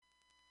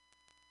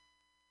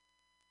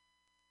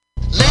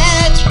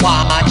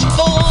watch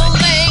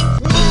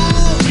full-length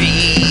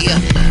movie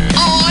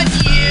on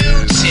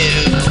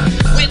YouTube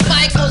with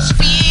Michael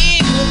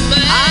Spiegelman.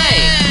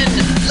 Hi.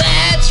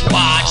 Let's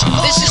watch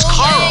This is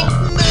Carl.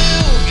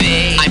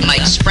 movie. I'm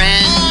Mike's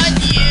friend. On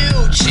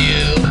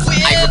YouTube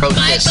with I wrote this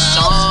Michael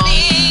song.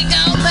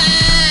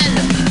 Spiegelman.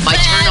 My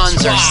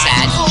turn-ons are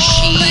sad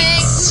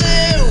sheets.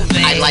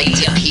 I like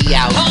to pee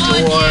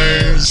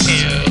outdoors.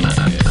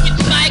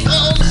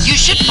 You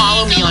should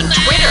follow me on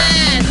Twitter.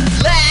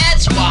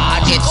 Let's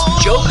watch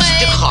It's Jokes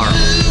de Carl.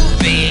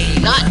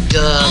 Not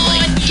duh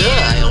like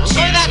duh.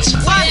 Or that's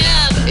funny.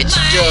 It's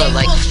duh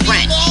like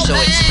French, so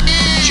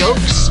it's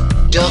Jokes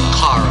de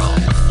Carl.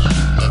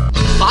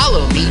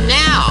 Follow me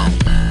now.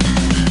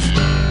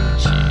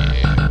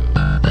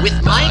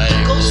 With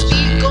Michael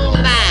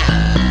Spiegelman.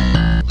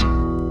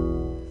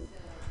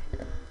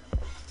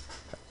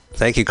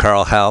 Thank you,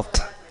 Carl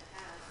Haupt.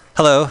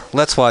 Hello,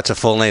 let's watch a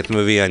full-length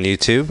movie on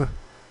YouTube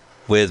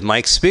with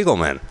Mike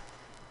Spiegelman.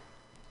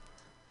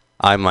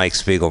 I'm Mike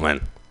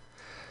Spiegelman.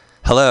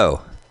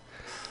 Hello.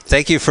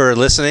 Thank you for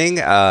listening.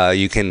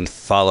 You can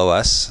follow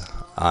us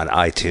on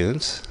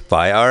iTunes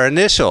by our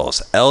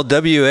initials,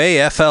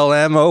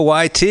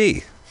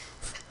 LWAFLMOYT.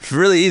 It's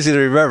really easy to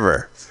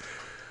remember.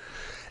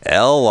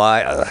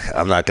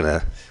 I'm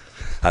gonna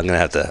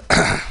have to,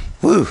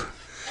 woo.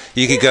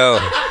 You could go,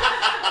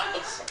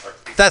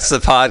 that's the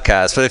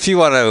podcast, but if you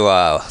want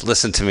to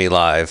listen to me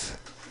live,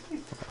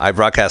 I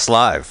broadcast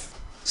live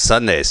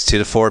Sundays, 2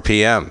 to 4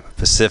 p.m.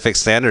 Pacific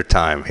Standard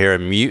Time here at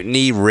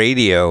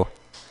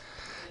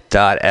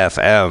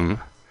MutinyRadio.fm.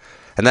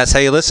 And that's how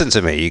you listen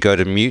to me. You go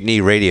to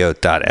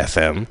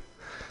MutinyRadio.fm,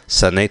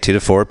 Sunday, 2 to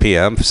 4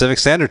 p.m. Pacific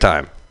Standard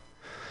Time.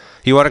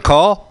 You want to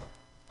call?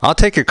 I'll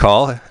take your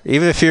call.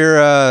 Even if you're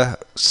a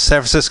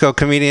San Francisco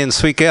comedian,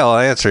 Sweet Gail, I'll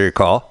answer your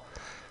call.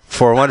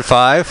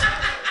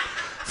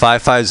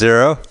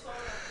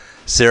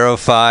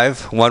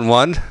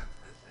 415-550-0511.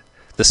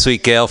 The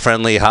Sweet Gail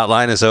friendly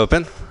hotline is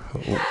open.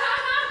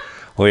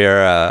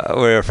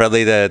 We're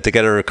friendly to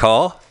get a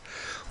call.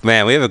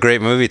 Man, we have a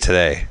great movie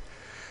today.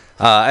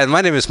 And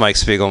my name is Mike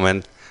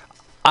Spiegelman.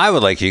 I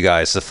would like you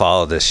guys to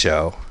follow this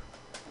show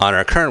on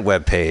our current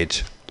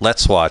webpage.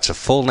 Let's watch a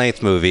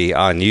full-length movie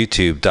on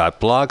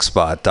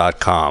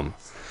youtube.blogspot.com.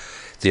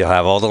 You'll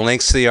have all the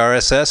links to the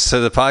RSS to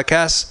the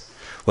podcast,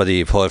 whether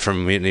you pull it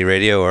from Mutiny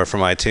Radio or from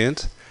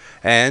iTunes.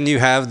 And you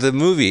have the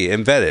movie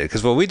embedded.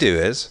 Because what we do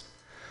is,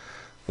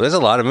 there's a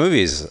lot of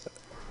movies,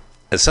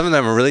 and some of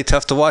them are really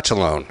tough to watch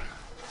alone.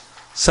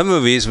 Some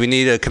movies, we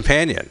need a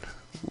companion.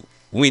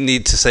 We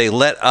need to say,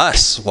 let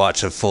us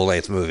watch a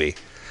full-length movie.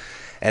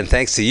 And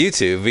thanks to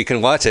YouTube, we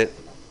can watch it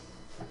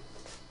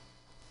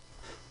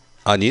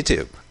on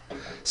YouTube.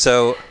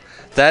 So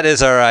that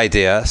is our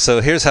idea.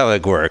 So here's how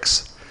it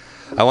works.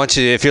 I want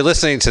you, if you're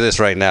listening to this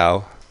right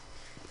now,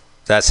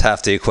 that's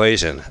half the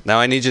equation. Now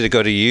I need you to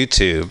go to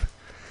YouTube.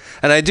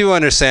 And I do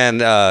understand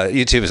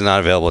YouTube is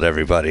not available to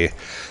everybody.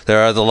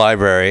 There are the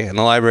library, and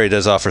the library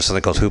does offer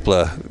something called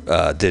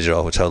Hoopla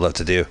Digital, which I would love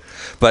to do.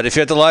 But if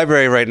you're at the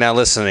library right now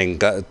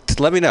listening,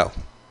 let me know.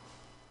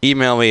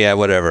 Email me at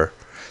whatever.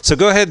 So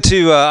go ahead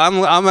to,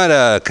 I'm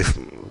at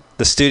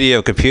the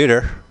studio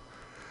computer,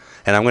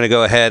 and I'm going to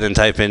go ahead and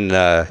type in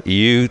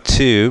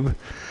YouTube.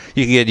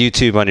 You can get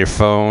YouTube on your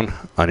phone,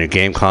 on your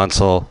game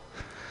console.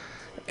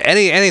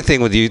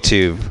 Anything with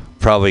YouTube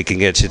probably can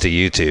get you to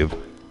YouTube.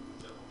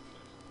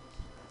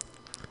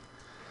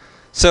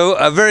 So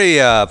a very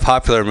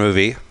popular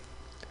movie,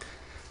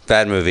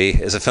 bad movie,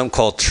 is a film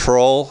called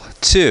Troll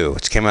 2,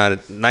 which came out in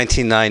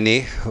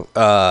 1990,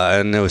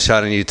 and it was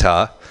shot in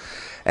Utah.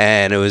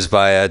 And it was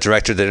by a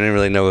director that didn't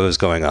really know what was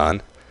going on.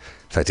 In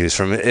fact, he was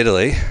from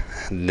Italy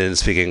and didn't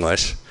speak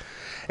English.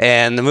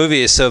 And the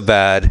movie is so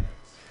bad,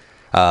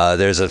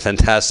 there's a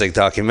fantastic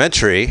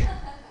documentary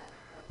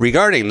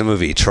regarding the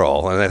movie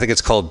Troll, and I think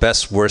it's called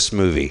Best Worst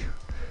Movie.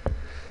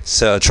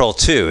 So Troll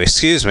 2,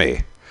 excuse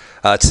me.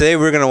 Today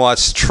we're going to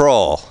watch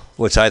Troll,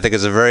 which I think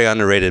is a very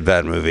underrated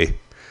bad movie.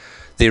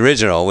 The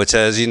original, which,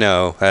 as you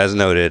know, as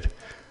noted,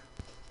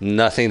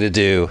 nothing to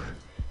do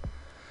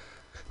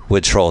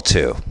with Troll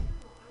 2.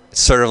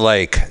 It's sort of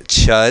like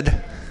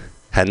Chud,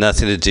 had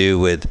nothing to do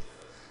with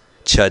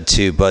Chud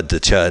 2, Bud the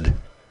Chud.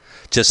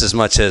 Just as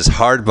much as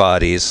Hard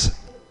Bodies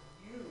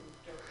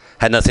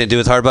had nothing to do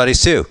with Hard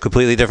Bodies 2.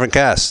 Completely different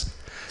cast.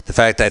 The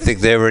fact I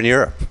think they were in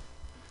Europe.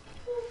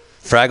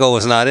 Fraggle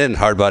was not in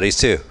Hard Bodies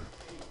 2.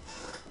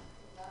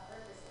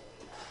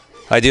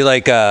 I do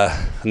like on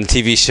the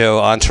TV show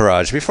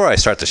Entourage, before I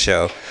start the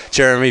show,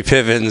 Jeremy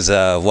Piven's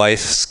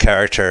wife's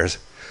character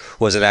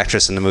was an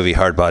actress in the movie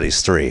Hard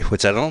Bodies 3,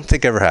 which I don't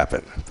think ever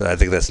happened, but I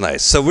think that's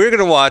nice. So we're going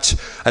to watch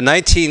a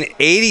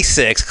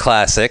 1986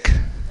 classic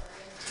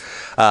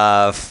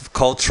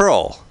called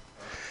Troll.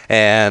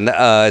 And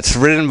it's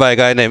written by a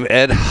guy named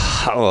Ed,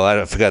 well,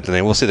 I forgot the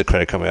name. We'll see the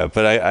credit coming up.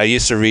 But I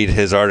used to read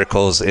his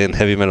articles in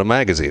Heavy Metal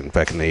Magazine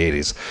back in the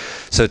 80s.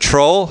 So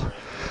Troll,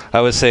 I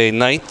would say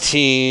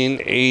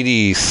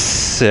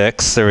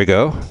 1986. There we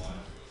go.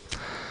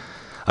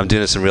 I'm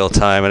doing this in real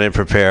time. I didn't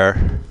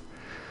prepare.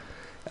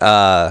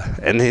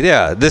 And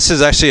yeah, this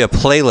is actually a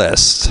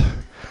playlist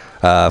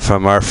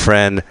from our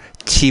friend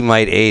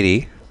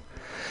T-Mite80.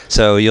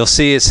 So you'll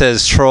see it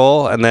says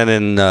Troll, and then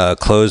in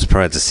closed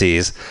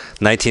parentheses,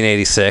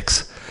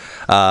 1986.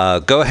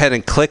 Go ahead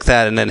and click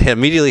that, and then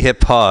immediately hit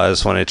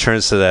pause when it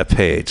turns to that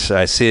page.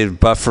 I see it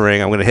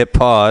buffering. I'm going to hit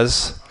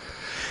pause,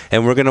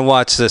 and we're going to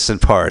watch this in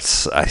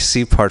parts. I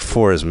see part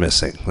 4 is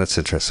missing. That's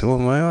interesting.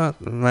 Well,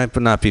 might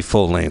not be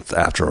full length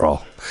after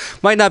all.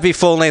 Might not be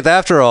full length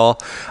after all.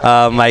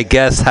 My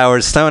guest,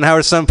 Howard Stone.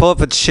 Howard Stone, pull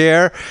up a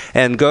chair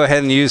and go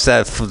ahead and use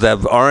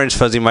that orange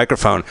fuzzy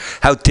microphone.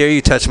 How dare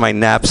you touch my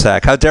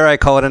knapsack? How dare I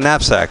call it a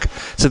knapsack?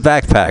 It's a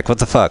backpack. What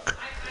the fuck?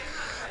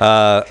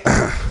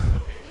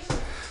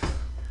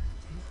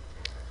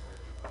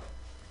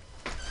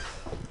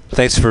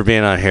 Thanks for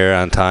being on here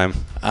on time.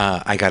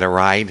 I got a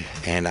ride,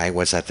 and I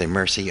was at the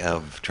mercy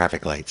of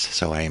traffic lights,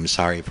 so I am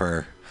sorry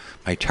for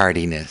my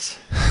tardiness.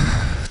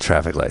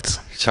 Traffic lights.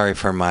 Sorry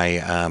for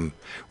my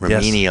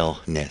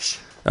remedialness.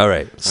 All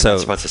right. I'm not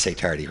supposed to say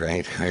tardy,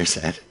 right? I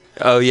said.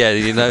 Oh, yeah.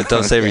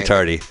 Don't say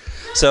retardy.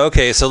 So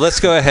let's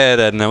go ahead,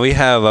 and we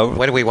have...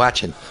 what are we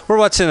watching? We're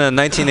watching a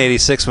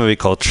 1986 movie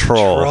called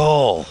Troll.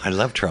 Troll. I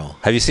love Troll.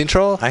 Have you seen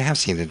Troll? I have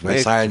seen it.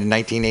 I saw it in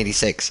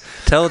 1986.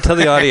 Tell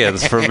the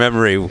audience, for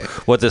memory,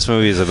 what this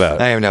movie is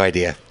about. I have no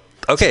idea.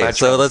 Okay,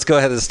 so let's go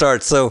ahead and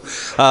start. So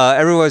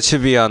everyone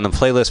should be on the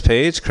playlist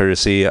page,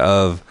 courtesy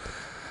of...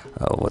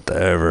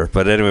 whatever.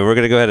 But anyway, we're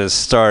going to go ahead and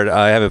start.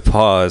 I have it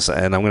paused,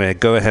 and I'm going to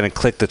go ahead and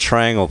click the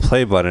triangle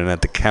play button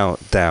at the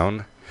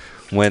countdown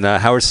when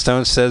Howard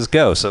Stone says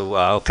go. So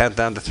I'll count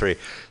down to 3.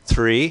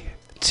 3,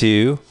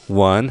 2,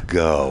 1.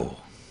 Go.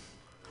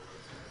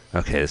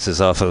 Okay, this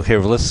is off of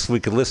here. We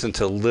can listen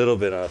to a little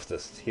bit off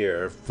this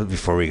here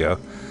before we go.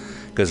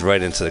 It goes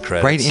right into the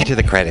credits. Right into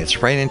the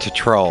credits. Right into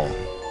Troll.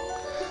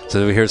 So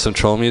did we hear some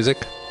Troll music?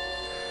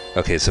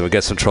 Okay, so we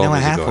got some Troll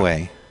music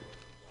halfway.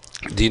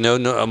 Going. Do you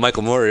know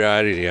Michael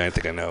Moriarty? I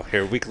think I know.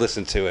 Here, we can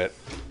listen to it.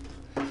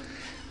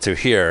 To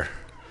here.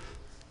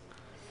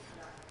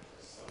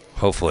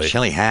 Hopefully.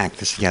 Shelley Hack.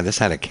 This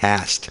had a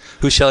cast.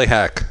 Who's Shelley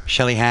Hack?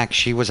 Shelley Hack.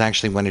 She was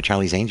actually one of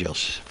Charlie's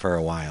Angels for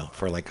a while,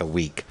 for like a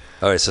week.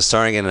 All right, so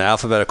starring in an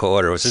alphabetical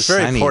order, which is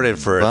very important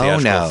for a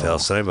theatrical film.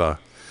 Sonny Bono.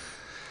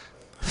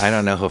 I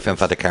don't know who Femme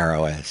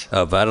Fatale is.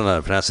 Oh, but I don't know how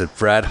to pronounce it.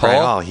 Brad Hall?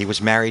 Brad Hall. He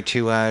was married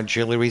to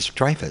Julia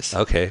Louis-Dreyfus.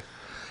 Okay.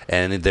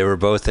 And they were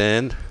both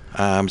in?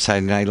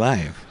 Saturday Night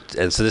Live.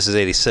 And so this is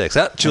 86.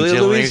 Oh,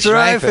 Julia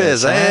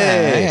Louis-Dreyfus.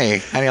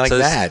 Hey. How do you like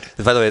that?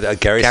 By the way,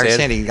 Gary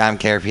Sandy. I'm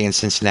KRP in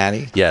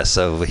Cincinnati. Yeah,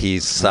 so he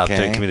stopped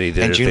doing community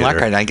theater. And June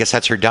Lockhart, I guess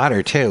that's her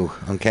daughter, too.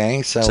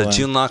 Okay, so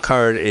June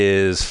Lockhart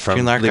is from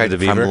June Lockhart Leave It to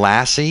Beaver? from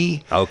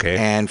Lassie. Okay.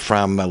 And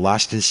from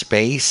Lost in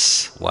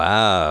Space.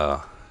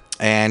 Wow.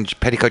 And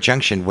Petticoat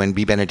Junction, when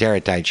B.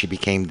 Benaderet died, she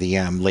became the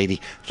lady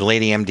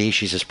MD.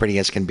 She's as pretty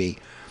as can be.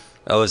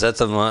 Oh, is that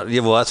the...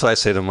 Yeah, well, that's what I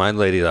say to my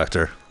lady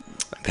doctor.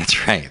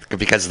 That's right,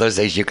 because those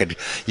days you could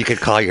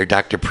call your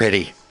doctor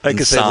pretty. I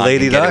could say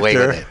lady doctor. Away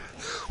with it.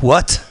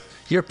 What?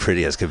 You're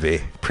pretty as can be.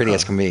 Pretty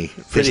as can be.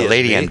 There's a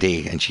lady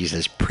MD, and she's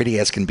as pretty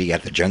as can be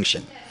at the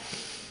junction.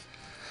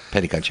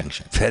 Petticoat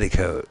Junction.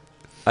 Petticoat.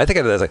 I think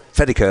it's like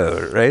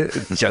Petticoat, right?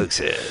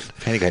 Junction.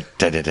 Petticoat.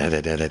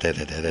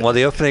 Well,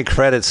 the opening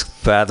credits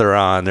gather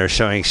on. They're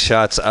showing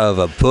shots of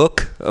a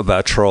book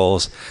about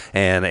trolls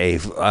and a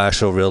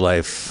actual real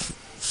life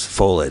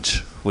foliage,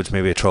 which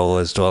maybe a troll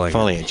is dwelling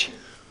foliage. in.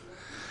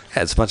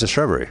 Yeah, it's a bunch of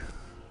shrubbery,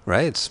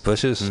 right? It's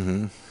bushes.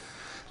 Mm-hmm.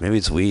 Maybe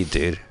it's weed,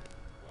 dude.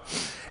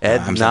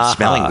 I'm not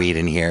smelling weed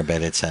in here,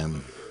 but it's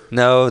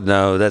No,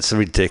 that's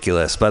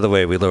ridiculous. By the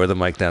way, we lowered the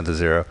mic down to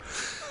 0.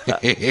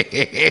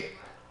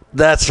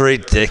 That's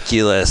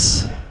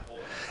ridiculous.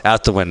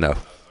 Out the window.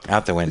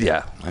 Out the window.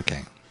 Yeah.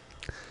 Okay.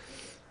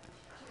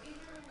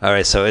 All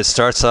right, so it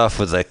starts off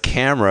with a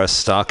camera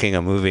stalking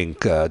a moving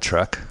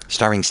truck.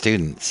 Starring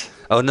students.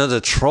 Oh, no,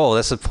 the troll.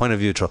 That's the point of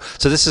view troll.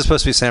 So this is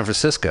supposed to be San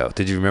Francisco.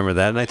 Did you remember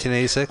that in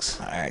 1986?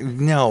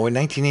 No, in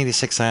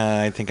 1986,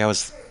 I think I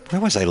was...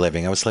 Where was I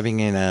living? I was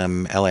living in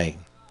L.A.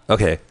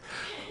 Okay.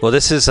 Well,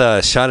 this is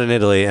shot in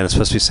Italy, and it's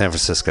supposed to be San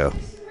Francisco.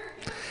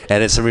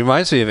 And it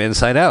reminds me of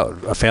Inside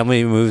Out. A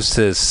family moves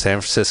to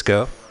San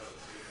Francisco,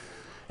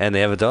 and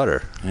they have a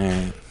daughter. All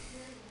right.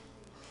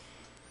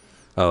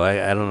 Oh,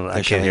 I don't know.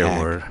 I can't hear a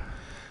word.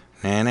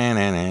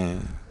 Na.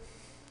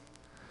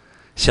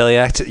 Shelley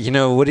Hack,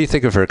 what do you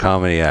think of her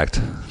comedy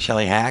act?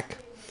 Shelley Hack?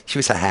 She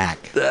was a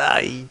hack.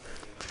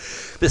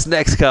 This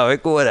next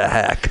comic, what a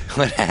hack.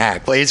 What a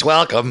hack. Please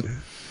welcome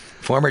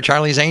former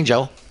Charlie's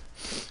Angel.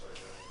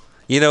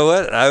 You know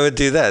what? I would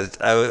do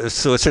that.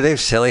 So what's her name?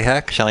 Shelley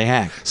Hack? Shelley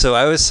Hack. So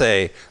I would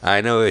say, I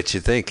know what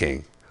you're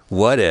thinking.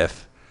 What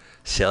if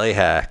Shelley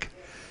Hack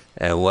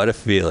and What If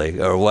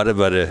Feely, or what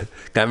about it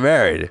got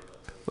married?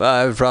 Well,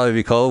 I would probably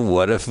be called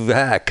What If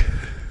Hack.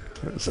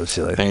 So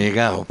Shelley. There you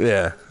go.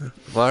 Yeah.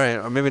 Well, all right.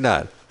 Or maybe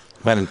not.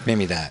 But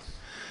maybe not.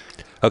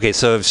 Okay,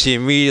 so if she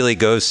immediately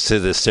goes to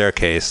the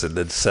staircase in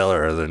the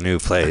cellar of the new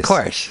place. Of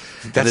course.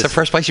 That's the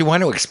first place you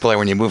want to explore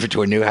when you move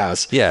into a new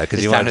house. Yeah,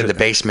 because you down want to the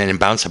basement and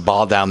bounce a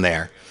ball down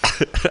there.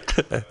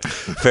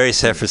 Very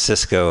San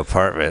Francisco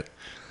apartment.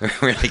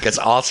 Really, because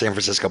all San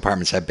Francisco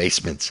apartments have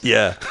basements.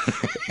 Yeah.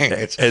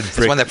 it's And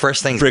one of the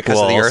first things brick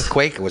because of the walls.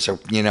 earthquake was,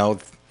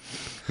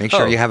 make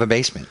sure Oh. you have a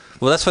basement.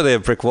 Well, that's why they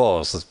have brick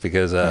walls. It's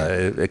because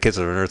in case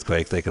of an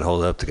earthquake, they can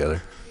hold it up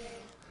together.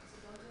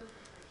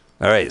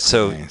 All right,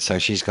 so Okay, so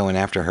she's going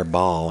after her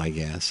ball, I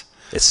guess.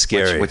 it's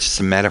scary. Which is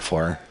a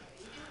metaphor.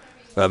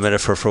 A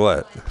metaphor for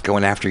what?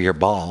 Going after your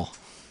ball.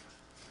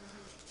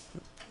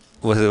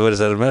 What is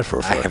that a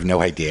metaphor for? I have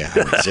no idea.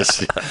 I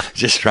was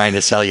just trying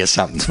to sell you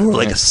something. More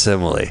like a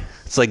simile.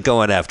 It's like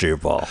going after your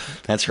ball.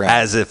 That's right.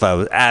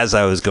 As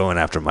I was going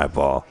after my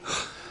ball.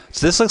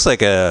 So this looks like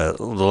the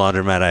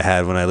laundromat I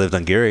had when I lived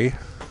on Geary.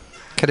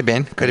 Could have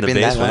been. Could have In been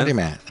the that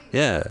basement. laundromat.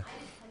 Yeah.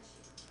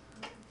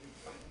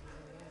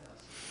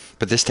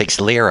 But this takes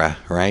lira,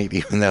 right?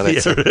 Even though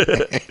that's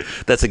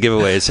That's a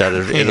giveaway shot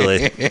of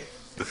Italy.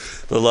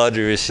 The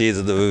laundry machines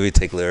in the movie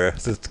take lira.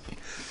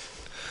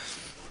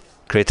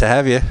 Great to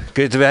have you.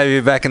 Good to have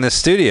you back in the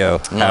studio,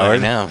 Howard.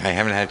 I know. I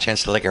haven't had a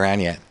chance to look around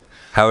yet.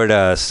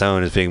 Howard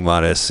Stone is being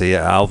modest. So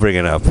yeah, I'll bring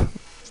it up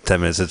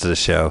 10 minutes into the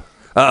show.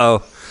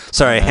 Uh-oh.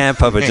 Sorry, hand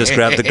puppet just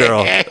grabbed the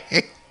girl.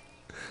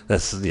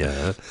 That's,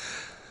 yeah.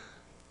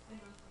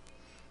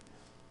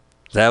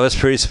 That was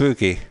pretty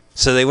spooky.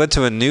 So they went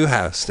to a new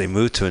house. They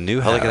moved to a new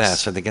house. Oh, look at that.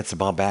 So they get the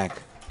ball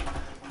back.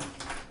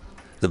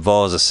 The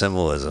ball is a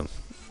symbolism.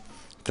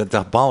 The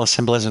ball is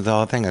symbolism of the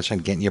whole thing. That's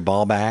like getting your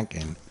ball back.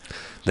 And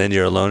Then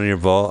you're alone in your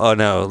ball. Oh,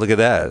 no, look at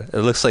that.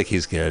 It looks like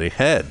he's getting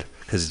head.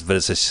 But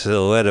it's a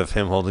silhouette of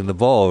him holding the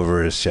ball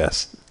over his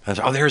chest.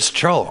 oh, there's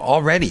Troll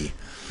already.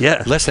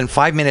 Yeah. Less than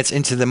 5 minutes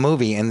into the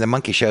movie, and the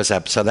monkey shows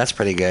up. So that's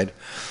pretty good.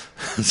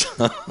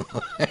 So,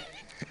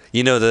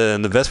 You know,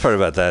 the best part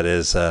about that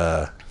is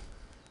there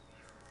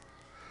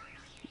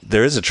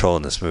is a troll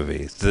in this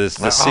movie. The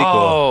sequel.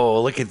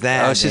 Oh, look at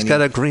that. Oh, she's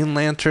got a Green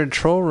Lantern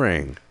troll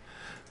ring.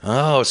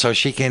 Oh, so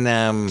she can.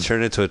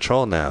 Turned into a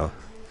troll now.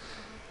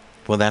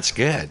 Well, that's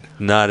good.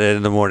 Not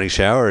in the morning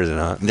shower, is it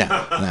not? No,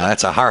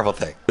 that's a horrible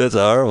thing. That's a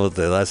horrible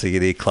thing. Last thing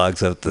you eat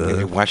clogs up the.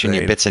 You're watching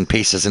your brain. bits and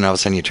pieces, and all of a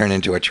sudden you turn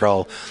into a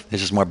troll.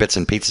 There's just more bits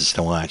and pieces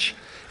to watch.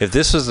 If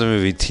this was the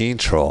movie Teen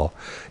Troll,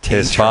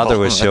 his Troll. father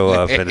would show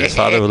up, and his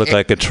father would look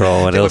like a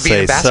troll, and They he'll would be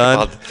in say, a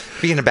 "Son."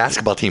 be in a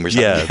basketball team or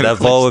something. Yeah, that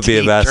ball would be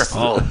a Teen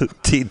basketball Troll.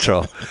 Teen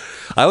Troll.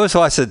 I always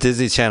watched a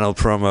Disney Channel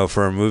promo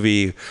for a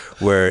movie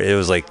where it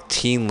was like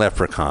Teen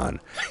Leprechaun,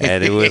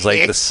 and it was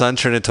like the son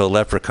turned into a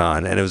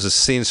leprechaun, and it was a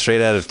scene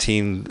straight out of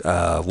Teen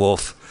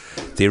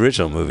Wolf, the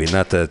original movie,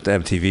 not the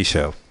MTV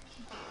show.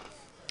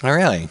 Oh,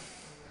 really?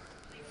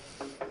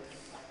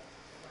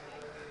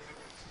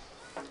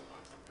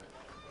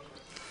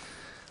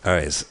 All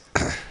right.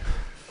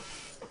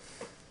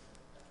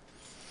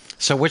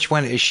 So which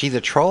one is she?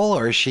 The troll,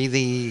 or is she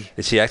the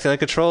Is she acting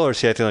like a troll, or is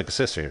she acting like a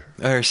sister?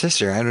 or her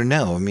sister? I don't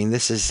know. I mean,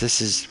 this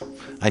is.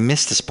 I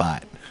missed a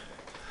spot.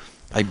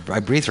 I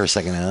breathed for a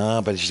second.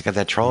 Oh, but she's got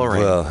that troll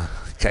ring. Well,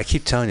 I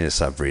keep telling you to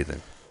stop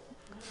breathing.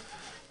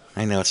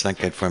 I know it's not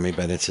good for me,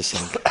 but it's just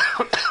like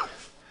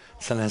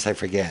sometimes I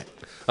forget.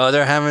 Oh,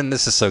 they're having,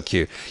 this is so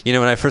cute. You know,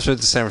 when I first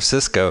moved to San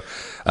Francisco,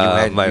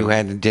 You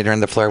had dinner on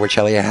the floor with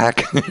Shelly a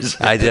hack.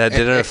 I did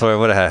dinner on the floor.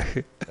 What a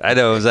hack. I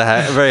know, it was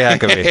a very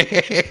hack of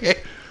me.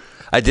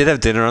 I did have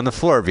dinner on the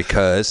floor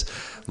because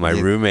my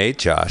roommate,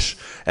 Josh,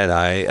 and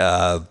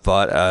I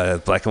bought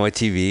a black and white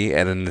TV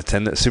and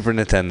a Super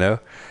Nintendo,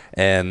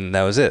 and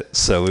that was it.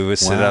 So we would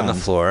sit on the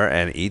floor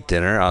and eat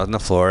dinner on the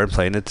floor and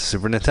play the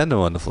Super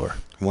Nintendo on the floor.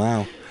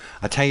 Wow.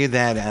 I'll tell you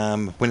that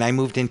when I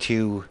moved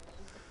into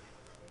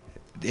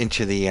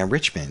the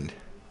Richmond,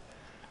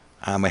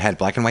 I had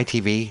black and white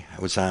TV.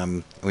 It was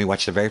we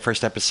watched the very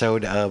first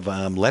episode of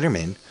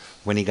Letterman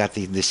when he got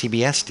the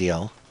CBS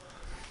deal.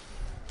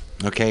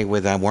 Okay,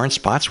 with Warren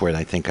Spotsworth,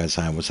 I think I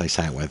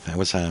sat with. I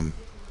was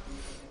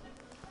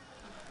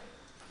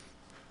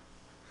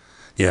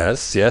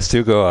Yes,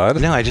 do go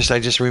on. no, I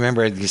just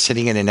remember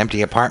sitting in an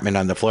empty apartment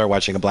on the floor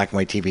watching a black and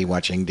white TV,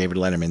 watching David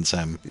Letterman's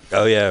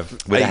Oh yeah,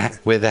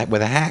 with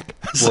a hack.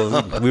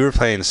 well, we were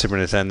playing Super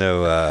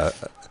Nintendo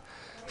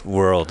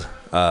World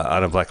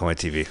on a black and white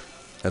TV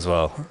as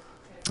well.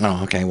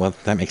 Oh, okay. Well,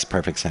 that makes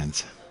perfect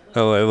sense.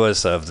 Oh, it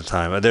was of the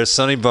time. There's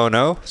Sonny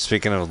Bono.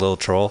 Speaking of a little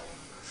troll,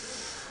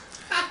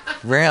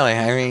 Really?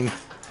 I mean,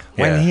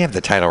 when Yeah. did he have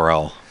the title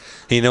role?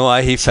 you know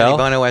why he Sonny fell?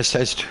 Bono as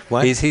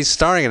what? He's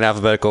starring in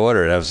alphabetical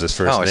order. That was his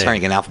first name.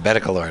 starting in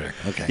alphabetical order.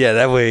 Okay. Yeah,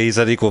 that way he's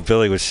on equal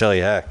billing with Shelley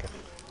Hack.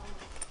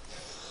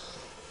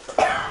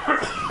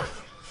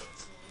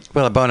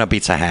 Well, a Bono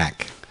beats a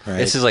hack. Right?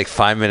 This is like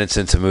 5 minutes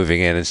into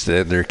moving in.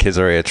 Their kid's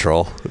already a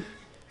troll.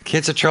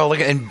 Kid's a troll. Look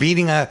at, and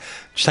beating a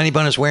Sonny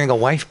Bono's wearing a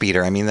wife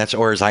beater. I mean, that's,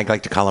 or as I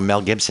like to call him,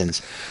 Mel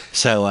Gibson's.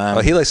 So Oh,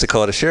 he likes to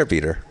call it a share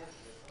beater.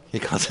 he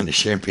calls it a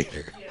shirt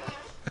beater.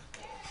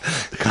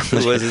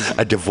 Was his-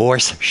 A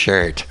divorce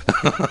shirt.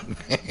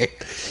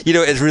 You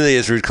know, it really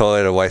is rude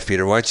calling it a wife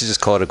beater. Why don't you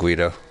just call it a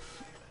Guido?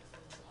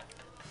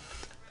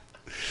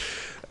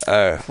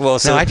 Well,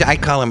 so No, I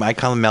call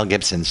him Mel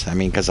Gibson's. I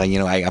mean, because I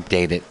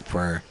update it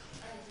for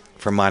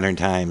modern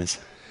times.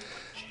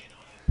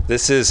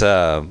 this is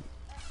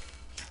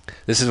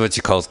This is what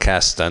you call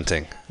cast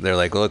stunting. They're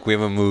like, look, we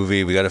have a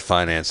movie, we got to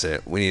finance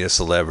it. We need a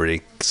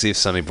celebrity. See if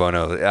Sonny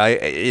Bono.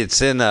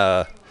 It's in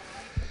on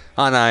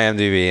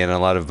IMDb and a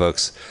lot of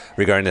books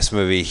regarding this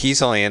movie.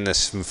 He's only in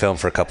this film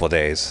for a couple of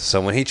days.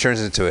 So when he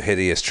turns into a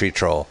hideous tree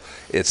troll,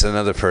 it's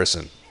another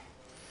person.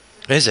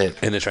 Is it?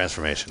 In the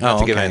transformation. Not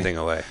to give anything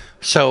away.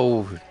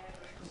 So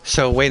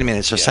wait a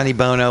minute. So Sonny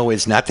Bono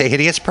is not the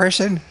hideous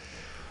person?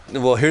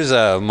 Well, here's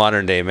a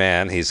modern day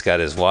man. He's got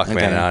his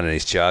Walkman on and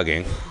he's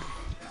jogging,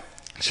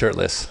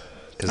 shirtless,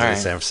 because he's in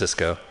San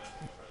Francisco.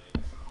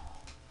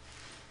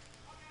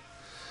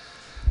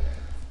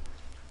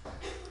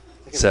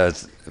 So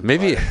it's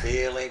maybe.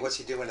 What's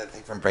he doing? That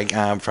thing from break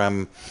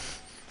from.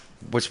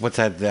 What's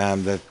that?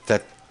 The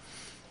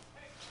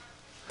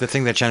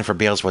thing that Jennifer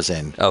Beals was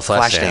in. Oh,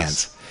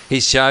 Flashdance.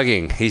 He's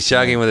jogging. He's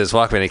jogging with his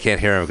Walkman. He can't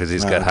hear him because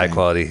he's got high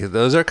quality.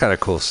 Those are kind of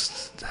cool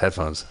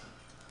headphones.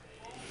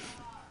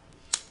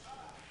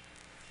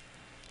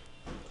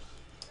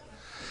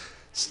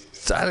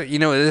 This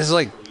is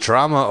like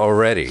drama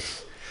already.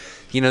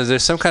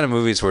 There's some kind of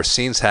movies where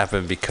scenes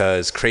happen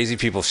because crazy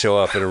people show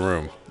up in a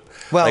room.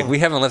 Well, like we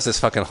haven't left this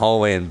fucking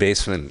hallway and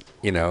basement,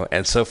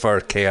 and so far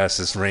chaos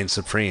has reigned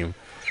supreme.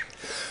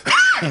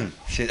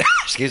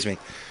 Excuse me.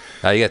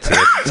 You got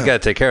to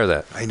take care of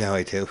that. I know,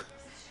 I do. A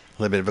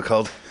little bit of a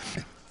cold.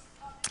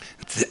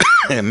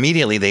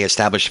 Immediately they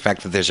establish the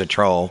fact that there's a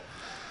troll.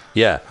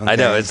 Yeah, okay. I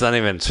know. It's not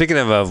even... Speaking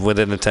of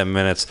within the 10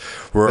 minutes,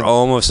 we're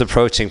almost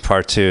approaching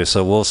part 2,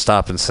 so we'll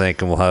stop and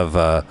sync, and we'll have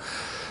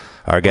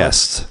our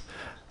guest,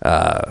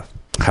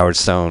 Howard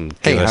Stone,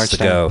 give us the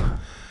go.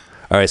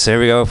 All right, so here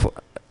we go.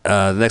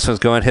 The next one's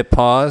going. Hit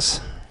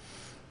pause.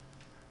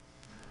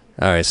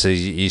 All right, so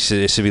it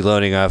should be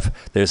loading up.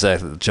 There's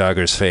that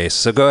jogger's face.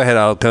 So go ahead.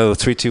 I'll go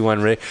 3, 2,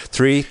 1.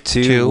 3,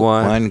 2,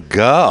 1,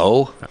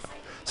 go.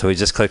 So we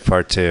just clicked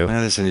part 2.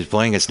 Now listen, he's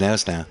blowing his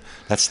nose now.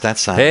 That's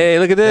hey,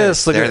 look at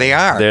this. There they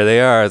are. There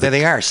they are. There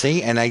they are.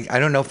 See, and I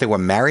don't know if they were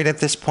married at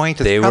this point.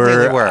 They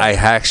were. I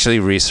actually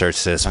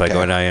researched this by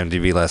going to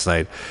IMDb last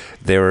night.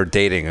 They were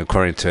dating,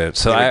 according to it.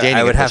 So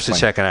I would have to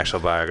check an actual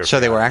biography. So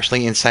they were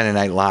actually in Saturday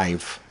Night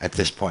Live at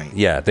this point.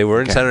 Yeah, they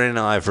were in Saturday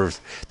Night Live.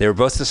 They were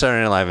both in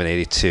Saturday Night Live in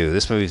 '82.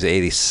 This movie's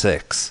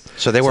 '86.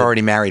 So they were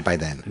already married by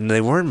then.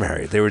 They weren't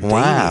married. They were dating.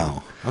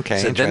 Wow. Okay.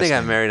 So then they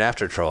got married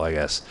after Troll, I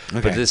guess.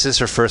 Okay. But this is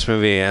her first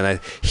movie, and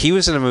he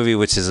was in a movie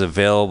which is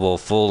available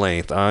full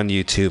length on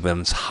YouTube, and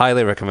it's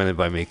highly recommended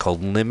by me,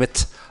 called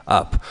Limit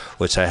Up,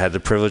 which I had the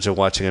privilege of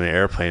watching on an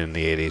airplane in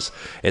the '80s.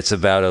 It's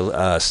about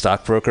a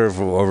stockbroker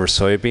over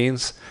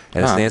soybeans,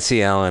 and it's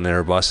Nancy Allen, and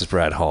her boss is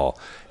Brad Hall,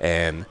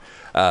 and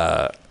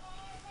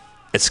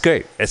it's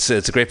great. It's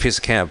a great piece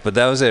of camp. But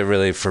that was it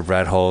really for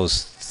Brad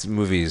Hall's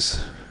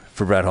movies.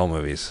 For Brad Hall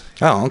movies.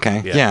 Oh,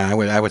 okay. Yeah,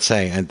 I would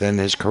say. And then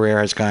his career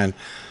has gone.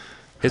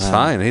 It's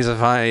fine. He's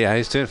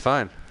doing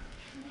fine.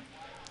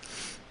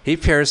 He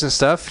appears and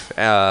stuff,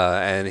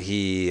 and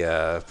he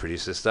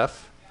produces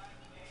stuff.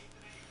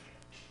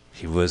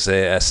 He was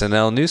a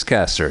SNL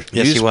newscaster.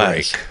 Yes, he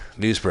was.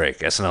 Newsbreak.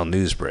 SNL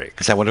Newsbreak.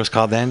 Is that what it was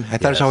called then? I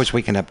thought it was always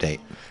Weekend Update.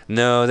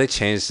 No, they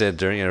changed it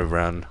during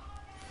around.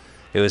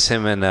 It was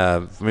him and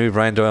maybe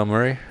Brian Doyle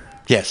Murray.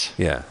 Yes.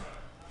 Yeah.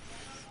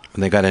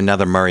 And they got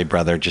another Murray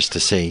brother just to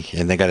see,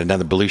 and they got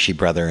another Belushi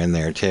brother in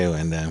there too.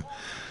 And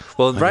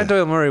Brian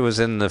Doyle Murray was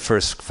in the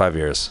first 5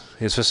 years.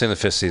 He was especially in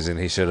the 5th season.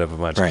 He showed up a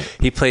bunch. Right.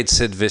 He played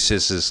Sid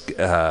Vicious's,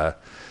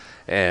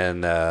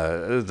 and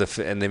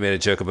they made a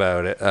joke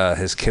about it,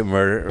 him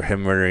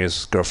murdering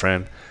his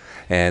girlfriend,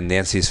 and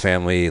Nancy's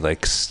family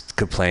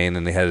complained,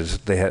 and they had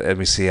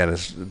NBC had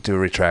to do a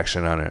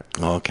retraction on it.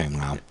 Oh, okay,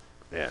 wow.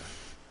 Yeah.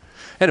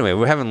 Anyway,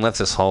 we haven't left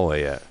this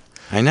hallway yet.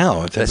 I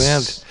know.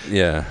 It's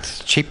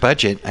cheap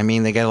budget. I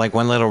mean, they got like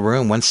one little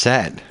room, one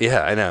set.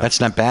 Yeah, I know. That's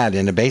not bad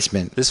in a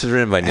basement. This was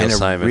written by Neil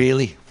Simon.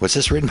 Really? Was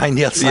this written by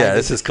Neil Simon? Yeah,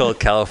 this is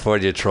called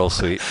California Troll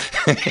Suite.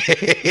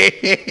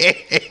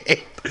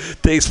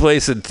 Takes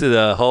place into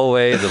the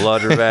hallway, the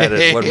laundromat,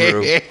 and one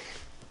room.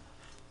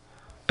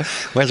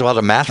 Where's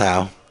Walter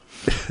Matthau?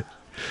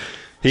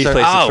 He plays the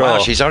troll. Wow,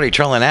 she's already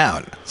trolling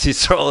out.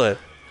 She's trolling.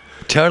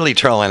 Totally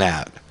trolling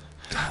out.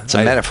 It's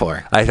a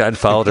metaphor. I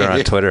unfollowed her on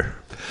Twitter.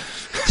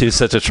 She was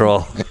such a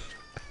troll.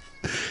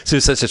 She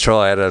was such a troll,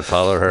 I had to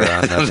unfollow her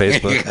on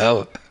Facebook. There you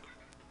go.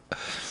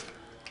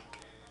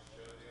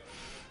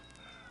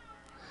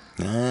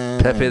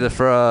 Pepe the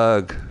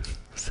Frog.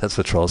 That's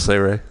what trolls say,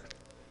 right?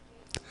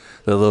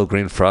 The little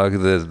green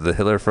frog, the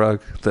Hitler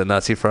frog, the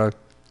Nazi frog.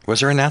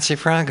 Was there a Nazi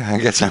frog? I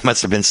guess I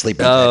must have been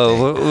sleeping.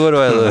 Oh, what do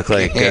I look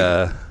like?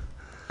 I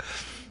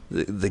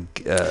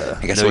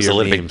guess it was a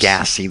little bit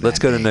gassy. Let's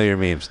go to Know Your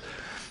Memes.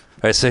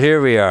 All right, so here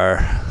we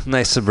are.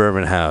 Nice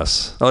suburban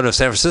house. Oh, no,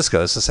 San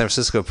Francisco. It's a San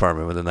Francisco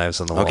apartment with the knives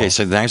on the wall. Okay,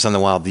 so the knives on the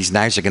wall. These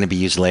knives are going to be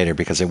used later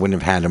because they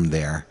wouldn't have had them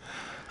there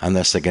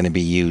unless they're going to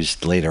be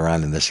used later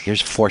on in this.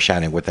 Here's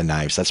foreshadowing with the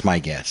knives. That's my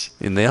guess.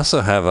 And they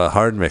also have a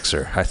hard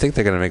mixer. I think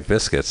they're going to make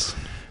biscuits.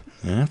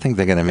 I think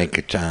they're going to make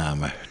a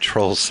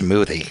troll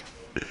smoothie.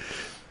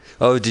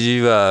 Oh, did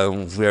you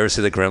ever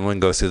see the gremlin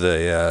go through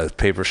the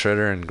paper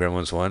shredder in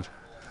Gremlins 1?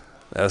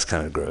 That was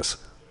kind of gross.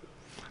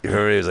 You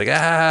remember he was like,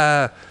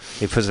 ah.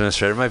 He puts it in a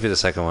shredder. It might be the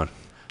second one.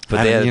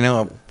 But they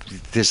had,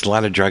 there's a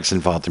lot of drugs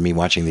involved in me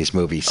watching these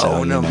movies. So,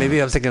 oh, no.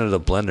 Maybe I'm thinking of the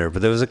blender.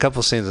 But there was a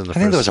couple scenes in the first. I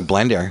think there was a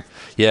blender.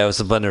 Yeah, it was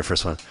the blender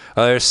first one.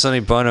 Oh, there's Sonny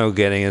Bono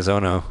getting his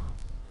Ono.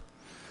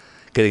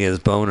 Getting his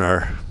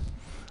boner.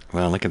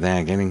 Well, look at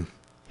that.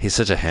 He's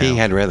such a ham. He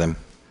had rhythm.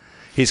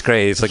 He's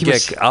great. He's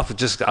like,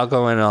 I'll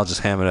go in and I'll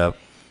just ham it up.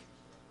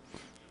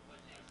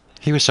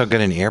 He was so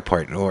good in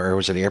Airport, or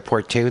was it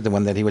Airport 2, the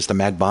one that he was the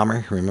Mad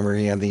Bomber? Remember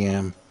he had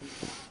the...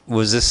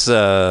 Was this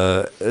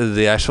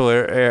the actual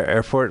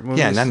airport movie?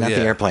 Yeah, not the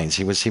airplanes.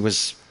 He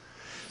was.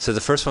 So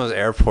the first one was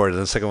Airport,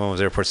 and the second one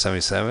was Airport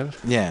 77?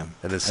 Yeah.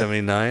 And then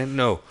 79?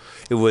 No.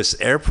 It was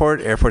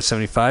Airport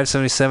 75,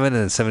 77, and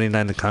then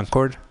 79 to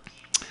Concorde?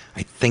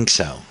 I think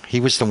so. He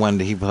was the one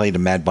that he played a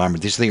Mad Bomber.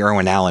 These are the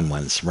Irwin Allen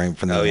ones, right?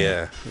 From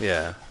the,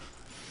 yeah.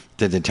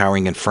 Did the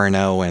Towering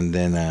Inferno, and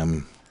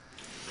then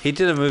he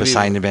did a movie.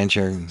 Poseidon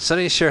Adventure.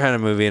 Sonny sure had a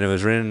movie, and it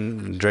was written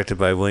and directed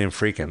by William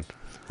Friedkin.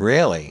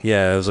 Really?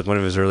 Yeah, it was like one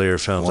of his earlier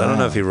films. Wow. I don't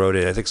know if he wrote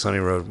it. I think Sonny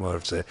wrote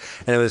most of it.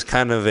 And it was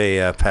kind of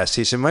a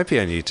pastiche. It might be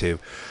on YouTube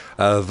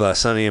of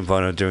Sonny and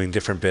Bono doing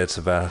different bits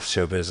about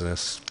show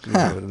business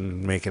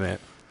and making it.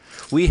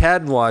 We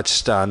had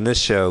watched on this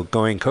show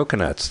Going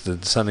Coconuts, the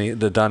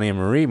Donnie and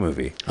Marie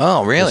movie.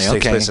 Oh, really? Which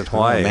takes Okay. place in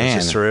Hawaii. Oh, man.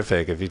 Which is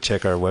terrific if you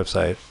check our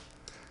website.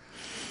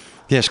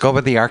 Yes, go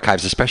with the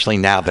archives, especially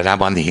now that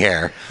I'm on the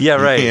air. Yeah,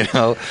 right. You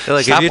know,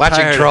 Like, if stop you're watching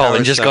tired of Troll Howard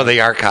and just go Stern. to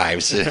the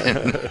archives.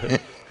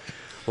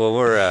 Well,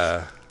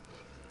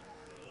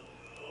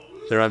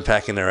 they're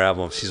unpacking their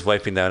album. She's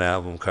wiping down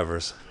album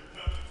covers.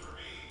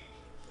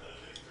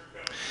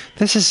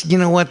 This is, you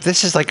know what?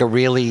 This is like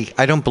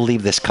I don't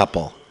believe this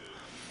couple.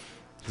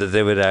 That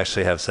they would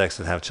actually have sex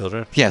and have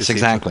children? Yes,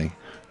 exactly.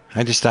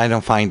 I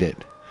don't find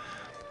it.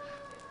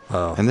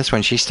 Oh. And this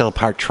one, she's still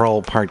part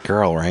troll, part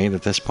girl, right?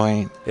 At this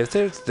point. If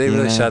they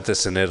really shot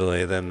this in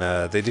Italy, then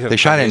they do have They a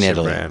shot it in foundation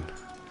Italy. brand.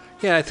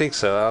 Yeah, I think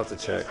so. I'll have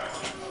to check.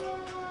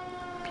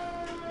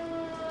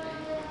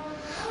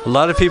 A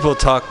lot of people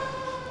talk.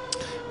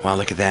 Wow,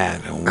 look at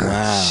that.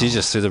 Wow. She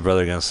just threw the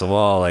brother against the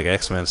wall, like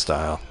X-Men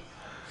style.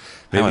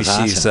 Maybe was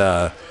she's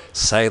awesome.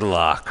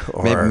 Psylocke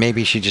or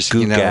maybe she just,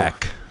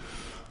 Gugak.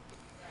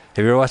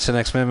 Have you ever watched an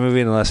X-Men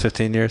movie in the last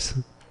 15 years?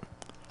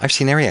 I've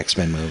seen every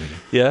X-Men movie.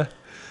 Yeah.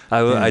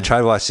 I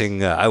tried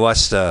watching. I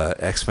watched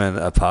X-Men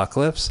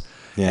Apocalypse.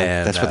 Yeah,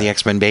 and, that's what the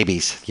X-Men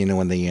babies. You know,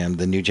 when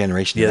the new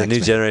generation. Yeah, of the new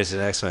X-Men. generation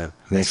of X-Men.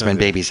 The X-Men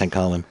babies, I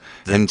call them,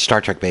 and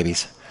Star Trek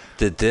babies.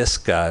 The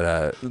disc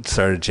got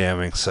started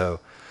jamming, so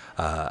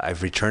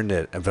I've returned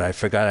it, but I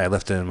forgot I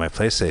left it in my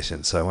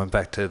PlayStation. So I went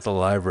back to the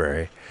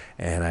library,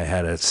 and I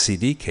had a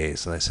CD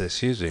case, and I said,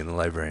 "Excuse me," and the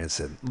librarian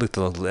said, looked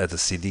at the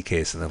CD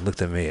case, and then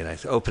looked at me, and I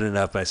opened it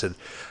up, and I said,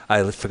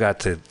 "I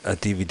forgot a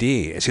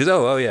DVD," and she goes,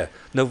 "Oh yeah,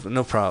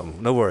 no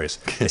problem, no worries,"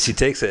 and she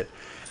takes it,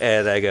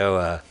 and I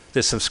go,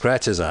 "There's some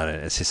scratches on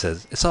it," and she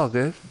says, "It's all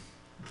good."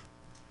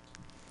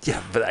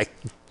 Yeah, but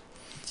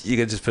you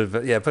can just put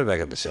it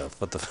back on the shelf.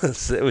 What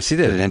the? She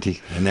did. An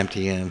empty.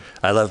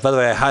 I love. By the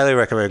way, I highly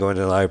recommend going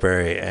to the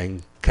library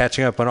and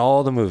catching up on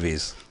all the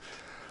movies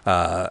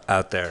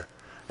out there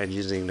and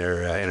using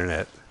their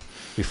internet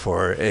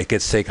before it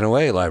gets taken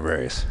away.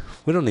 Libraries.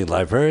 We don't need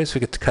libraries. We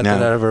get to cut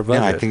that out of our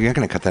budget. No, I think you're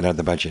going to cut that out of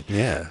the budget.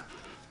 Yeah.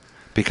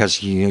 Because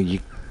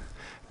the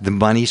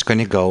money's going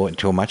to go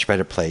to a much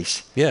better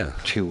place. Yeah.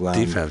 To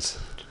defense.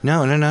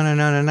 No.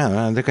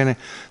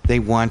 They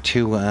want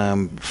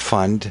to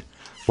fund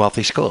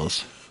wealthy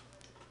schools.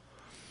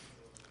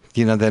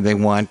 You know, that they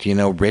want,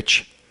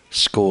 rich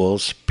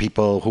schools,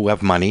 people who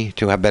have money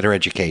to have better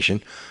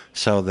education.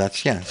 So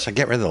so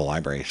get rid of the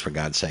libraries, for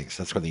God's sakes.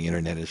 That's what the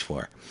internet is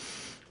for.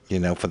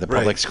 For the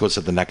public schools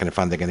that they're not going to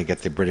fund, they're going to get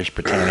the British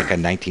Britannica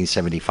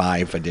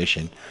 1975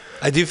 edition.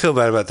 I do feel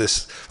bad about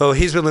this. Well,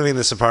 he's been living in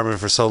this apartment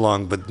for so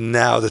long, but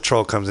now the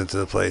troll comes into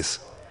the place.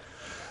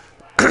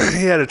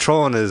 He had a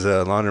troll in his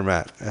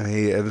laundromat, and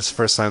it's the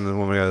first time the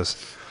woman goes,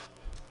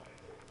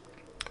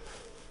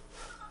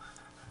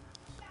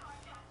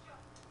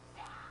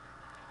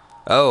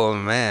 "Oh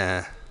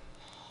man."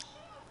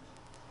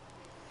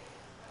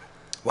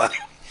 Well,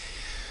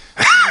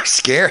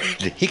 scared.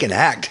 He can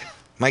act.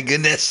 My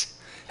goodness.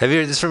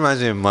 This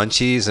reminds me of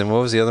Munchies, and what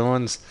was the other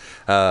ones?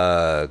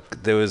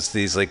 There was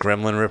these like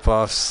Gremlin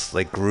ripoffs,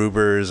 like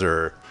Gruber's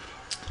or...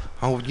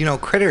 Oh,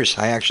 Critters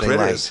I actually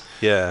liked.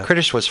 Yeah.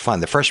 Critters was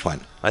fun, the first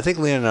one. I think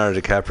Leonardo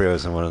DiCaprio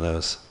was in one of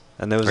those.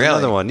 And there was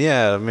another one.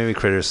 Yeah, maybe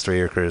Critters 3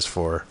 or Critters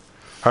 4.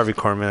 Harvey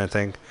Korman, I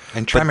think.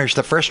 And Tremors,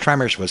 the first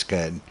Tremors was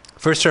good.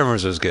 First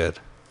Tremors was good.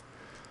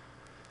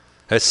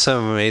 It's so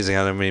amazing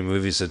how many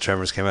movies the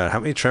Tremors came out. How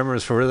many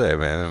Tremors were there,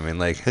 man? I mean,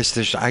 like...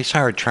 I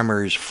saw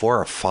Tremors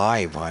 4 or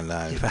 5 on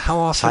how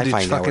often do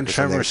fucking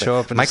Tremors show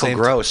up in Michael the same...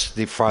 Gross,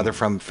 the father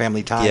from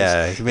Family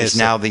Ties, is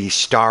now the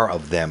star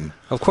of them.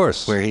 Of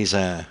course. Where he's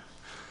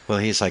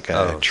like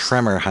a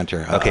tremor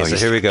hunter. Okay, so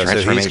here we go. So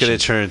he's going to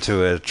turn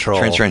into a troll.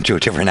 Transfer into a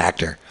different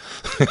actor.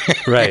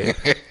 Right.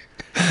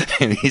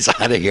 And he's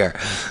out of here.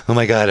 Oh,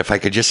 my God, if I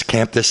could just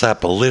camp this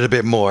up a little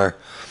bit more...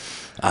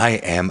 I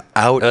am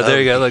out there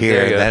you go. Look, here.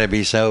 there you go. That'd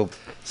be so...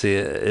 See,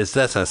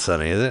 that's not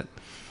Sonny, is it?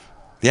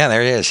 Yeah,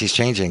 there it is. He's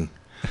changing.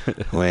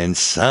 When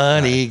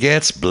Sonny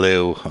gets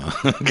blue.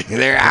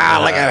 There,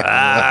 look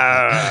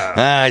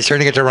at he's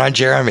turning it to Ron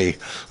Jeremy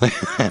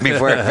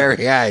before our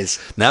very eyes.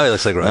 Now he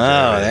looks like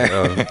Ron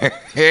Jeremy.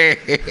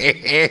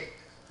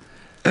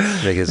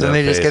 Make his own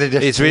they just face. get a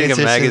He's reading a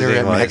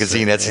magazine.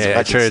 Magazine. That's his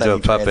budget. Turn into a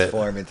puppet.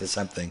 Transform into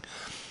something.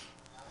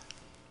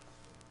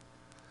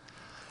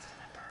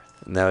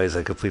 Now he's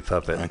a complete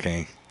puppet.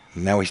 Okay.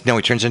 Now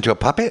he turns into a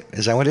puppet?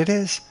 Is that what it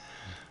is?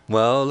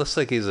 Well, it looks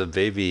like he's a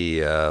baby.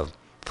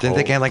 Didn't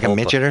they get like a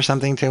midget or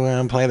something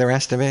to play the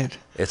rest of it?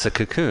 It's a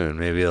cocoon.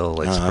 Maybe it'll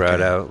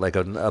sprout out like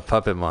a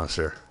puppet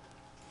monster.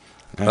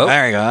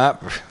 There you go.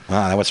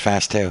 Wow, that was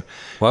fast too.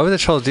 Why would the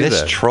troll do that?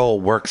 This troll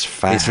works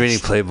fast. He's reading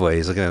Playboy.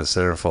 He's looking at the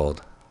centerfold.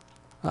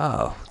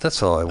 Oh,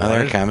 that's all I wanted. Oh,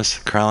 there it comes,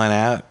 crawling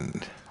out.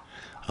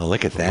 Oh,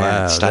 look at that.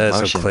 Wow, Stop that's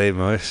motion. a clay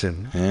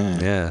motion.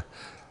 Yeah.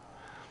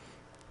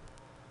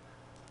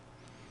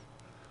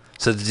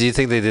 So do you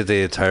think they did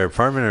the entire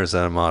apartment, or is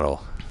that a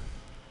model?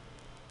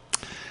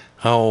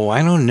 Oh,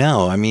 I don't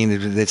know. I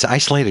mean, it's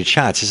isolated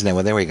shots, isn't it?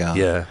 Well, there we go.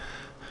 Yeah.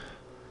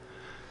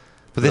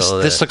 But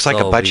this looks like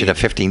a budget of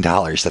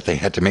 $15 that they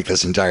had to make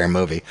this entire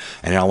movie,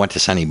 and it all went to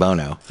Sonny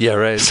Bono. Yeah,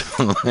 right.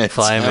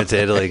 Fly him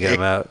into Italy, get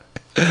him out.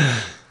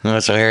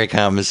 So here he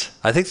comes.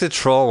 I think the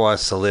troll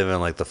wants to live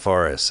in like the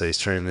forest, so he's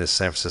turning this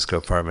San Francisco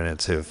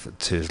apartment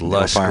into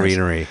lush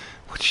greenery.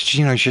 Which,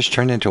 he's just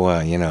turned into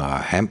a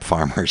hemp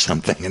farm or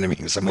something, and I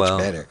mean, so much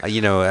better.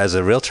 As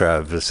a realtor,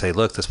 I would say,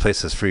 look, this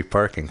place has free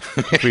parking.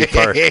 Free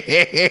park.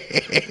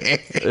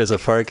 There's a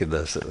park in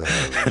this.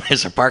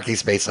 There's a parking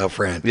space out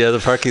front. Yeah, the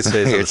parking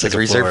space. It's like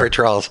reserved for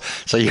trolls.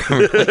 So you're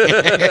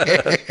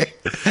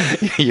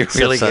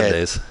really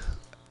Sundays. Good.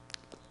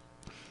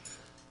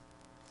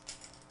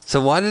 So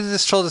why did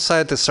this troll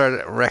decide to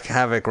start wreak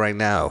havoc right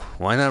now?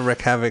 Why not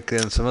wreak havoc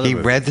in some other movie?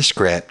 He read the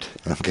script,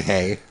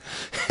 okay,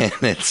 and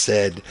it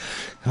said,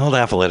 hold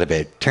off a little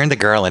bit, turn the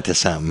girl into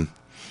something,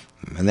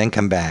 and then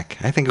come back.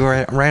 I think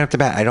we're right off the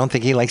bat. I don't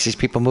think he likes these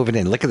people moving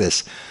in. Look at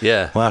this.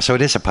 Yeah. Wow, so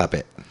it is a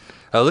puppet.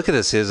 Oh, look at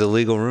this. He has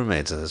illegal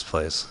roommates in this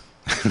place.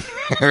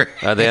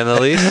 Are they on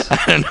the lease?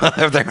 I don't know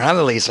if they're on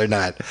the lease or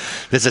not.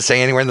 Does it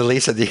say anywhere in the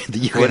lease that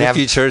you can have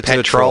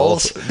pet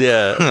trolls?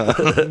 Yeah.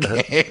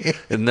 Okay.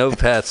 And no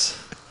pets.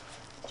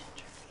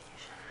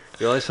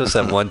 You're only supposed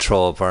to have one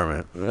troll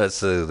apartment. That's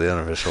the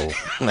unofficial.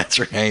 That's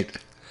right.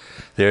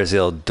 There's the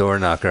old door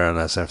knocker on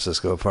that San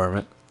Francisco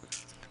apartment.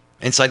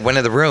 Inside one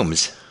of the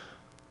rooms.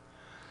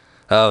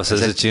 Oh, so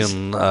it's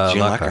June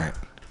Lockhart.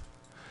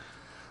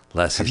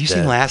 Have you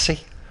seen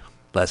Lassie?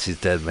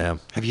 Lassie's dead, ma'am.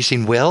 Have you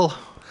seen Will?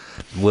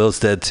 Will's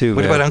dead too.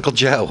 What about Uncle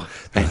Joe?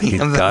 He's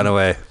gone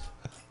away.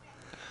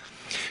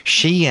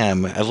 She a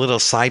little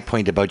side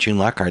point about June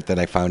Lockhart that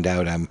I found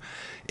out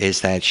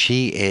is that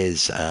she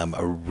is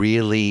a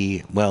really,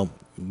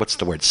 what's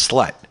the word,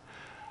 slut.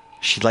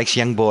 She likes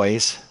young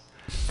boys,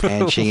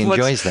 and she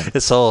enjoys them.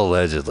 It's all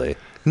allegedly.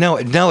 No,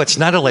 it's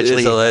not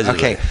allegedly. It's allegedly.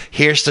 Okay,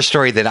 here's the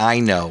story that I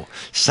know.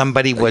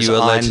 Somebody was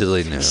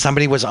allegedly knew.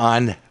 Somebody was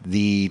on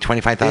the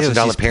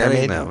 $25,000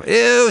 pyramid.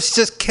 Ew, she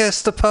just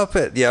kissed the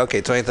puppet. Yeah,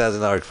 okay,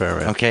 $20,000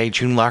 pyramid. Okay,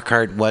 June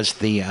Lockhart was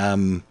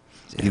the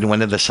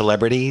one of the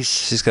celebrities.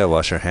 She's got to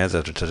wash her hands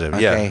after touching him.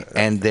 Okay, yeah.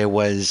 and there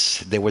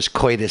was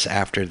coitus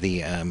after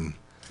the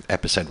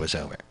episode was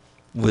over.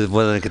 With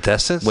one of the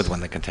contestants? With one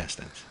of the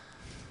contestants.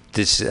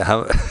 Did she,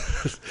 how?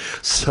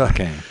 So,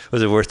 okay.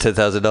 Was it worth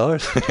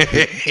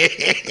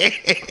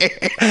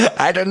 $10,000?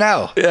 I don't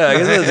know. Yeah, I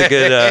guess that's a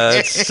good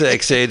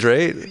exchange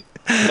rate.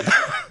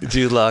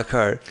 June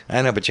Lockhart.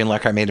 I know, but June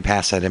Lockhart made a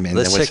pass at him. And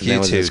Let's check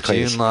YouTube.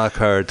 June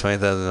Lockhart,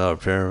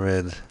 $20,000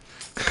 pyramid.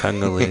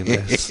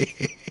 Cunnilingus.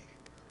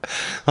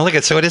 Oh, look,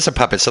 so it is a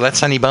puppet. So that's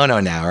Sonny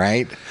Bono now,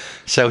 right?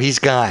 So he's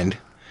gone.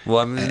 Well,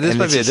 I mean, this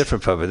might be a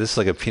different puppet. This is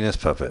like a penis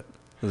puppet.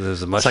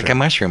 There's a mushroom. It's like a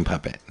mushroom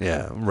puppet.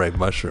 Yeah, right,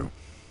 mushroom.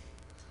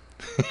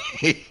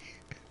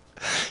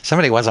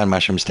 Somebody was on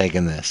mushrooms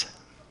taking this.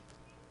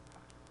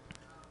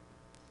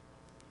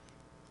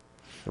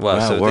 Wow,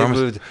 so we're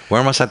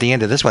almost at the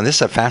end of this one. This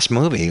is a fast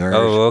movie.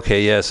 Oh,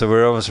 okay, yeah. So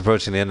we're almost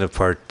approaching the end of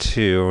part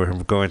 2. We're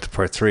going to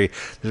part 3.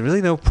 There's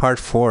really no part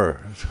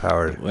 4,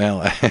 Howard.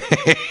 Well,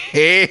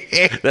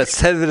 that's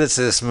 10 minutes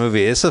of this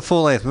movie. It's a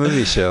full-length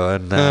movie show.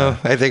 And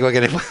I think we're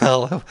going to...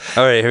 Well, all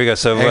right, here we go.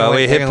 So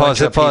we hit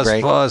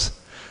pause.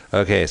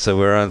 Okay, so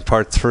we're on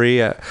part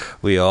 3.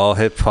 We all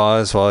hit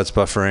pause while it's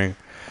buffering.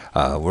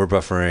 We're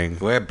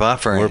buffering.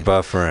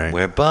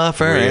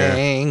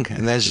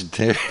 And there's...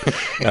 All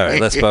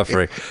right, let's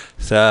buffering.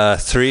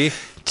 3,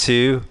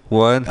 2,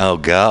 1. Oh,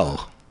 go.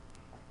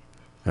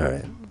 All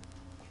right.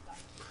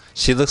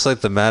 She looks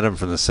like the madam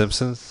from The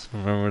Simpsons.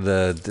 Remember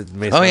the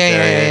Mason? Oh,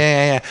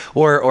 yeah.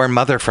 Or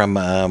Mother from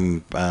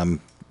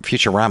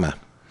Futurama.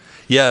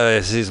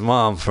 Yeah, she's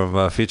mom from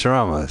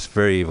Futurama. It's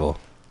very evil.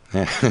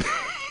 Yeah.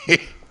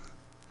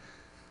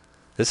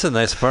 It's a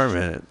nice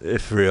apartment,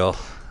 if real.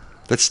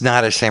 It's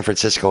not a San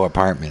Francisco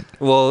apartment.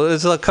 Well,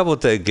 there's a couple of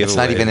giveaways. It's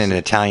not even an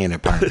Italian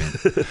apartment.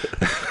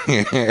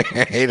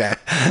 I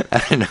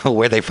don't know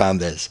where they found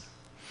this.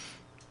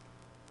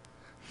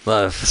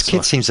 Well, This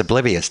kid seems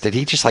oblivious. Did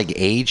he just like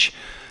age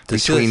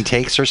Does she between like-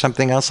 takes or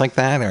something else like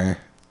that? Or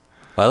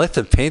I like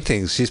the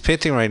paintings. She's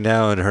painting right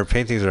now, and her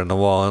paintings are on the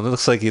wall. And it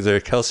looks like either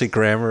Kelsey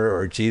Grammer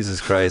or Jesus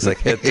Christ. I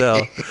can't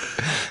tell.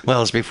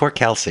 well, it's before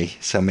Kelsey,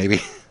 so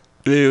maybe.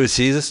 Maybe it was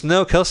Jesus.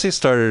 No, Kelsey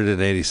started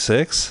in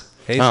 86.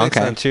 86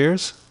 okay. on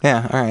Cheers.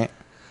 Yeah, all right.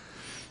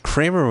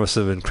 Kramer must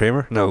have been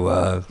Kramer. No,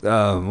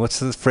 what's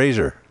this?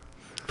 Frasier.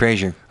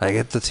 Frasier. I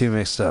get the two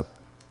mixed up.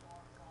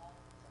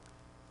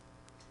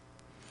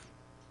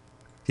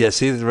 Yeah,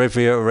 see, right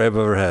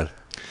above her head.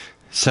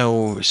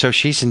 So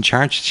she's in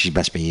charge. She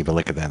must be evil.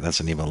 Look at that. That's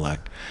an evil look.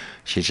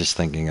 She's just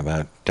thinking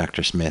about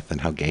Dr. Smith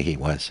and how gay he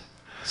was.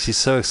 She's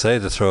so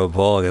excited to throw a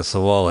ball against the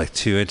wall, like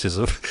 2 inches.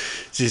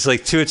 She's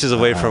like 2 inches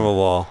away from a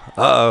wall.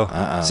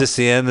 Is this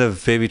the end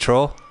of Baby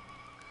Troll?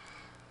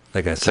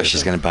 Like I said, So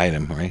she's going to bite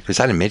him, right? Was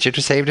that a midget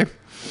who saved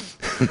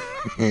her?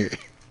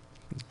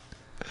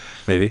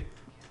 Maybe.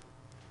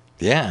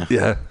 Yeah.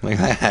 Yeah. Like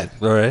that.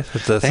 All right.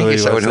 That's the Thank way you, you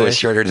someone who want is to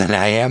say. shorter than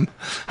I am.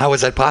 How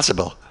was that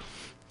possible?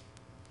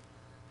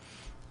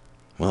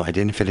 Well, I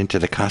didn't fit into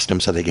the costume,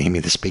 so they gave me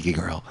the speaking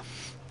role.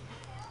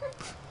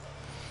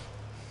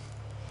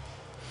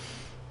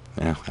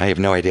 Well, I have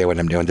no idea what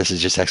I'm doing. This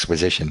is just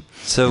exposition.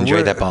 So Enjoy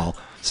we're- that ball.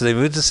 So they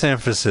moved to San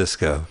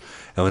Francisco,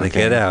 and when they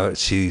Okay. get out,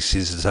 she's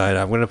decided,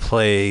 I'm going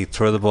to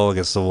throw the ball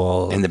against the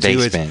wall. In the 2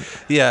 inches- basement.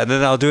 Yeah, and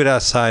then I'll do it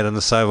outside on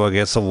the sidewalk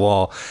against the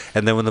wall,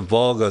 and then when the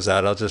ball goes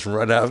out, I'll just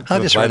run out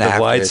I'll just by run the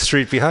after wide it.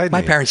 street behind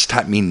My me. parents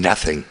taught me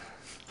nothing.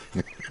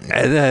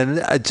 And then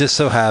it just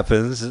so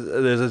happens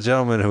there's a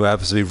gentleman who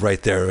happens to be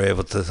right there who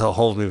able to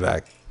hold me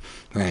back.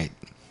 Right.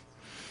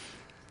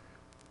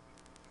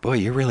 Boy,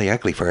 you're really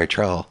ugly for a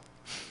troll.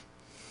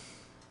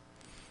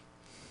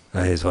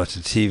 He's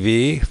watching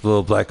TV, a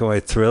little black and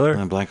white thriller.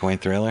 A black and white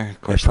thriller. Of It's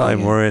course, probably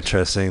more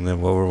interesting than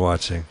what we're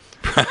watching.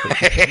 Flash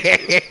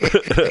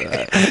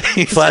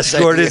Flash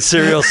Gordon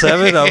Serial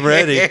 7, I'm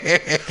ready.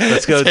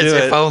 Let's go do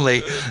If it.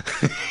 only.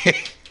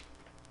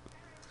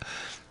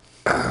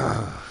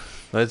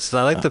 I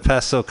like the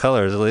pastel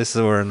colors. At least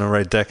we're in the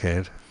right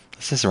decade.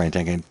 This is the right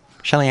decade.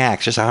 Shelley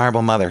Axe, just a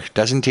horrible mother.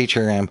 Doesn't teach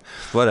her.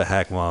 What a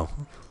hack mom.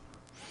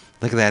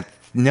 Look at that.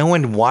 No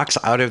one walks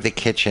out of the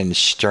kitchen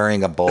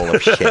stirring a bowl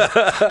of shit.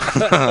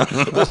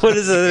 What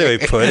is it anyway?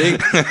 Pudding?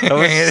 How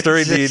much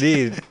stirring do you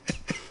need?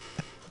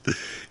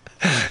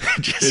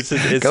 Just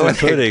It's go a in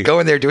there, pudding. go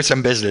in there, do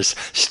some business.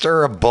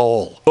 Stir a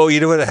bowl. Oh, you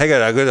know what? Hang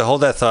on. I'm going to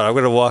hold that thought. I'm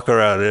going to walk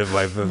around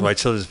in my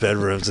children's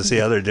bedrooms to see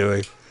how they're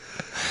doing.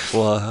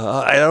 Well,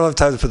 I don't have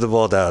time to put the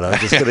ball down. I'm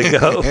just going to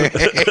go.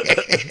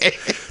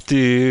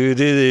 do, do,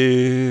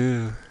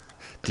 do.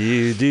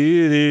 Do,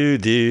 do, do,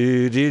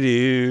 do, do,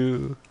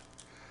 do.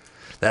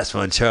 That's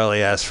when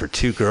Charlie asked for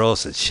 2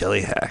 girls at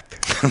Shelley Hack.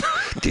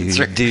 Do, That's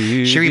right.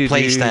 do, She do,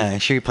 replaced do.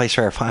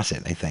 Farrah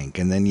Fawcett, I think,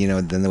 and then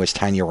then there was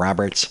Tanya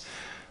Roberts,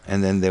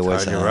 and then there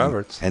was Tanya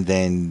Roberts. and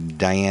then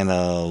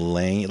Diana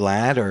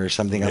Ladd or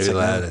something else Maybe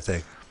like Ladd, I that.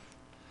 think.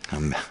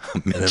 I'm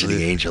mentioning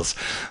Lu- angels.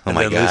 Oh and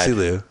my then God, Lucy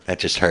Liu. that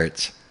just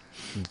hurts.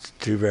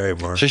 Drew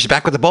Barrymore. So she's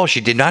back with the bowl. She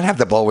did not have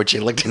the bowl when she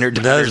looked in her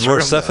Now daughter's there's more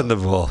room, stuff though. in the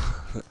bowl.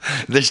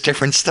 There's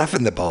different stuff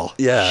in the bowl.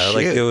 Yeah,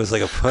 like Shoot. it was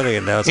like a pudding,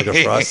 and now it's like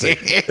a frosting.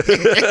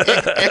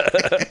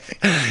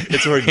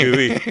 It's more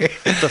gooey.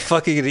 What the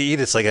fuck are you gonna eat?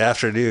 It's like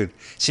afternoon.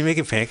 She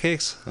making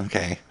pancakes?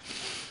 Okay.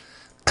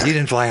 You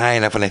didn't fly high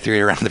enough when I threw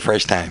you around the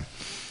first time.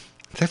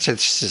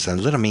 She's just a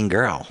little mean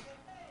girl.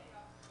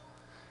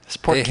 This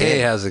poor Hey, kid. hey,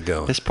 how's it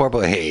going? This poor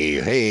boy.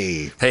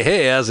 Hey.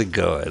 Hey, how's it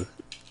going?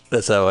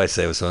 That's how I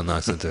say when someone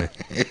knocks into me.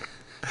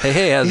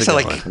 Hey, how's These it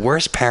are going? like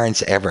worst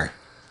parents ever.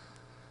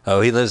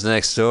 Oh, he lives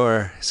next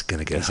door. He's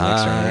gonna get He's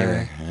next door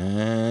high.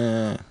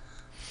 neighbor.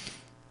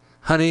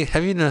 Honey,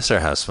 have you noticed our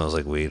house smells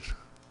like weed?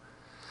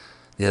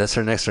 Yeah, that's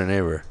our next door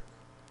neighbor.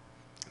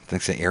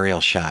 That's an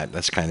aerial shot.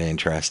 That's kind of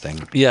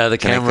interesting. Yeah, the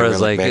To make the camera is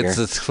room like bigger.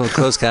 it's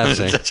closed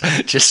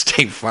captioning. Just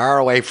stay far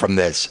away from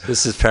this.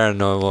 This is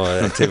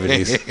paranormal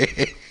activities.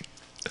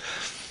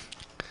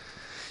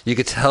 You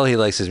could tell he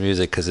likes his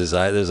music because his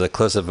eye. There's a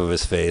close up of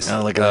his face.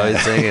 Oh, look at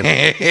He's singing,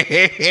 that.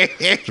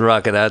 he's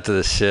rocking out to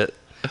this shit.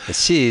 And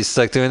she's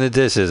stuck doing the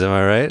dishes. Am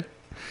I right?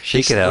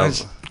 She could help.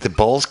 The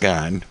bowl's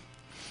gone.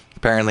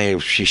 Apparently,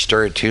 she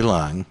stirred too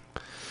long.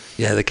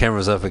 Yeah, the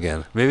camera's up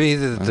again. Maybe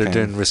they're Okay.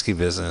 doing risky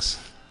business.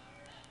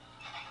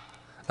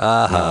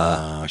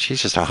 Uh-huh. Oh,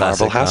 she's just a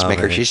Classic horrible housemaker.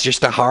 comedy. She's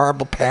just a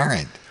horrible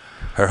parent.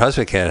 Her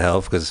husband can't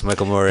help because it's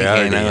Michael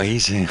Moriarty. You know,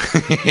 he's What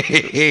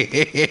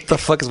the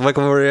fuck is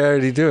Michael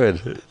Moriarty doing?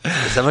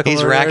 Is that Michael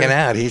he's Moriarty? racking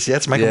out.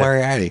 That's Michael Yeah.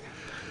 Moriarty.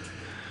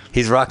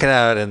 He's rocking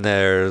out in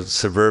their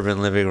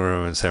suburban living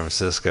room in San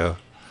Francisco,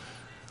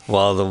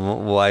 while the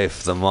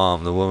wife, the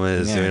mom, the woman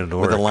is doing the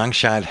work. with a long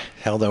shot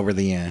held over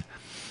the.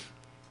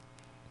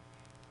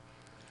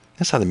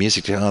 That's how the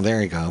music. Oh,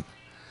 there you go.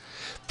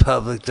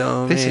 Public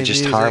domain. This is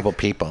just music. horrible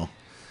people.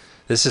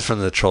 This is from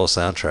the Troll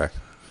soundtrack.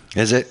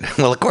 Is it?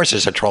 Well, of course,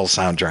 there's a troll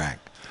soundtrack.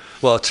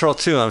 Well, Troll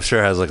 2, I'm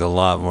sure, has like a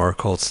lot more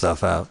cult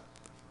stuff out.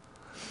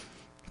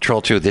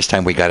 Troll 2. This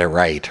time we got it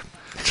right.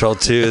 Troll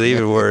 2,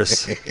 even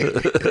worse.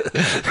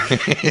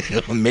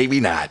 Maybe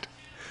not.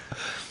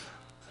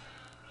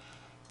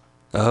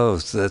 Oh,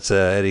 so that's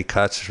Eddie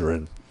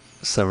Cochran,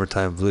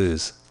 Summertime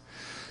Blues.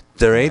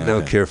 There ain't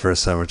no cure for a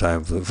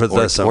summertime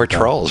blues. Or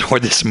Trolls, or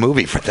this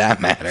movie for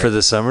that matter. For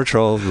the Summer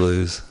Troll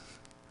Blues.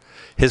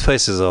 His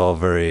place is all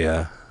very...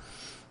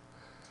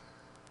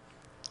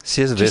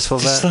 She has a baseball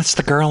bat? Just lets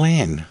the girl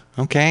in,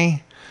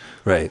 okay?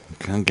 Right.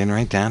 I'm getting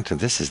right down to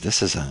this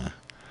is a...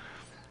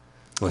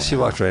 Well, she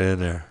walked right in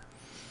there.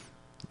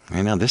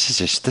 I know,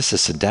 this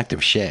is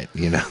seductive shit,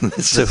 you know?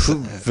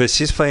 But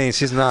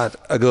she's not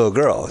a little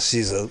girl.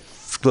 She's a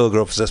little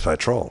girl possessed by a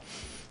troll.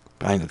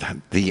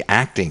 The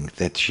acting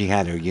that she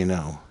had, you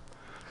know,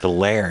 the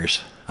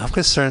layers. I'm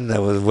concerned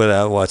that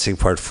without watching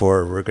part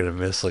 4, we're going to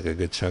miss like a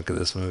good chunk of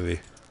this movie.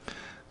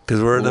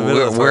 Because we're in the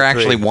middle of We're part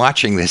actually 3.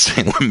 watching this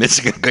thing. We're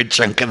missing a good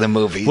chunk of the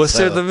movie. What's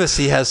there to miss?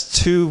 He has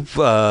 2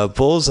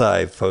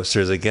 bullseye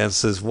posters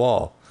against his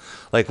wall.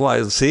 Like,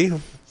 why? See?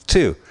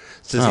 2.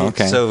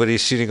 Okay. So when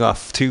he's shooting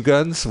off 2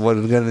 guns,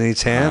 one gun in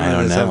each hand? I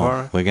don't know.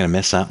 MR? We're going to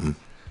miss something.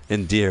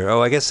 And deer.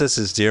 Oh, I guess this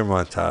is deer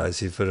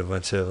montage. You put a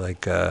bunch of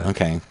like...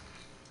 Okay.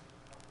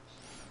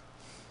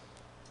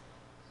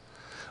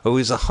 Oh,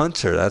 he's a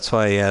hunter. That's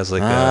why he has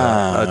like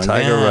a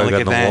tiger rug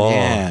on the wall.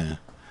 Yeah.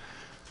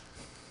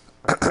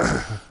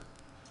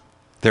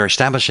 They're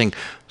establishing.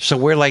 So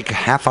we're like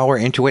half hour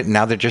into it, and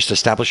now they're just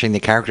establishing the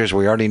characters.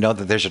 We already know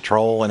that there's a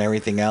troll and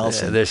everything else.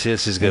 Yeah, and there she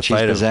is. She's going to she's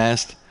fight him.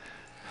 possessed.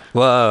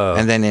 Whoa.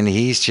 And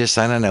he's just,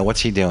 I don't know.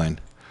 What's he doing?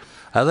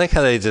 I like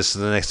how they just,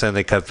 the next time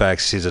they cut back,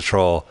 she's a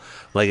troll.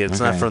 Like,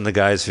 it's not from the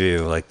guy's view.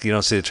 Like, you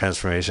don't see the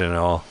transformation at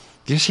all.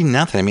 You see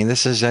nothing. I mean,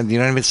 this is, you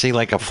don't even see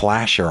like a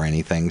flash or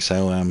anything.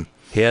 So,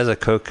 He has a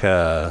Coke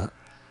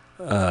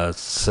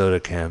soda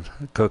can.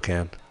 Coke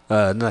can.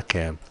 Not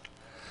can.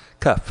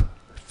 Cup.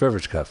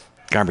 Beverage cup.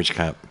 garbage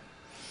cup.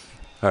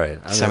 All right.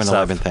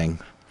 7-Eleven thing.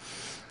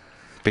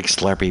 Big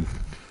Slurpee.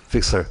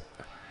 Big slurp.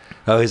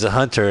 Oh, he's a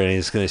hunter, and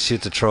he's going to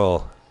shoot the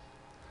troll.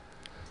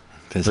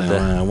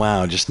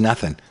 Wow, just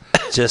nothing.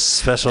 Just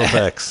special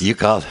effects. You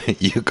call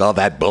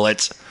that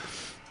bullets?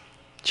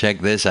 Check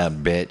this out,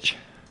 bitch.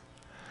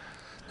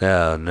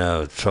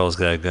 No, troll's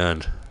got a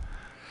gun.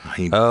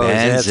 He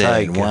bends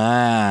that's it.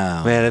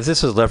 Wow. Man, if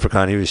this was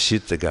Leprechaun, he would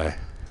shoot the guy.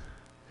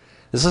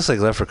 This looks like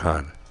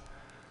Leprechaun.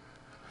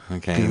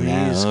 Okay,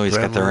 now he's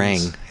got the ring.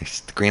 It's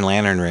the Green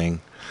Lantern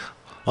ring.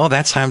 Oh,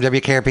 that's how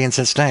WKRP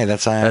since today.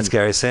 That's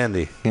Gary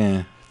Sandy.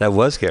 Yeah. That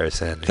was Gary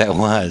Sandy. That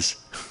was.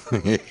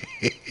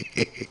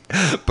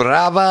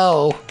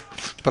 Bravo.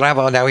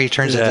 Now he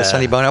turns into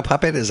Sonny Bono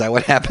puppet? Is that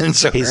what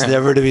happens? He's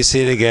never to be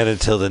seen again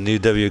until the new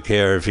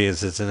WKRP in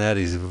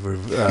Cincinnati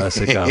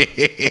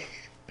sitcom.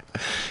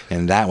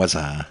 And that was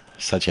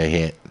such a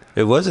hit.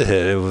 It was a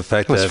hit. In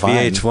fact,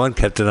 VH1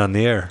 kept it on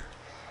the air.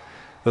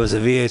 It was a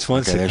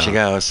VH1 sitcom. There she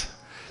goes.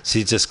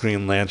 She just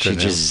Green Lantern. She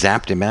just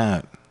zapped him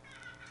out.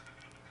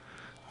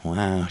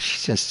 Wow,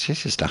 she's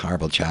just a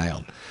horrible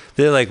child.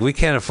 They're like, we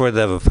can't afford to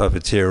have a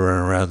puppeteer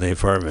running around the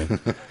apartment.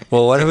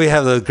 Well, why don't we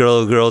have the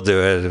girl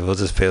do it, and we'll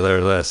just pay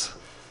her less.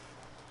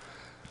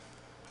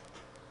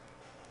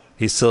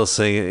 He's still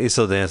singing. He's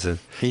still dancing.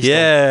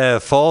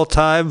 Fall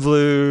Time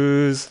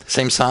Blues.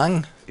 Same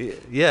song?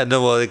 Yeah,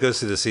 no, well, it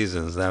goes through the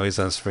seasons. Now he's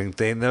on spring.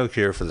 They ain't no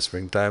cure for the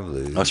springtime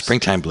blues. Oh,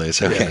 springtime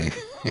blues. Okay.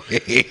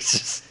 Yeah.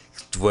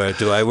 Where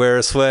do I wear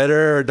a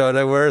sweater or don't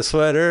I wear a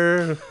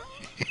sweater?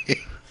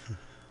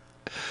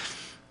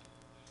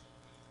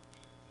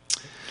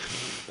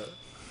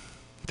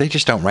 They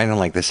just don't write them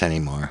like this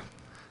anymore.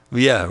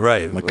 Yeah,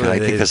 right. Because I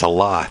think there's a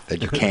law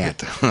that you can't.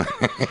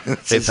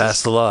 They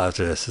passed the law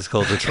after this. It's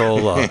called the Troll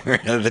Law.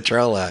 The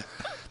Troll Law.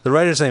 The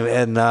writer's name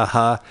Ed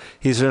Naha.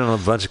 He's written a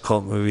bunch of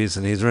cult movies,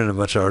 and he's written a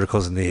bunch of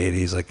articles in the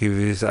 80s. Like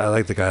I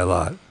like the guy a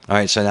lot. All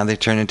right, so now they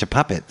turn into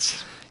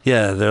puppets.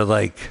 Yeah, they're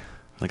like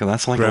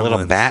that's like gremlins. a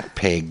little bat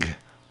pig.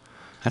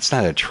 That's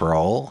not a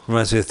troll.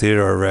 Reminds me of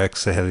Theodore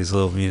Rex. They have these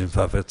little mutant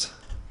puppets.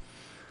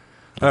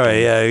 Okay. All right,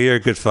 yeah, you're a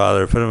good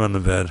father. Put him on the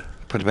bed.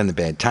 Put him in the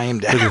bed. Tie him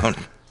down.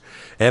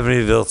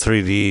 Amityville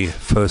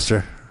 3D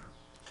poster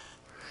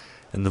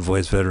in the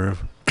boy's bedroom.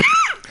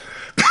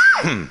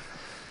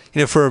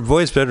 For a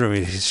boy's bedroom,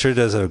 he sure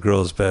does have a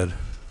girl's bed.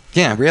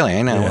 Yeah, really,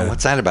 I know. Yeah.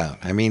 What's that about?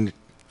 I mean,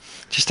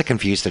 just to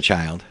confuse the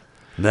child.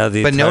 Now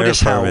the entire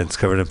apartment's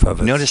covered in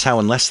puppets. Notice how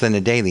in less than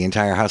a day the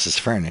entire house is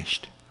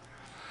furnished.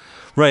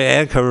 Right,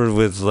 and covered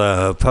with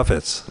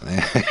puppets.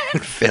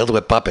 Filled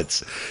with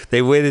puppets.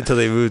 They waited till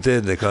they moved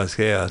in to cause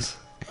chaos.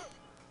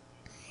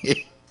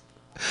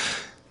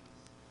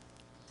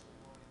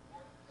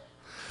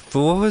 But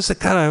what was the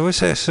kind? I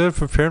wish I should have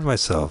prepared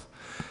myself.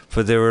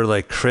 But there were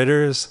like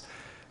critters,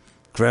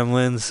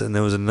 gremlins, and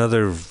there was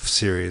another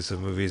series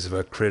of movies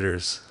about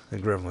critters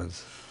and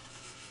gremlins.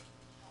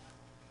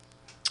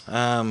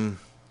 No,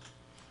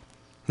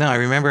 I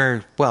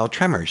remember,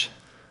 Tremors.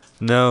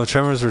 No,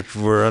 Tremors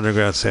were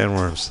underground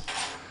sandworms.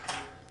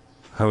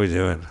 How are we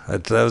doing?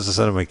 That was the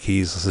sound of my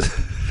keys.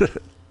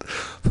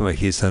 Put my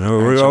keys down.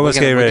 We're almost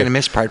getting ready. We're going to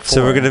miss part 4.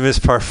 So we're going to miss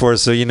part 4.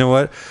 So you know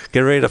what?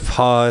 Get ready to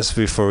pause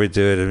before we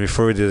do it. And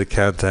before we do the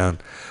countdown,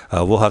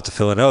 we'll have to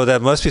fill in. Oh,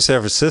 that must be San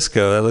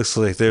Francisco. That looks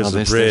like there's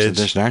a bridge.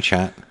 There's an art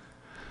shot.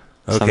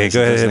 Okay,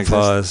 go ahead and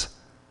pause.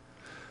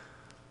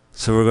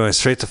 So we're going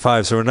straight to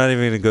 5. So we're not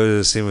even going to go to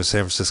the scene with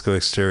San Francisco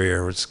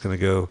exterior. We're just going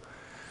to go.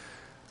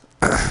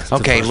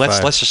 Okay,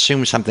 let's let's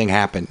assume something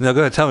happened. No, go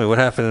ahead. Tell me what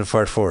happened in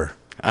part 4.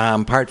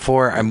 Part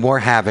 4, more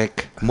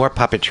havoc, more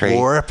puppetry.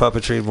 More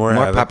puppetry, more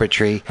havoc.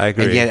 Puppetry. I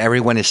agree. And yet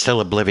everyone is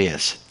still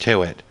oblivious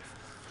to it.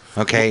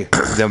 Okay?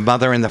 The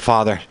mother and the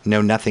father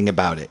know nothing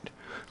about it.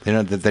 They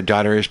know that the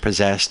daughter is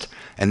possessed,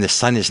 and the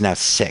son is now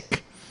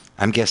sick.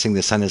 I'm guessing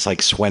the son is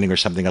like sweating or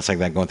something else like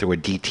that, going through a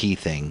DT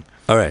thing.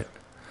 All right.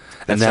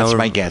 That's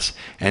my guess.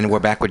 And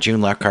we're back with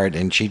June Lockhart,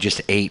 and she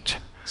just ate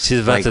she's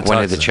about like to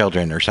one of the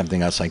children or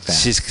something else like that.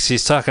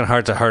 She's talking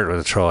heart to heart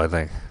with a troll, I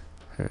think.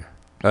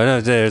 Oh,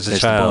 no, there's a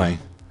child. The boy.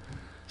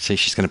 See,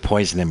 she's going to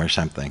poison him or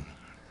something.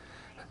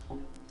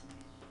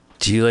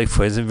 Do you like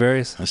poison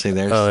berries? I see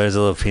there's a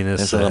little penis.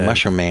 There's a little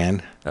mushroom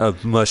man. Oh,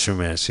 mushroom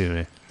man, excuse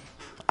me.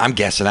 I'm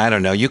guessing. I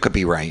don't know. You could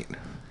be right.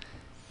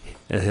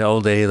 And the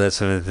old lady lets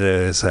him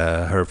into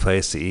her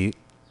place to eat.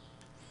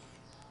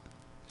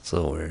 It's a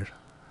little weird.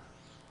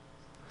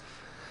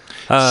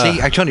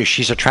 See, I told you,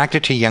 she's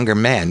attracted to younger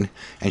men,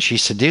 and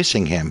she's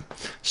seducing him.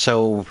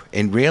 So,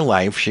 in real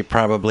life, she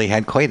probably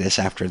had coitus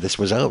after this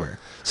was over.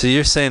 So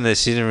you're saying that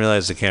she didn't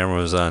realize the camera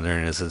was on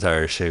during this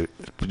entire shoot?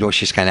 Well,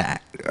 she's kind of...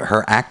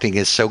 Her acting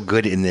is so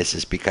good in this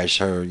is because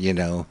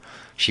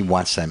she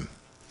wants them.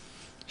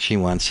 She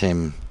wants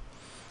him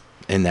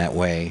in that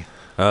way.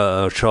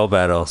 Troll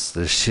battles.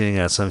 They're shooting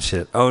at some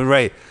shit. Oh,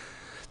 right.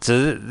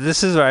 So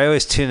this is where I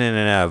always tune in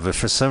and out, but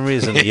for some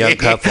reason, the young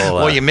couple...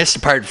 well, you missed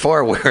part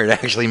 4 where it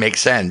actually makes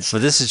sense.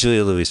 But this is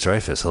Julia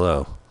Louis-Dreyfus.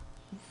 Hello.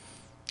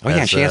 Oh,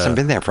 yeah, she hasn't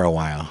been there for a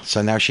while.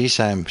 So now she's...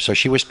 so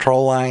she was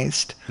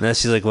trollized. Now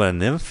she's like, what, a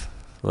nymph?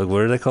 Like,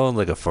 what are they called?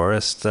 Like a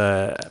forest...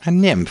 A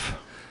nymph.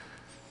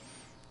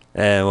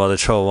 And while the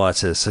troll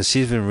watches. So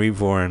she's been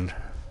reborn,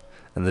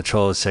 and the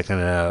troll is checking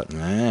it out.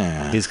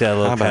 He's got a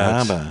little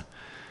couch.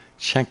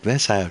 Check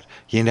this out.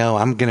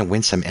 I'm going to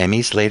win some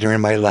Emmys later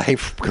in my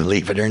life,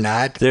 believe it or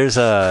not. There's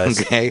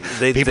okay.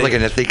 People are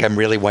going to think I'm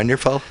really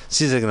wonderful.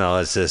 She's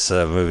acknowledged this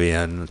movie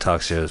on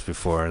talk shows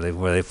before,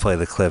 where they play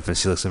the clip and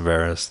she looks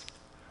embarrassed.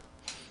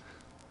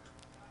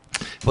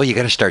 Well, you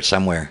got to start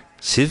somewhere.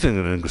 She's been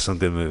in some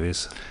good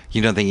movies.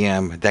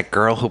 That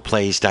girl who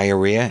plays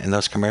Diarrhea in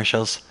those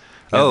commercials?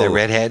 The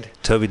redhead?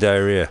 Toby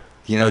Diarrhea.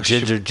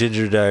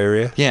 Ginger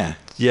Diarrhea? Yeah.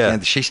 Yeah.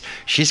 And she's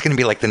going to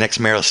be like the next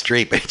Meryl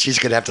Streep. And she's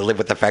going to have to live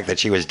with the fact that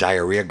she was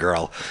Diarrhea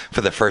Girl for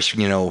the first,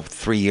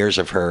 3 years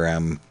of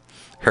her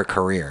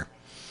career.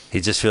 He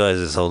just realized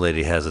this old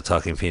lady has a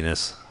talking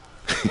penis.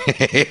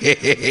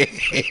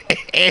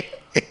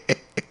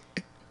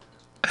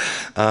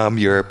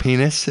 Your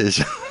penis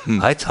is...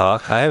 I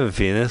talk. I have a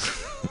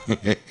penis.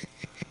 Look at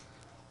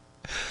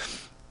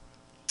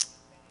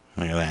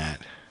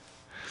that.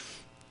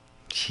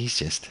 She's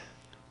just...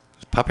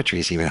 Puppetry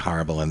is even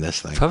horrible in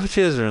this thing.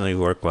 Puppetry doesn't really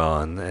work well,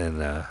 and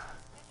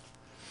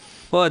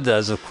well, it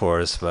does, of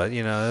course, but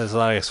there's a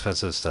lot of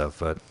expensive stuff.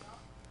 But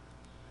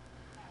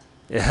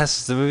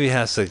the movie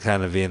has to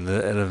kind of be in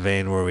a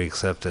vein where we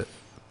accept it.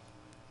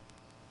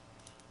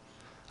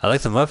 I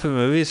like the Muppet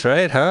movies,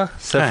 right? Huh?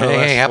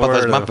 Hey, how about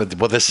those Muppet?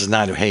 Well, this is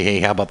not.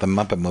 Hey, how about the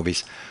Muppet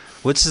movies?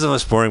 Which is the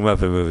most boring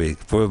Muppet movie?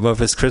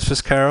 Muppets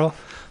Christmas Carol,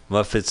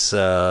 Muppets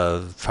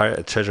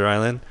Treasure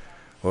Island.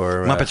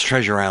 Or Muppets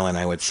Treasure Island,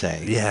 I would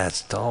say. Yeah,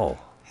 it's dull.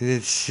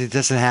 It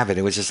doesn't have it.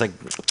 It was just like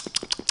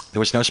there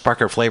was no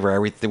spark or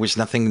flavor. There was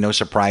nothing, no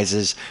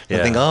surprises.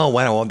 Nothing. Oh,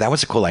 wow, that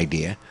was a cool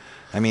idea.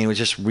 I mean, it was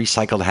just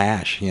recycled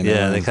hash.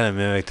 Yeah, they kind of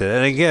mimicked it.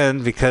 And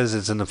again, because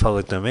it's in the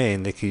public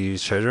domain, they could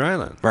use Treasure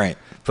Island. Right.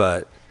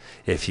 But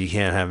if you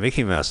can't have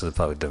Mickey Mouse in the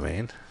public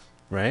domain,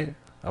 right?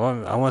 I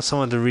want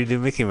someone to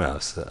redo Mickey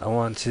Mouse. I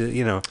want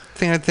to,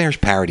 There's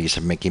parodies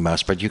of Mickey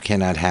Mouse, but you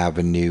cannot have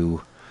a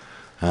new.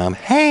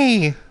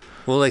 Hey.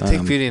 Well,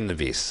 take Beauty and the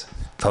Beast.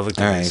 Public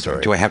domain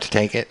story. Do I have to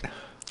take it?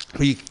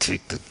 You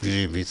take the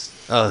Beauty and the Beast.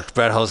 Oh,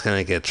 Brad Hall's going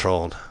to get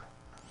trolled.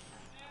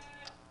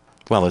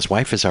 Well, his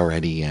wife is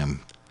already...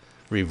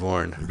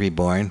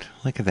 Reborn.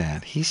 Look at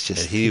that. He's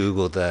just... He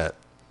Googled that.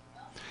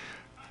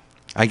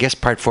 I guess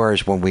part 4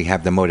 is when we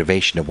have the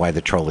motivation of why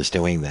the troll is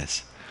doing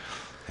this.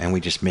 And we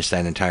just missed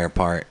that entire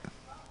part.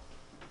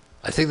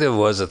 I think there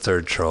was a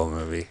third troll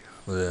movie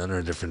under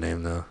a different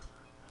name, though.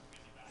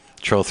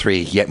 Troll 3,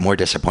 yet more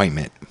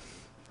disappointment.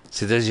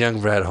 See, there's young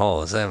Brad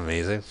Hall. Is that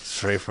amazing?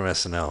 Straight from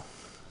SNL.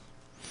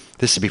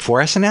 This is before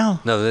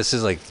SNL? No, this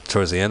is like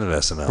towards the end of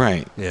SNL.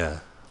 Right. Yeah.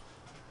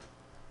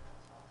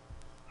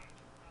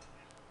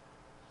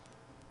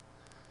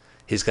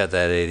 He's got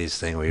that 80s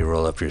thing where you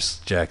roll up your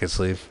jacket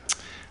sleeve.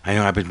 I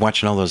know. I've been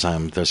watching all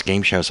those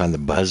game shows on the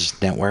Buzz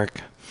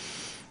Network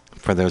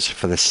for the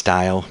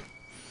style.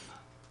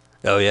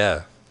 Oh,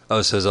 yeah.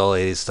 Oh, so it's all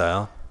 80s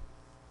style?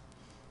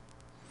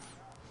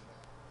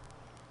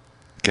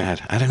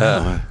 God, I don't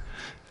know.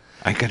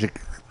 I got a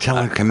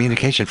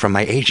telecommunication from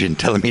my agent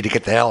telling me to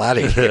get the hell out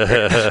of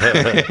here.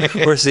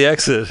 Where's the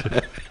exit?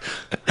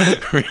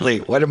 Really,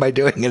 what am I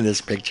doing in this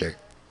picture?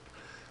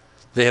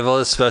 They have all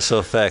the special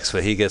effects,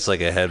 but he gets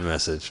like a head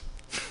message.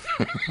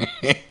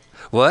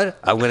 What?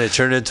 I'm going to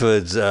turn into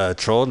a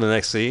troll in the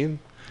next scene?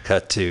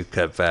 Cut to,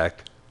 cut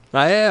back.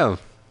 I am.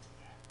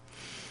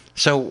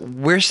 So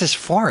where's this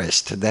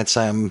forest? That's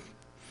Oh,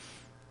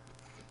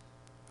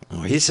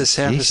 He's a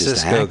San he's just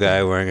Francisco acting.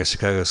 guy wearing a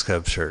Chicago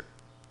Cubs shirt.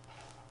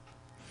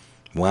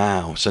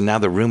 Wow. So now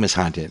the room is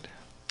haunted.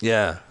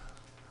 Yeah.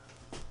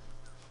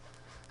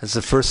 That's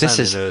the first time I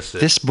noticed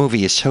it. This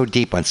movie is so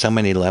deep on so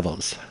many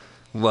levels.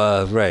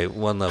 Right,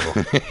 one level.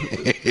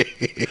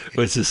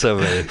 Which is so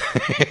many.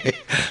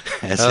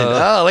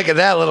 Oh, look at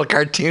that little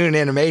cartoon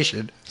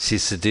animation.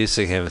 She's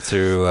seducing him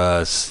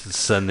through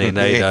Sunday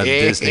night on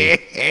Disney.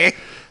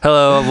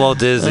 Hello, I'm Walt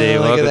Disney. Oh,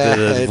 look Welcome at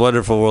to the that.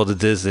 wonderful world of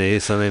Disney.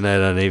 Sunday night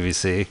on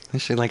ABC.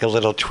 Is she like a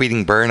little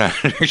tweeting burn on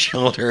her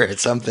shoulder or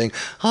something?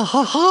 Ha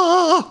ha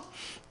ha!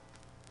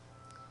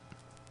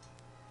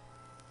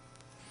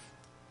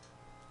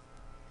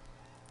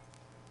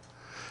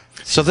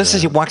 So this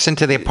is he walks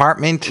into the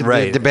apartment,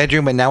 Right. the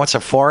bedroom, and now it's a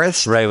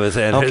forest. Right,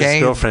 and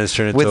his girlfriend's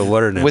turned into a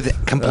water nymph.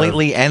 with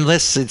completely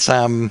endless. It's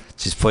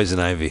She's poison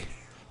ivy.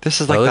 This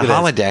is Oh, like look the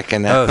at that. holodeck,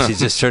 and She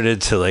just turned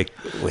into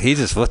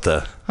what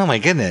the? oh my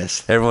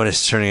goodness! Everyone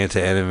is turning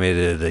into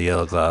animated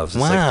yellow globs. It's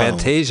Wow. like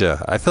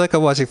Fantasia. I feel like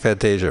I'm watching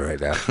Fantasia right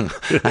now.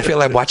 I feel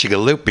like watching a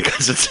loop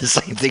because it's the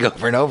same thing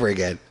over and over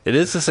again. It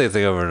is the same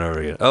thing over and over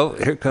again. Oh,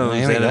 here comes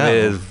There we go.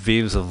 animated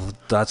beams of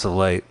dots of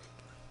light.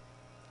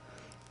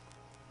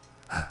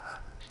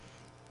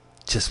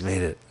 Just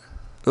made it.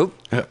 Oop.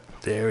 Yep.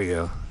 There we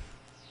go.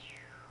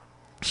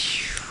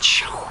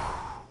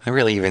 I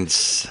really even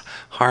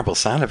horrible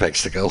sound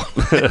effects to go.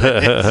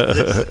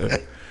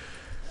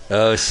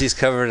 Oh, she's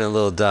covered in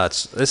little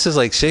dots. This is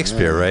like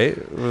Shakespeare, right?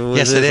 Was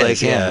Yes, it is.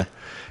 like, Yeah.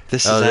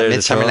 This is there's a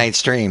Midsummer troll.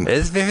 Night's Dream.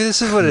 Maybe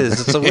this is what it is.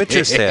 It's a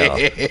Witcher's Tale.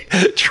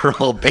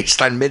 Troll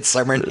based on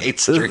Midsummer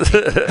Night's Dream.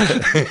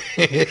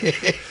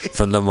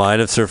 From the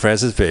mind of Sir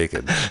Francis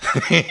Bacon.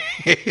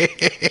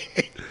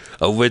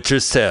 A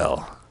Witcher's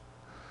Tale.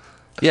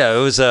 Yeah, it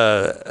was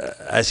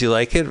As You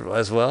Like It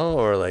as well,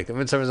 or like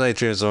Midsummer Night's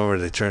Dream is the one where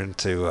they turned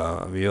to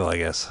a mule, I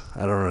guess.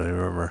 I don't really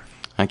remember.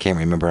 I can't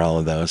remember all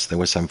of those. There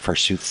was some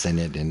forsooths in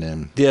it,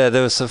 and Yeah,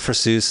 there was some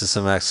Forsooths and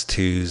some Acts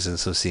 2s and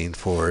some Scene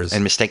 4s.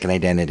 Mistaken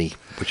Identity,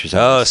 which was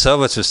Oh, so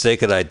much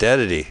mistaken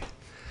identity.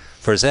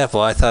 For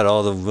example, I thought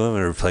all the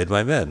women were played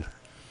by men.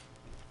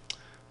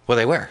 well,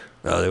 they were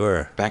Oh, they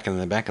were. back in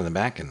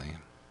the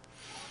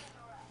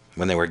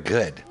when they were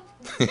good.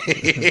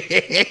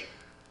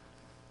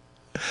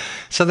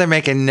 So they're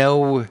making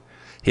no.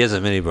 He has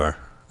a mini bar,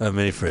 a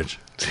mini fridge.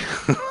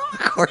 Of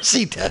course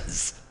he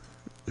does.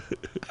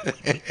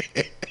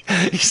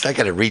 He's not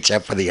going to reach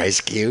up for the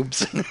ice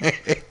cubes.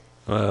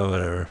 Well,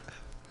 whatever.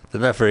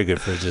 They're not very good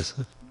fridges.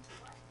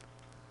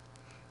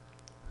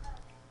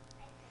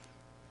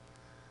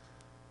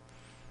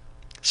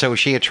 So was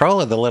she a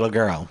troll or the little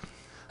girl?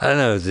 I don't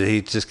know. Did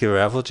he just give her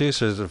apple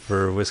juice or is it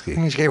for whiskey?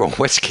 He just gave her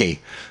whiskey.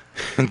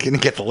 I'm going to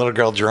get the little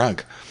girl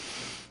drunk.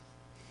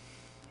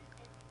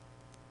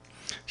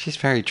 She's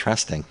very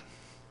trusting.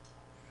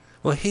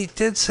 Well, he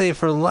did save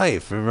her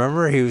life.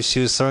 Remember, she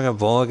was throwing a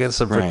ball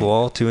against a brick Right.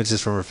 wall 2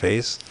 inches from her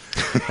face,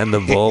 and the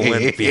ball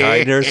went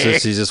behind her, so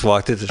she just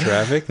walked into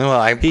traffic.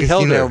 Well, he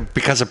held her.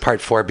 because of part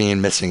 4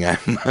 being missing,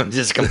 I'm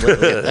just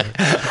completely.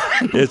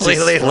 It's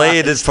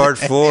explained as part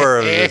 4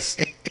 of this.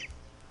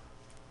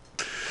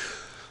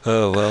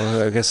 Oh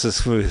well, I guess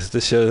this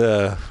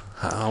show.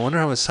 I wonder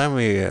how much time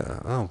we.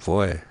 Oh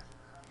boy.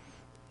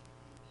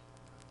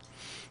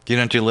 You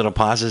don't do little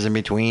pauses in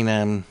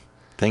between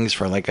things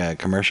for like a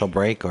commercial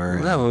break or.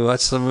 No, we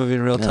watched the movie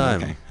in real Oh,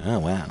 time. okay. Oh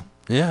wow.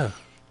 Yeah.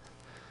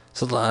 It's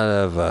a lot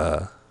of.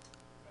 All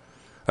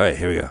right,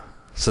 here we go.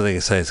 Something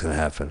exciting's gonna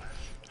happen.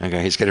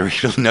 Okay, he's gonna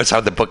read notes how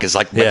the book is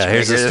like. Much Yeah,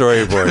 here's the bigger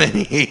storyboard.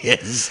 than he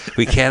is.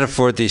 We can't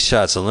afford these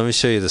shots, so let me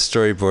show you the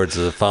storyboards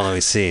of the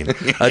following scene.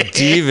 A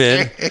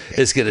demon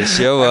is going to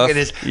show up.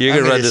 You're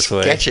going to run this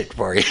way. Sketch it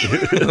for you.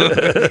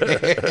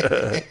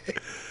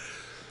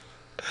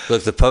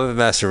 Look, the puppet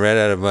master ran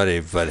out of money,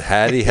 but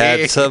had he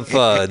had some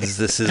funds,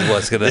 this is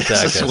what's going to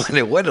attack This is us. what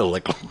it would have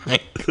looked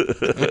like.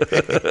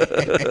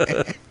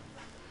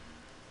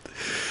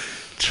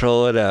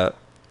 Troll it out.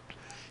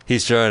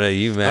 He's drawing a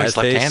you Oh, mad he's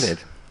face. left-handed.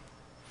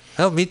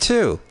 Oh, me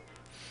too.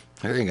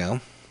 There you go.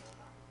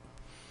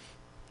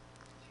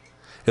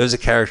 It was a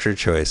character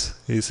choice.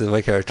 He said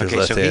my character's Okay,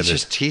 so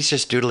left-handed. he's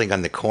just doodling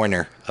on the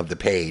corner of the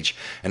page,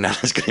 and now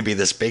there's going to be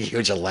this big,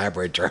 huge,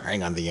 elaborate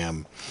drawing on the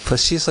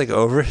Plus, she's like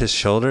over his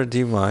shoulder. Do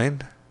you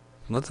mind?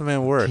 Let the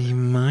man work. Do you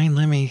mind?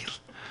 Let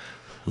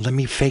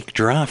me fake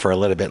draw for a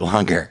little bit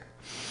longer.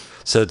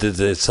 So did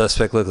the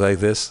suspect look like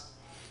this?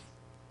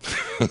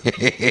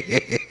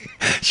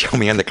 Show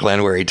me on the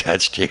Glen where he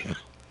touched you.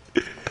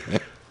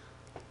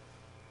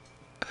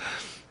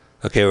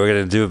 Okay, we're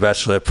going to do a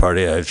bachelorette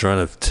party. I've drawn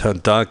a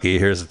donkey.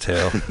 Here's a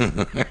tail.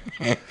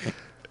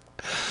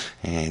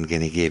 And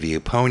going to give you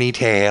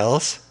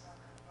ponytails.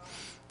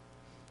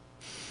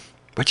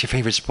 What's your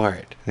favorite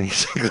sport?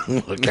 He's a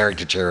little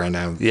caricature right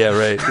now. Yeah,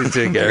 right. He's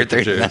doing Number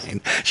caricatures.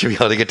 39. Should be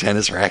able to get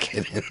tennis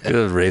racket. Get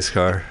a race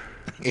car.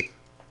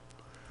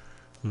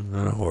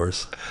 Not a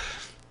horse.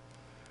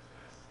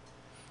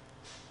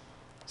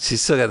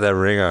 She's still got that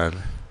ring on.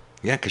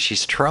 Yeah, because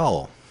she's a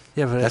troll.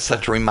 Yeah, but That's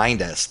to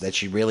remind us that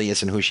she really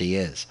isn't who she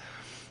is.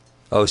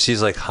 Oh,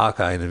 she's like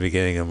Hawkeye in the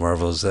beginning of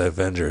Marvel's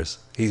Avengers.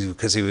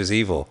 Because he was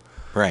evil.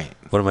 Right.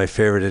 One of my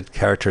favorite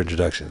character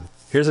introductions.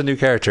 Here's a new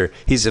character.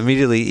 He's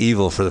immediately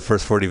evil for the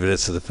first 40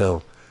 minutes of the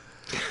film.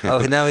 Oh,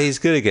 now he's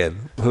good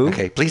again. Who?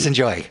 Okay, please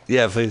enjoy.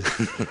 Yeah, please.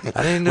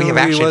 I didn't know We have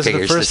who he action was in the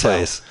figures to first sell.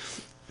 place.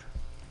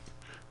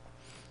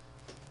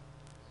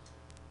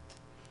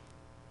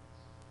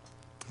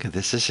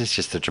 This is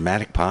just a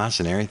dramatic pause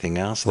and everything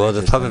else. Well,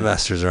 the puppet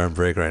masters are on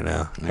break right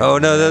now. Oh,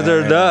 no,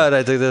 they're not.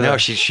 I think they're No,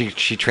 not.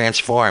 she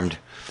transformed.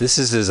 This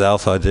is his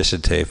Alpha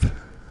audition tape.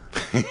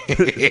 Hey,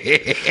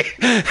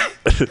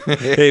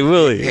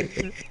 Willie.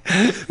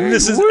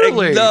 Mrs.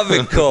 Willie.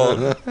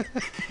 Economical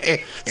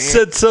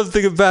said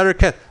something about her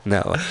cat.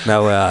 No,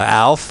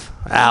 Alf.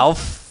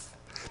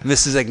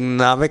 Mrs.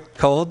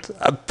 Economical.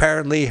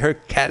 Apparently her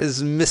cat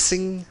is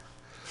missing.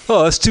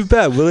 Oh, that's too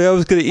bad, Willie. I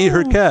was going to eat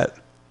her cat.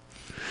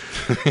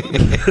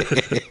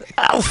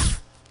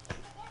 Alf.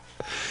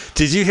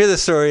 Did you hear the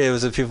story? It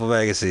was in People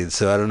Magazine,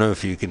 so I don't know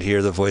if you can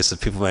hear the voice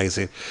of People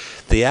Magazine.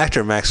 The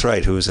actor Max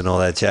Wright, who was in All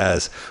That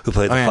Jazz, who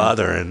played the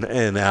father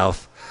in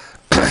Alf,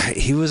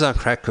 he was on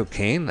crack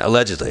cocaine,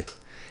 allegedly.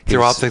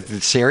 Throughout the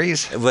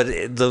series? But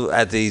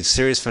at the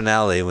series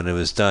finale, when it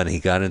was done, he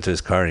got into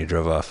his car and he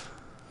drove off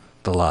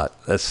the lot.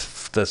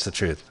 That's the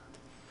truth.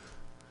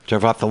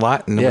 Drove off the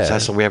lot, and was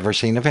that all we ever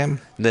seen of him?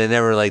 They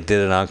never did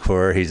an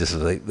encore. He just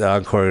the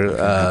encore.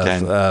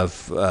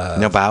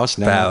 No bows,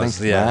 no bows.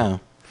 nothing? Yeah, Wow.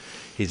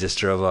 he just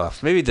drove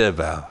off. Maybe he did a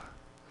bow.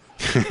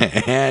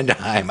 And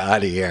I'm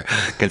out of here.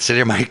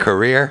 Consider my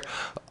career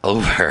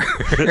over.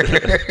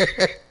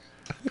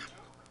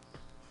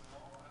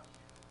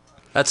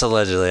 That's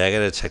allegedly. I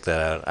gotta check that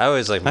out. I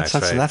always like Max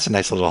Wright. That's a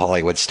nice little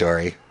Hollywood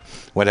story.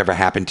 Whatever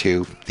happened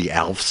to the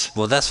elves?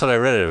 Well, that's what I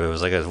read. It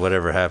was like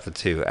whatever happened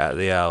to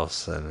the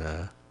elves.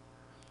 And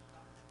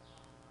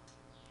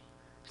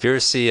if you ever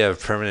see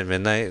Permanent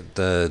Midnight,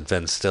 the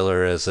Ben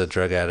Stiller as a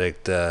drug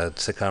addict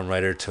sitcom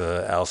writer to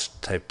a Alf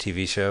type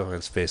TV show,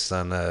 it's based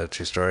on a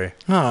true story.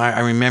 No, I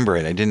remember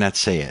it. I did not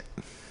see it.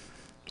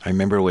 I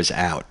remember it was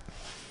out.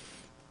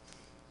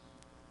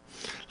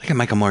 Look at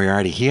Michael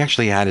Moriarty. He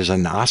actually had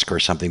an Oscar or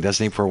something,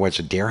 doesn't he? For was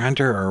it Deer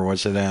Hunter or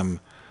was it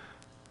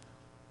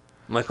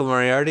Michael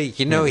Moriarty?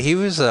 You know, he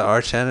was an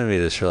arch enemy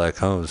to Sherlock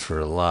Holmes for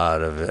a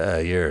lot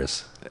of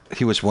years.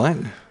 He was what?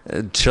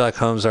 Sherlock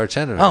Holmes' arch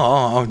enemy.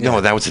 Oh,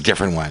 no, that was a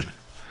different one.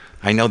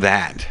 I know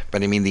that,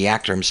 but I mean the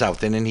actor himself.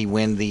 Didn't he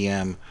win the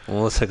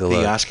well, let's take a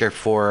look. the Oscar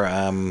for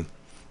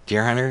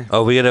Deer Hunter?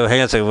 Oh, we gotta hang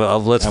on a second.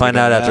 Well, let's find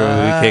out after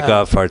we kick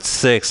off part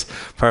 6.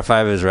 Part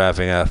 5 is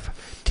wrapping up.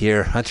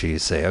 Deer Hunter, you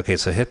say? Okay,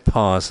 so hit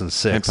pause and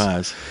 6. Hit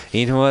pause.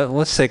 You know what?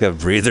 Let's take a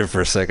breather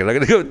for a second. I'm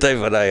gonna go type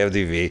on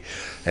IMDb,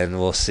 and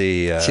we'll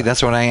see. See,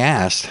 that's what I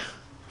asked.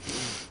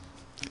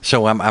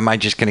 So am I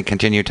just going to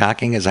continue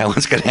talking? Is that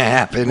what's going to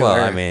happen? Well, or?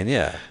 I mean,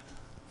 yeah.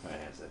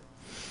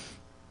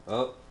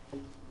 Oh.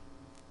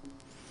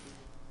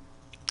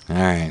 All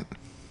right.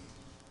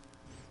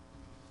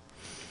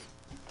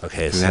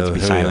 Okay, We so have to be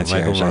here we go, silent here.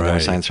 Michael So no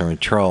Moriarty. silence from a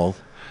troll.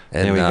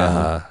 And, there we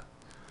go.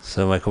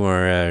 So Michael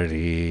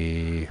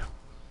Moriarty.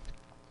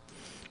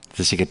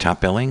 Does he get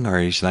top billing, or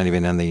he's not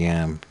even on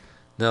the?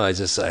 No, I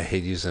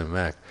hate using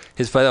Mac.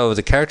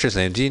 The character's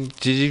name.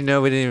 Did you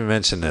know we didn't even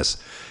mention this?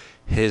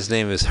 His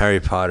name is Harry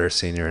Potter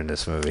Sr. in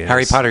this movie.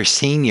 Harry Potter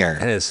Senior.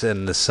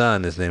 And the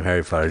son is named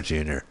Harry Potter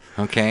Jr.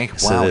 Okay.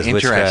 So Wow. there's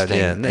witchcraft,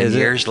 Interesting. yeah. And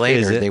years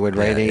later, they would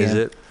write Is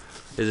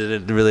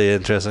it really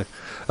interesting?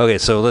 Okay,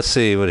 so let's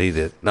see what he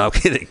did. No, I'm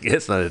kidding.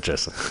 It's not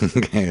interesting.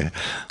 Okay.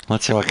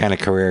 Let's see what kind of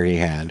career he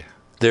had.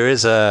 There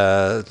is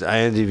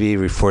IMDb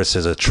reports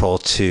there's a Troll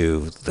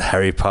 2, the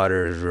Harry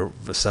Potter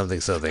something.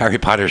 Harry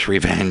Potter's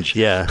Revenge.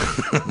 Yeah.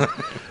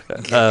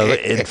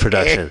 In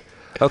production.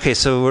 Okay,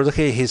 so we're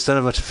looking. He's done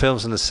a bunch of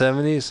films in the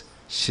 70s.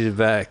 Sheeted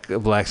Back,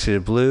 Black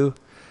Sheeted Blue,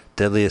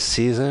 Deadliest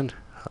Season,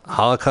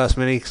 Holocaust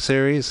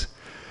miniseries.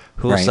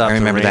 Who Will Right. Stop I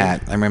remember the Rain?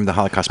 that. I remember the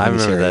Holocaust miniseries. I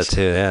remember that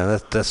too. Yeah,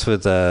 that's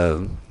with.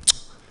 Yeah,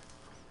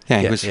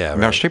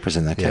 Meryl right. Streep was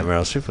in that too. Yeah,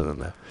 Meryl Streep was in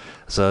that.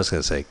 So I was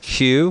gonna say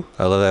Q.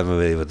 I love that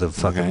movie with the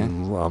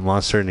fucking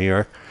monster in New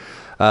York.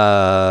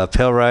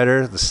 Pale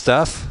Rider, The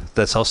Stuff.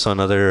 That's also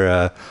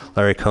another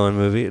Larry Cohen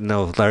movie.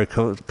 No, Larry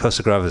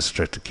Costa Grava is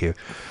directed Q.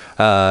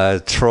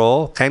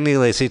 Troll, Cagney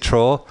Lacey,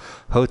 Troll,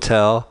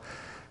 Hotel,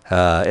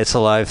 It's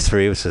Alive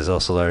 3, which is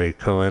also Larry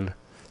Cohen.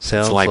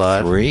 Salem's It's like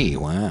Lot. 3.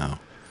 Wow.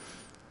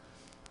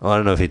 Well, I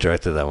don't know if he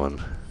directed that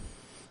one.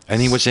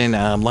 And he was in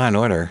Law and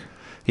Order.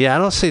 Yeah, I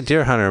don't see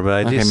Deer Hunter, but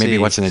I do Okay, see maybe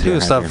what's in a Deer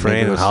Who Stop Hunter? Rain Maybe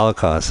it and was-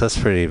 Holocaust. That's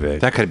pretty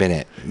big. That could have been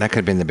it. That could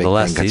have been the big The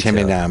Last thing. Because him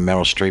and Detail.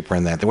 Meryl Streep were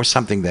in that. There was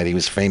something that he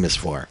was famous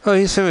for. Oh,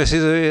 he's famous.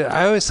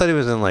 I always thought he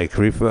was in like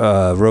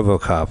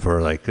RoboCop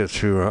or like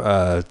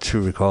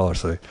True Recall or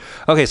something.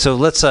 Okay, so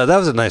let's. That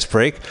was a nice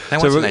break.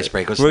 That was a nice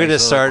break. It was We're a going to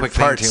nice little start quick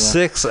thing part to,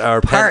 6,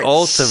 our Part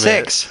penultimate.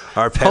 6.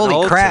 Our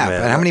Holy crap.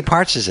 penultimate. And how many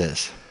parts is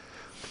this?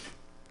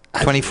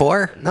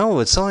 24? No,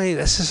 it's only.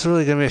 This is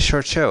really going to be a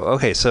short show.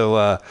 Okay, so.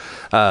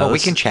 Well, we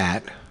can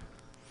chat.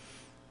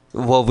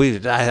 Well,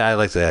 I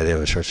like the idea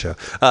of a short show.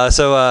 All right,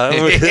 so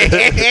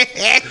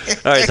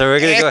we're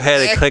going to go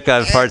ahead and click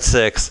on part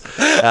 6.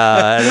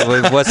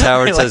 What's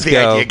Howard I like says the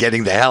go. idea of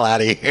getting the hell out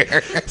of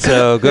here.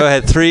 So go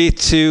ahead. 3,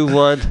 2,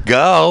 1.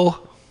 Go.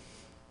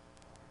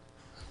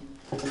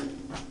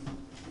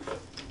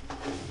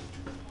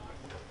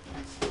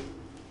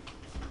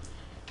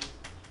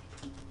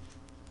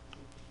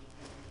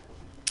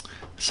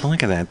 So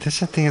look at that. This is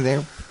the thing.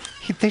 They're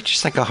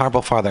just like a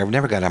horrible father. I've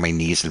never got on my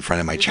knees in front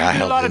of my child.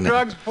 Did a lot of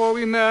drugs before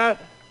we met.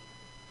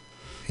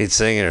 He's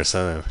singing or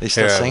something. They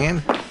still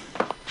singing?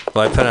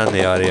 Well, I put on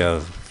the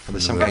audio.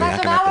 There's some guy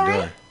knocking at the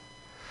door.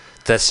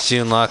 That's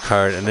June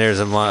Lockhart, and there's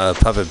a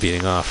puppet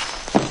beating off.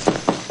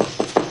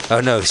 Oh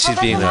no, she's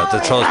beating off. The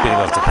troll's beating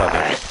off the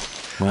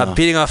puppet. Wow. I'm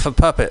beating off a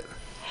puppet.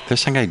 There's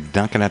some guy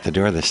knocking at the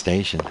door of the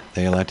station.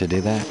 They allowed to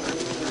do that?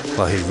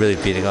 Well, he's really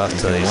beating off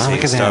till they Wow, see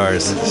look at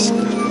stars.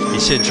 that. You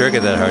should jerk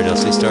it that hard, you'll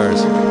see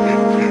stars.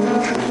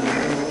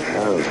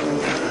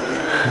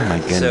 Oh my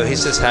goodness. So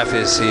he's just happy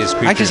to see his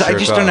creatures I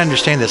just don't off.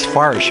 understand this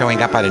forest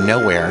showing up out of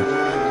nowhere.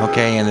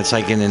 Okay, and it's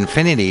like an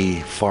infinity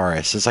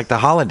forest. It's like the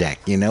holodeck,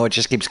 you know? It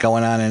just keeps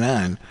going on and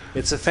on.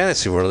 It's a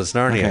fantasy world. It's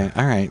Narnia. Okay,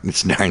 all right.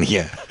 It's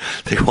Narnia.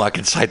 They walk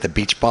inside the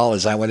beach ball.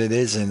 Is that what it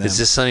is? And, Is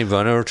this Sonny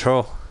Bono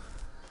troll?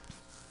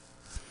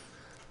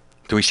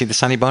 do we see the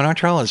Sonny Bono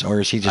troll, or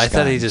is he just? I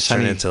thought he gone? just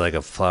Sonny... turned into like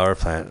a flower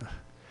plant.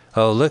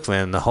 Oh, look,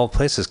 man, the whole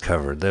place is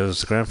covered. That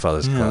was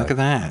grandfather's Yeah, car. look at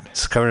that.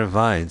 It's covered in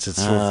vines. It's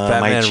Oh, Batman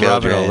my and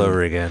Robin children. all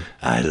over again.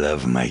 I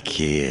love my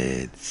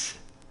kids.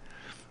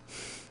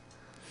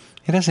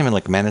 It doesn't even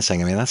look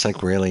menacing. I mean, that's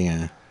like really.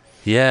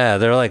 Yeah,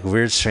 they're like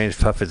weird, strange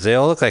puppets. They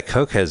all look like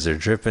cokeheads. They're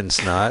dripping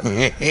snot.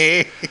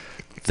 They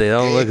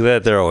don't look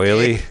that. They're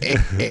oily.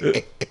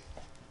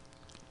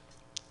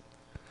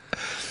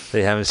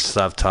 They haven't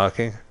stopped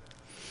talking.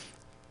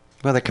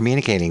 Well, they're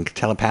communicating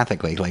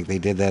telepathically, like they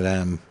did that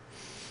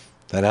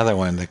other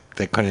one.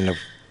 They couldn't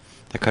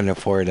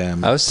afford.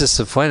 I was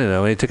disappointed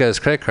though. When he took out his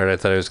credit card, I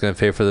thought he was going to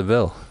pay for the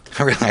bill.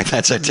 Really, I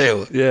thought so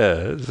too.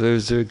 Yeah, so he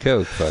was doing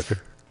coke, fucker.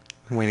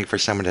 I'm waiting for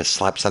someone to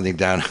slap something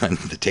down on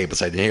the table.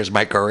 Side. Here's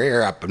my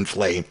career up in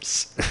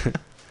flames.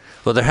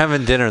 Well, they're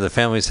having dinner. The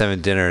family's having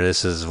dinner.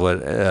 This is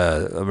what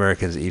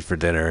Americans eat for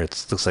dinner.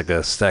 It looks like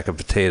a stack of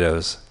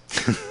potatoes.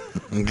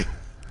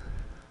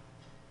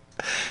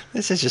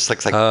 This just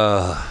looks like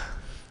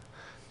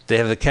They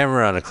have the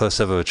camera on a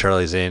close-up of a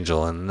Charlie's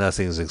Angel, and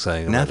nothing's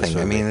exciting about nothing.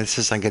 this I movie. mean, it's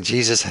just like a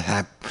Jesus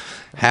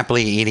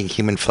happily eating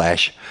human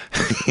flesh.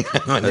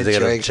 And They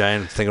got a enjoying-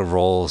 giant thing of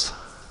rolls.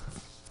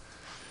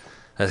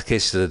 In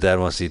case the dad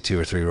wants to eat 2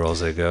 or 3 rolls,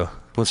 they go.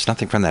 Well, it's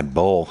nothing from that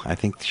bowl. I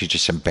think she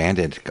just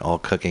abandoned all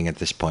cooking at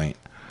this point.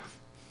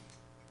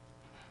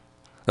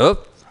 Oh,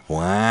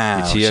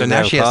 Wow. She So doesn't now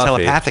have she has coffee.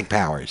 telepathic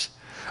powers.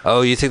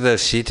 oh, you think that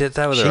she did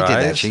that with She her did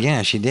eyes? that.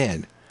 Yeah, she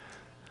did.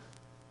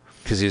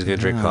 Because he was going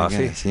to drink Oh, I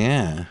coffee? guess,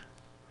 yeah.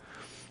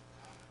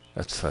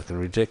 That's fucking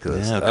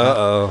ridiculous. Yeah,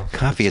 Uh-oh.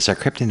 Coffee is our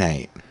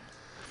kryptonite.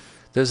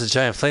 There's a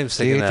giant flame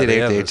sticking out of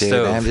the oven I'm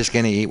stove. just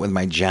going to eat with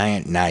my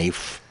giant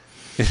knife.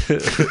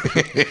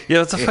 Yeah,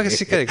 what the fuck is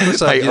she getting?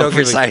 Close up. My You don't give a-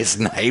 oversized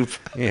knife.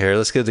 Here,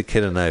 let's give the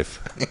kid a knife.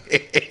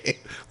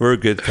 We're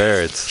good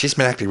parents. She's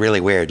been acting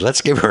really weird.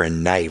 Let's give her a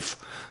knife.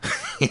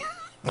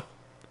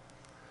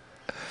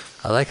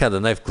 I like how the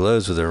knife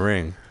glows with a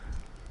ring.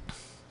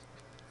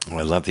 Oh,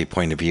 I love the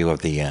point of view of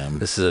the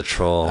This is a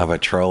troll. of a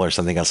troll or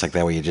something else like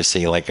that, where you just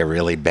see like a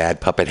really bad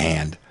puppet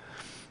hand.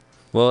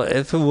 Well,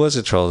 if it was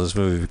a troll, this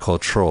movie would be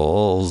called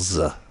Trolls.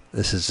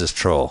 This is just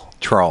Troll.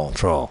 Troll.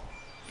 Troll.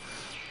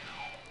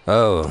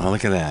 Oh. Oh,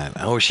 look at that.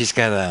 Oh, she's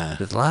got a.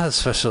 There's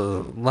a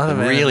lot of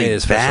Really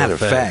animated bad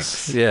special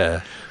effects.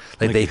 Yeah.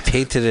 Like they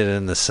painted it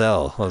in the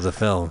cell of the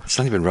film. It's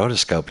not even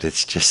rotoscoped.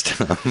 It's just.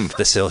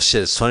 The cell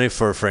shit is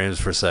 24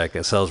 frames per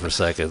second, cells per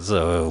second.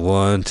 So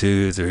 1,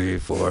 2, 3,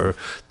 4,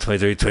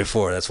 23,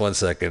 24. That's 1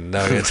 second.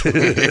 Now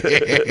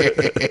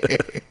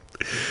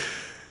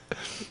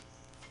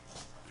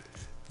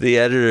the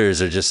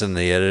editors are just in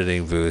the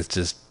editing booth,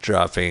 just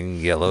dropping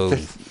yellow.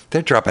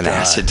 They're dropping God.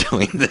 acid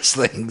doing this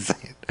thing.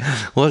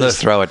 We'll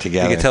just throw it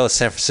together. You can tell it's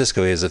San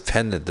Francisco. He has a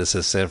pendant that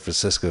says San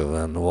Francisco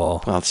on the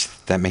wall. Well,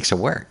 that makes it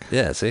work.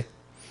 Yeah, see?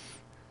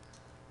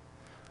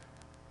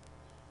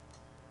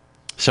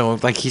 So,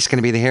 like, he's going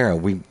to be the hero.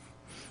 We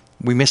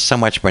missed so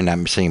much by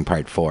not seeing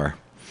part 4.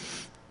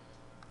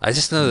 I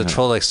just know the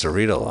troll likes to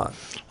read a lot.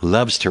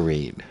 Loves to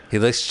read. He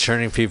likes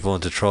turning people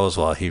into trolls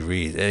while he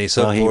reads. And he's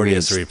so While he bored he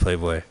has to reads. read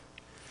Playboy.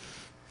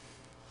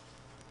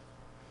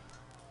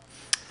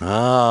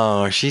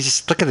 Oh,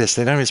 she's look at this.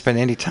 They don't even spend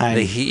any time.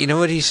 You know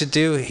what he should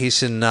do? He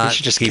should not. He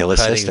should just keep kill his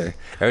cutting. sister.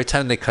 Every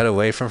time they cut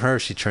away from her,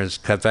 she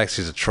cut back.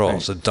 She's a troll.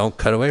 Right. So don't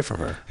cut away from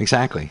her,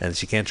 Exactly. and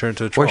she can't turn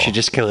into a troll. Or she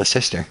just kill his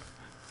sister.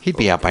 He'd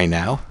be out by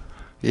now.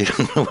 You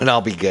know, it would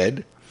all be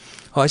good.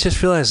 Oh, I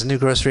just realized the new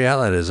grocery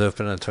outlet is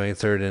open on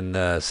 23rd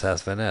in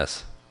South Van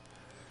Ness.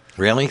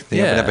 Really? They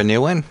Yeah. opened up a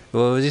new one?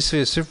 Well, it used to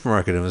be a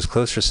supermarket. It was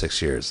closed for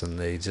 6 years, and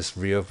they just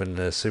reopened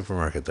the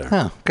supermarket there.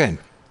 Oh, good.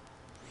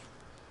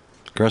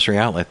 Grocery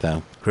outlet,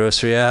 though.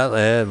 Grocery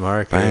outlet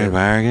market.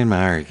 Bargain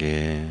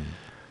market.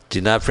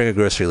 Do not bring a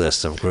grocery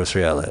list of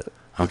grocery outlet.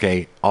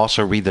 Okay.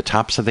 Also, read the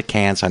tops of the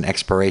cans on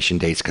expiration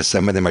dates because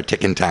some of them are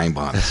ticking time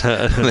bombs.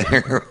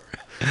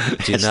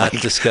 Do not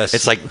discuss.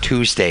 It's like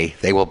Tuesday.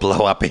 They will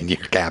blow up in your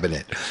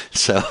cabinet.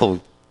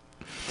 So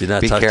do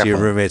not be talk careful. to your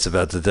roommates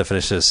about the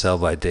definition of sell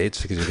by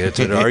dates because you get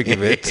into an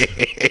argument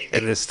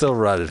and it's still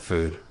rotted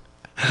food.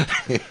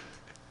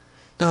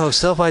 No,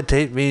 sell by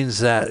date means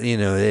that,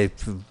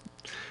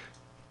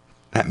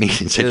 that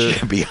means it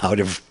should be out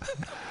of.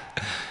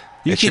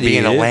 You It should can be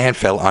in a eat it.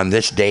 landfill on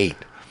this date.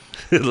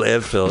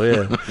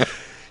 Landfill, yeah.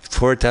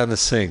 Pour it down the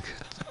sink.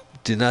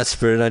 Do not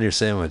spread it on your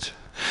sandwich.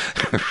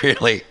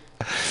 Really.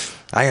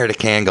 I heard a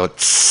can go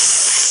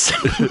tss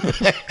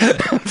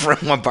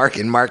from a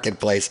barking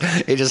marketplace.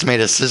 It just made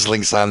a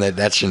sizzling sound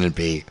that shouldn't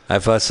be. I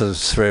bought some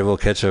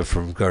sprayable ketchup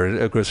from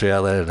a grocery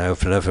outlet, and I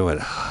opened it up and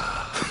went.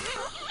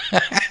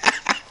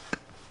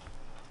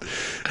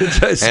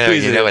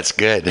 And you know it's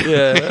good.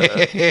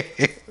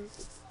 Yeah.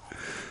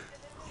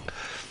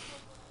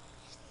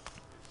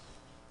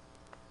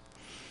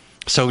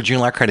 So June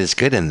Lockhart is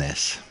good in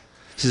this.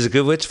 She's a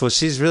good witch. Well,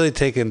 she's really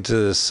taken to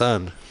the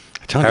son.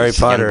 I told you, Harry this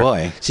young Potter.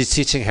 boy. She's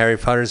teaching Harry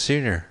Potter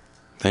Jr.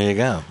 There you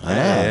go. Oh.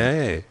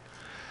 Hey.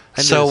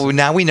 So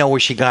now we know where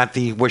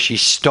she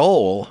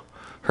stole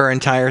her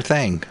entire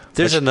thing.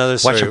 There's another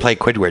story. Watch her play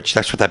Quidditch.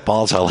 That's what that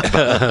ball's all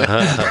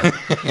about.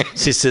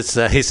 He sits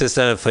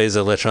down and plays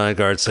Electronic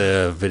Arts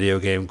video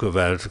game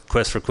about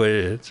Quest for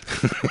Quidditch.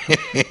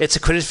 It's a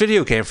Quidditch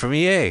video game from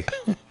EA.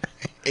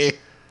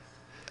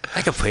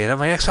 I can play it on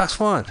my Xbox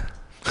One.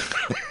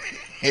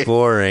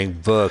 Boring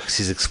books.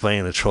 He's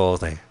explaining the troll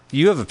thing.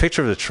 You have a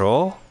picture of the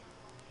troll?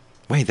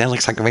 Wait, that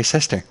looks like my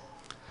sister.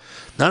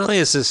 Not only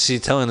is she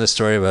telling the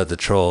story about the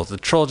troll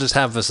just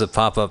happens to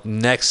pop up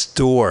next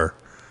door.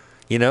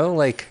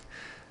 Like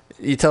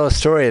you tell a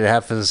story that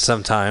happens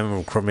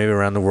sometime, or maybe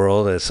around the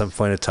world at some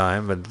point in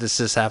time, but this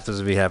just happens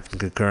to be happening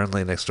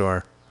concurrently next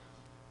door.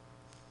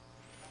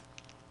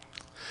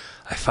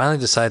 I finally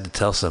decided to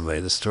tell somebody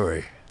the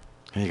story.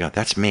 There you go.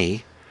 That's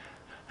me.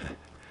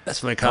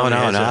 That's my Oh,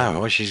 comment. no.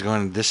 Well, she's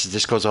going.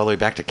 This goes all the way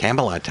back to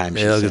Camelot time.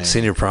 Yeah, look at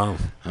senior prom.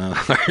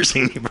 Her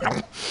senior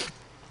prom.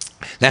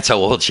 That's how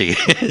old she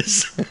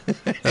is.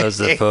 That was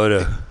the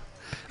photo.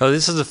 Oh,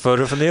 this is a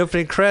photo from the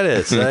opening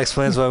credits. That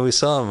explains why we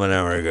saw him an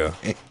hour ago.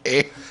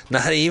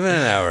 Not even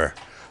an hour.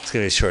 It's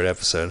going to be a short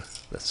episode.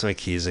 That's my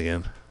keys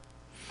again.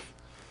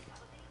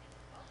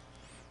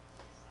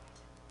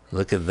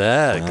 Look at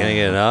that. Getting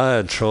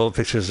it troll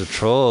pictures of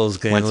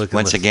trolls.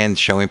 Once again,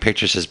 showing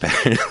pictures is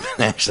better than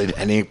actually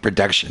any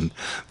production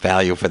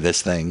value for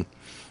this thing.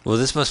 Well,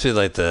 this must be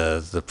like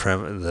the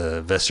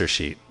investor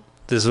sheet.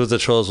 This is what the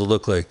trolls will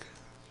look like.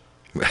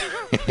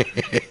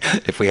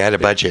 If we had a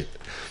budget.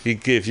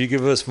 If you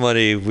give us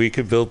money, we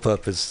could build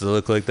puppets to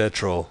look like that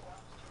troll.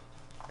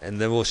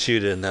 And then we'll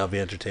shoot it, and that'll be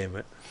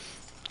entertainment.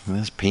 Well,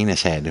 this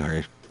penis head,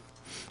 or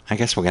I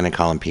guess we're going to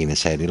call him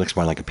penis head. He looks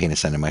more like a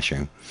penis than a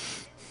mushroom.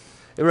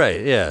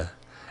 Right, yeah.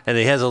 And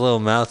he has a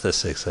little mouth that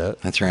sticks out.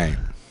 That's right.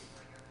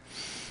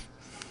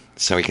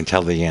 So we can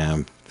tell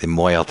the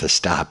moil to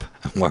stop.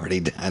 I'm already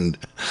done.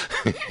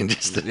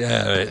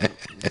 Yeah, right.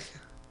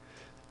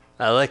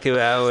 I like it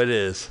how it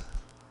is.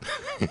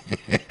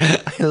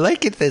 I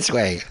like it this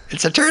way.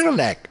 It's a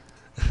turtleneck.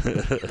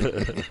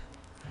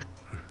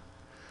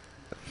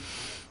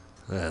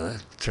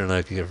 That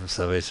turtleneck you get from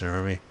Salvation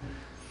Army.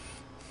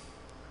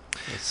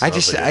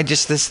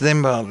 This thing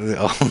about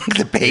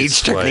the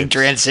page turning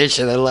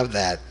transition. I love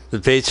that. The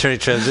page turning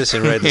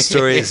transition, right? The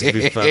story is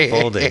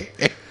unfolding.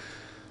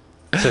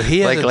 So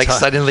he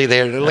suddenly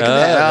they're looking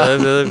at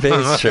the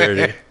page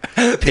turning.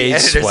 Page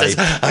swipe.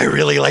 Says, I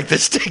really like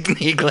this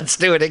technique. Let's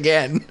do it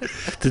again.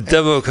 The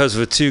demo comes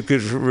with two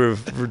good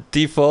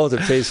default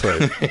and page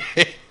swipe.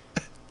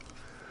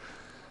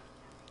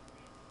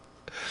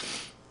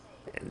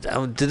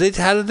 How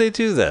did they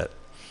do that?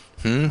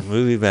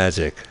 Movie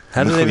magic.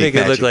 How do they make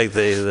it look like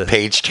the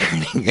page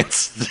turning?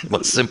 It's the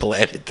most simple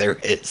edit there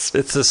is.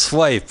 It's a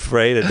swipe,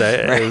 right?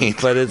 Right.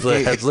 But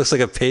it looks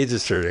like a page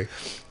is turning.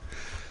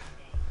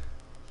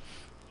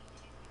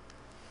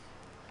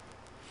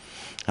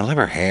 I love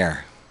her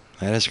hair.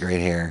 That is great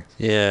hair.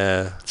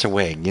 Yeah. It's a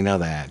wig, you know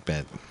that,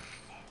 but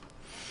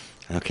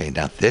okay,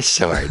 now this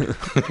sword.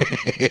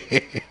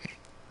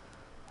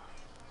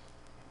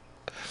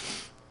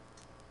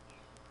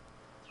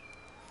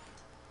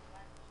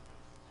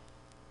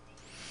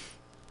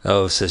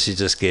 Oh, so she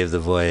just gave the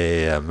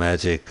boy a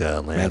magic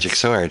lamp. Magic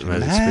sword.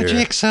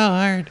 Magic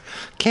sword.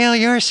 Kill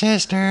your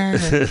sister.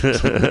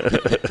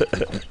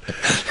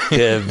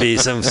 Could be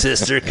some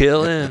sister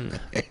killing.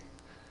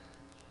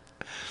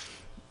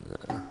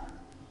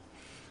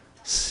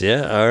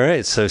 Yeah, all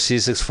right. So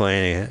she's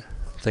explaining it.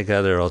 Thank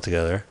God they're all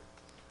together.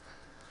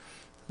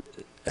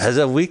 Has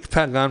a week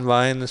gone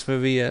by in this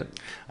movie yet?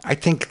 I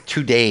think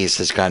 2 days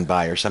has gone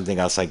by or something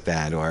else like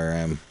that.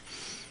 Or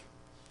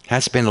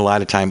has been a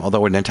lot of time,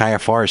 although an entire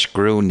forest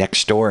grew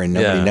next door and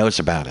nobody knows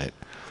about it.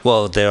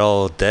 Well, they're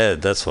all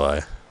dead. That's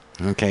why.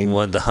 Okay.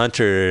 One, the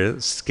hunter,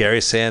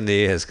 Gary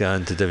Sandy, has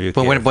gone to WK.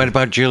 But what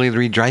about Julie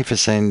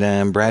Louis-Dreyfus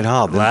and Brad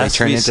Hall? Didn't Last they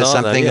turn we into saw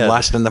something that, yeah.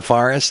 Lost in the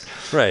Forest?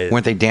 Right.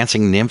 Weren't they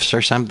dancing nymphs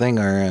or something?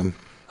 Or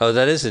Oh,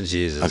 that isn't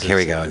Jesus. okay, here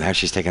we go. Now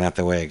she's taking out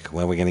the wig.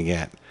 What are we gonna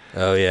get?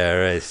 Oh, yeah,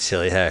 right.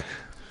 Chili heck.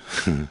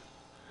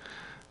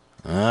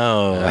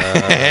 Oh,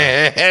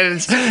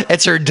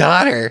 it's her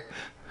daughter.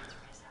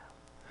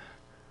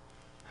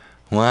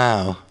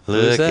 Wow,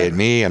 look that? at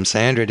me. I'm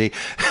Sandra D.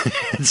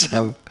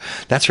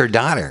 That's her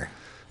daughter,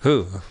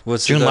 Who?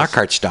 What's June the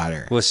Lockhart's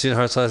daughter. What's June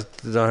Lockhart's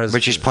daughter?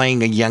 But she's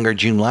playing a younger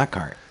June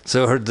Lockhart.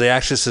 So the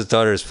actress's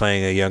daughter is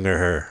playing a younger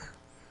her.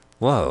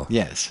 Whoa.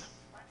 Yes.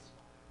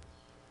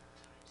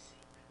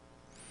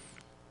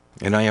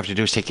 And all you have to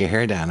do is take your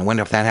hair down. I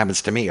wonder if that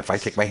happens to me. If I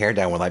take my hair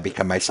down, will I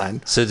become my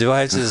son? So do I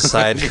have to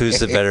decide who's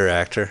the better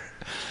actor?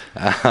 Do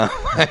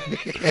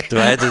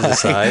I have to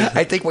decide?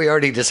 I think we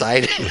already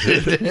decided.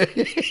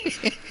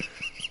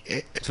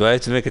 Do I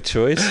have to make a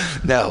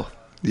choice? No,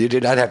 you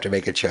do not have to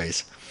make a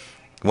choice.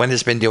 One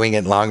has been doing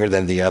it longer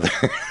than the other.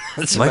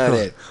 That's about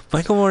it.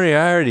 Michael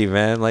Moriarty,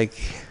 man, like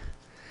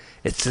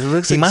it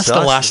looks. He must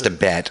have lost a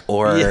bet,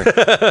 or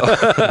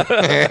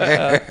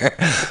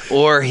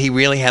or he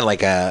really had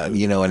like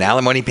an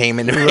alimony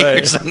payment to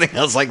make or something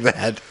else like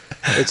that.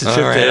 It's a trip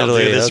to I'll do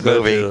Italy. this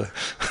movie.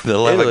 The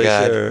love Italy, of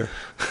God. sure.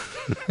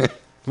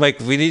 Mike,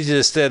 we need you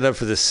to stand up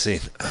for this scene.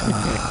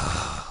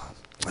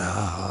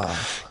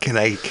 Can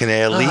I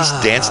at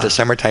least dance to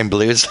Summertime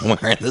Blues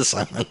somewhere in the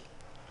song?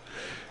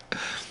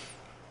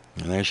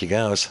 And there she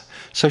goes.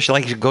 So she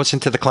goes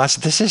into the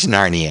closet. This is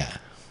Narnia.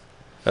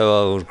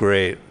 Oh,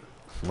 great.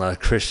 A lot of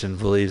Christian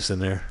beliefs in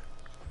there.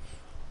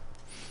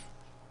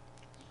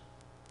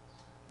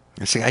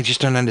 See, I just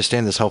don't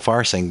understand this whole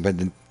farce thing, but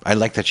I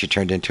like that she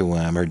turned into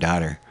her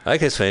daughter. I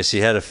guess funny. They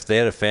had a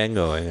fan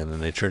going, and then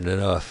they turned it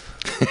off.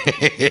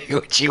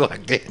 When she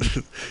walked in.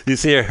 You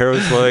see her hair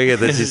was flowing, and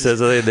then she says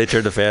something, and they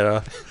turn the fan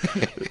off.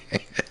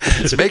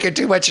 It's making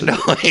too much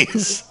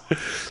noise.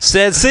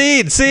 Stand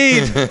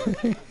scene!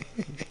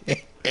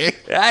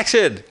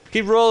 Action!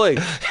 Keep rolling.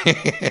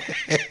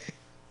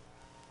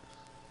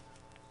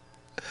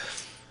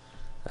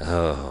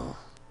 Oh.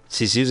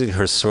 She's using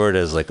her sword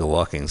as like a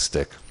walking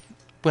stick.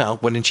 Well,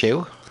 wouldn't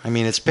you? I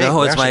mean, it's big. No,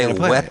 Where it's else are you my gonna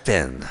put it?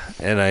 weapon.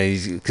 And I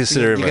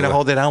consider You're going to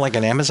hold it out like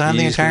an Amazon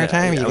the entire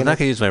time? I'm not going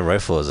to use my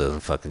rifle as a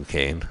fucking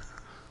cane.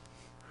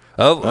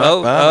 my goodness.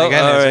 all right.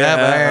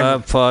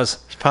 Yeah, Pause.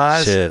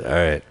 Pause. Shit, all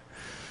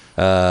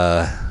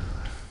right.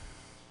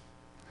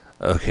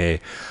 Okay.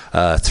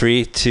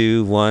 3,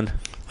 2, 1.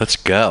 Let's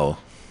go.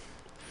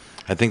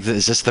 I think,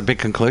 is this the big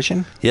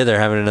conclusion? Yeah, they're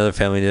having another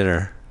family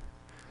dinner.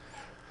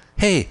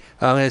 Hey,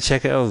 I'm going to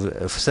check it. Oh,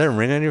 is that a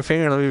ring on your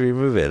finger? Let me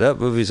remove it. Oh,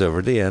 movie's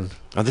over. The end.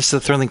 Oh, this is the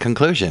thrilling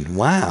conclusion.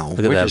 Wow. Look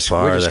at that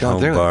bar, that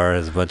home bar.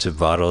 There's a bunch of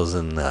bottles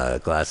and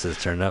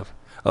glasses turned up.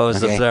 Oh,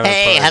 it's Okay. the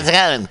Hey, how's it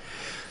going?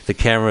 The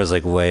camera is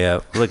like way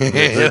up. Look at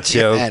the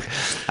joke.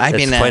 I've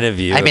It's been point of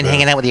view I've been of it.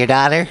 hanging out with your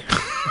daughter.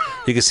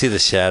 You can see the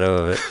shadow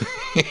of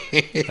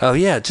it. Oh,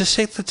 yeah, just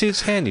shake the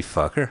dude's hand, you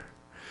fucker.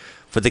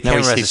 But the No,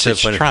 camera has to it's show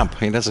point of- Trump.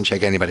 He doesn't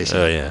shake anybody's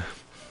Oh, hand.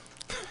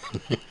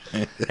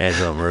 yeah.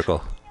 Angela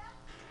Merkel.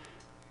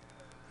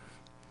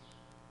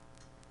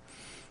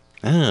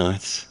 Oh,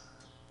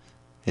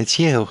 it's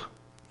you.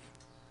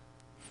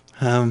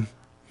 I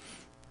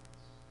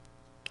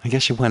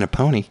guess you want a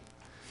pony.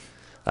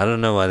 I don't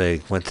know why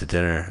they went to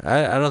dinner.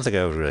 I don't think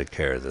I would really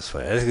care this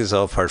way. I think it's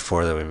all part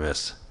 4 that we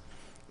missed.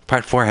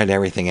 Part 4 had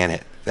everything in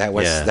it. That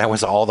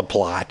was all the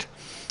plot.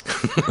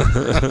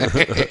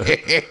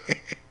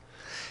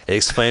 It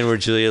explained where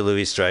Julia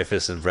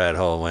Louis-Dreyfus and Brad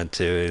Hall went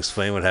to. It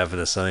explained what happened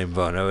to Sonny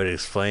Bono. It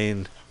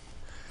explained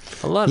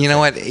a lot. You know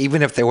what?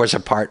 Even if there was a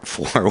part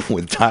 4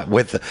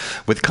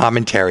 with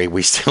commentary,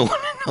 we still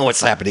want to know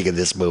what's happening in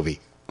this movie.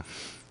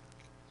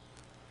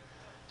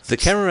 The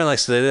cameraman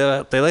likes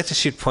they like to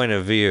shoot point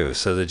of view.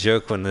 So the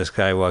joke when this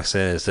guy walks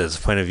in is there's a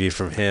point of view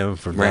from him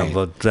from Right.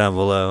 down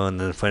below, and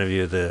then the point of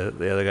view of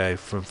the other guy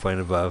from point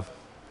above.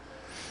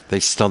 They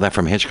stole that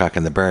from Hitchcock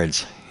and the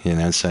Birds,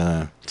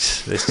 so...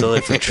 They stole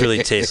it from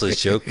Truly Tasteless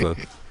Joke Book.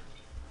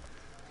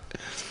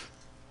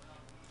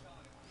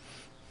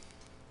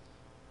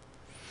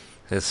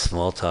 It's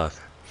small talk.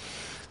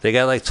 They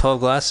got like 12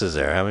 glasses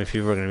there. How many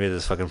people are going to be at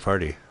this fucking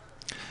party?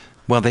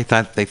 Well, they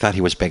thought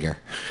he was bigger.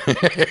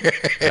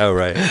 Oh,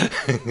 right.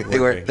 They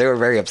were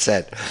very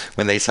upset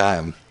when they saw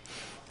him.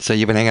 So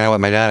you've been hanging out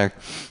with my daughter.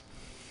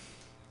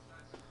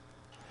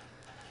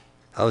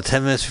 Oh,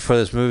 10 minutes before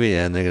this movie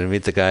ends, they're going to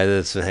meet the guy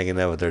that's hanging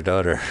out with their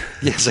daughter.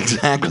 Yes,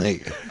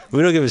 exactly.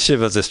 We don't give a shit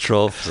about this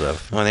troll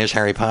stuff. Oh, there's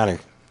Harry Potter.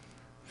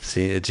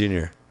 See, a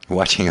junior.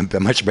 Watching a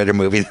much better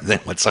movie than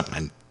what's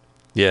on.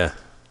 Yeah.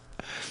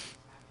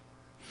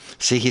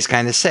 See, he's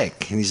kind of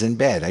sick, and he's in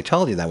bed. I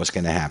told you that was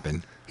going to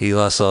happen. He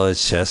lost all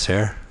his chest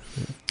hair.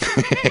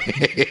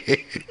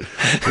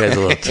 Guy's a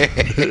little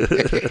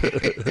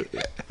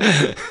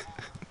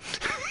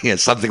Yeah,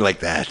 something like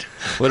that.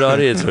 What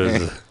audience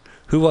was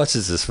who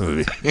watches this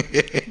movie?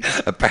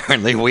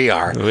 Apparently we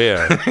are. We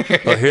are.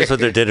 Well, here's what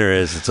their dinner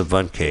is. It's a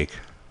bundt cake.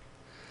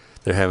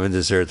 They're having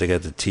dessert. They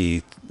got the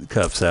tea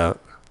cups out.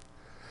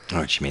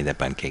 Oh, she made that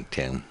bun cake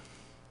too.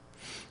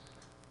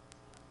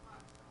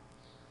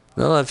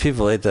 Not a lot of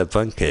people ate that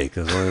bun cake.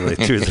 It was only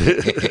like 2 or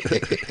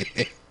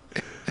 3.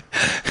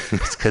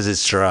 It's because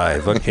it's dry.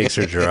 Bun cakes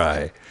are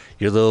dry.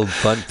 Your little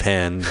bun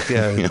pan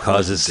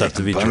causes stuff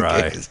to be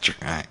dry. Cake is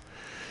dry.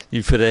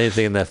 You put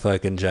anything in that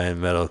fucking giant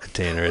metal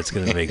container, it's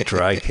going to make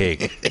dry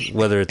cake,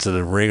 whether it's in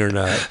a ring or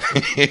not.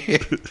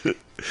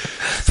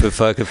 Put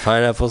fucking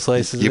pineapple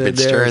slices You've in been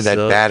there. stirring that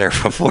batter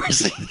for 4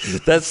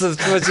 seasons. That's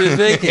what you're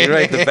making,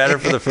 right? The batter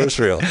for the first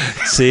reel.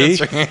 See?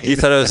 Right. You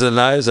thought it was the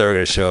knives that were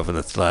going to show up in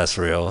the last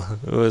reel.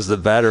 It was the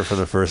batter for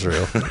the first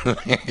reel.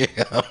 There you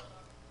go.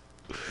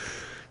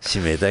 She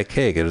made that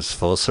cake. It was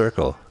full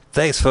circle.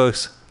 Thanks,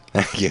 folks.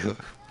 Thank you.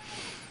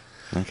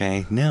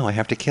 Okay, no, I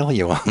have to kill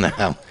you all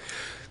now.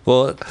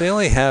 Well, they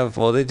only have,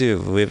 they do.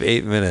 We have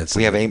 8 minutes.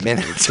 We have 8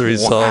 minutes to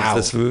resolve Wow.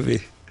 this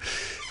movie.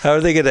 How are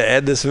they going to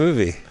end this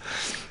movie?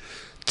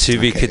 To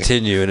be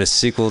continued in a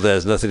sequel that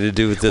has nothing to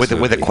do with this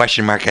movie. With a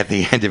question mark at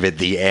the end of it.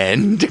 The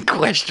end?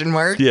 Question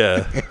mark?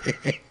 Yeah.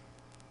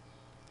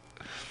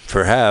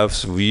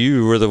 Perhaps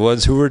you were the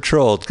ones who were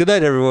trolled. Good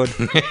night, everyone.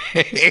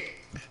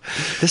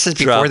 This is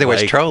before there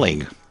was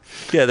trolling.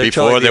 Yeah,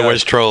 Before there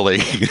was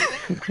trolling.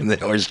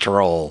 There was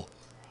troll.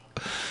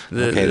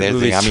 Okay, there's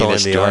the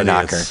ominous door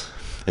knocker.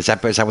 Is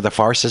that what the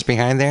forest is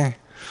behind there?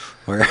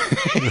 Or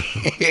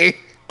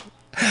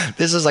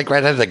this is like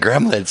right out of the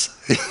Gremlins.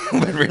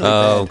 But really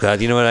bad.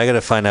 God. You know what? I got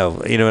to find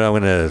out. You know what? I'm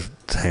going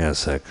to... Hang on a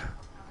sec.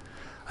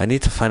 I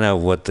need to find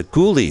out what the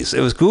Ghoulies... It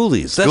was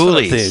Ghoulies. That's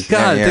what I'm thinking.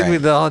 God, yeah, I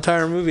think the whole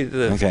entire movie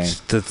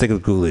to think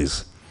of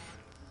Ghoulies.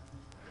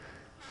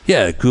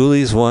 Yeah,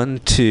 Ghoulies 1,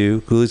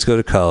 2, Ghoulies go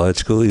to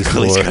college, Ghoulies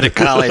 4. Ghoulies go to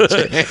college.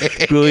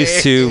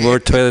 Ghoulies 2, more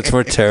toilets,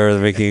 more terror,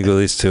 than making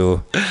Ghoulies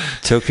 2.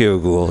 Tokyo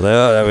Ghoul.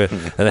 And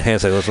the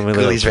hand's like, let me look.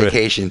 Ghoulies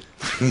Vacation.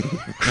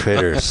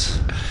 Critters.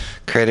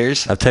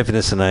 Critters? I'm typing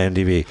this in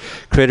IMDb.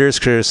 Critters,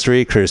 Critters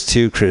 3, Critters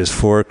 2, Critters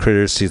 4,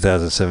 Critters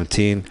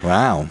 2017.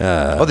 Wow.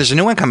 There's a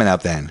new one coming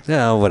out then.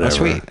 Yeah, whatever. Oh,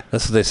 sweet.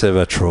 That's what they said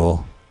about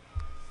Troll.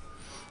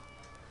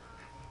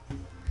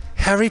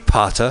 Harry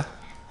Potter.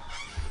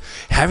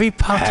 Harry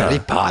Potter.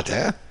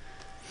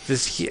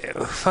 These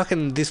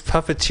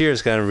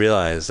puppeteers gotta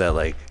realize that,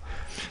 like,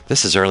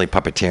 this is early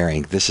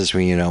puppeteering. This is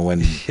when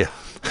yeah.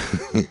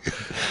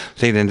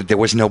 There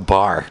was no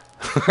bar.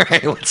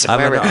 Right?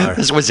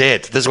 This was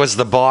it. This was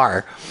the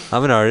bar.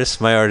 I'm an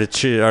artist. My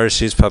artistry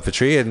is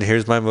puppetry, and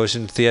here's my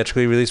motion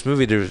theatrically released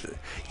movie.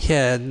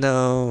 Yeah,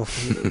 no.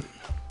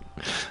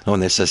 Oh,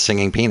 and there's a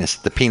singing penis.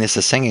 The penis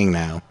is singing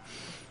now.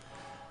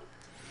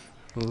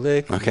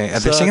 Okay,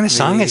 they're singing a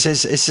song. Is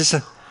this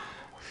a...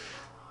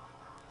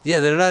 Yeah,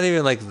 they're not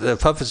even like the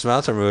Puppets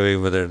Mountain movie,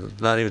 where they're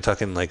not even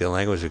talking like a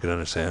language you could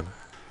understand.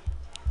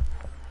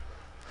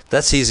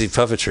 That's easy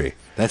puppetry.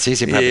 That's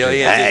easy puppetry.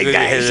 Yeah.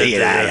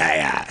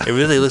 It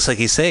really looks like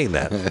he's saying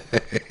that.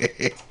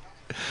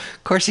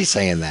 Of course he's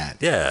saying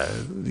that. Yeah,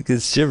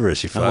 it's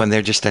gibberish. And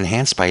they're just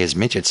enhanced by his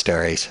midget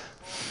stories.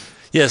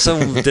 Yeah,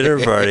 some dinner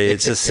party.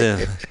 It's just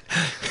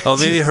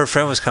maybe her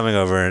friend was coming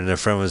over, and her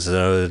friend was an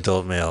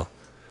adult male.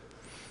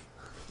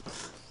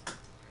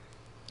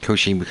 Who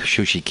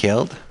she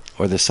killed?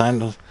 Or the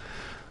son?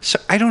 So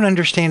I don't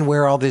understand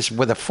where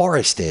the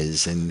forest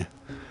is. And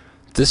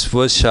this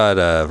was shot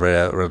right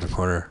out around the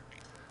corner.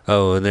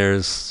 Oh, and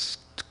there's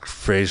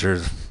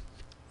Fraser.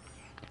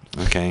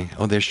 Okay.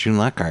 Oh, there's June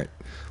Lockhart.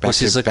 Back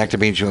to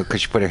being June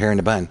because she put her hair in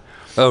a bun.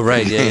 Oh,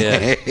 right.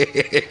 Yeah.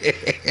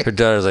 Her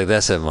daughter's like,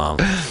 that's it, Mom.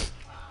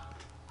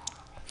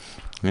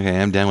 Okay,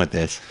 I'm done with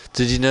this.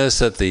 Did you notice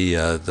that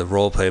the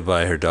role played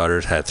by her daughter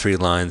had 3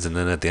 lines, and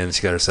then at the end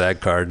she got her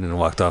SAG card and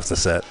walked off the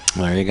set?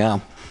 Well, there you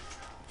go.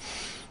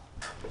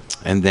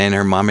 And then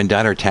her mom and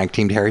daughter tag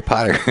teamed Harry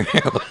Potter.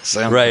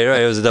 Right.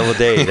 It was a double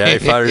date. Harry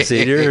Potter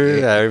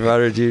Sr., Harry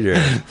Potter Jr.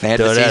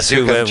 Fantasy Don't ask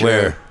who went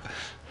where.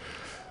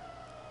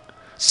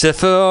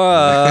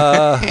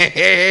 Sephora.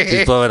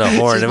 She's blowing a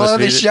horn. She's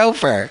blowing the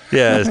chauffeur.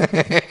 Yeah.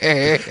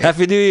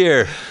 Happy New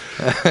Year.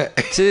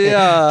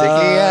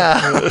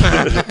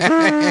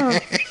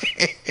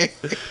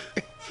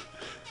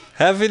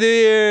 Happy New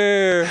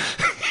Year.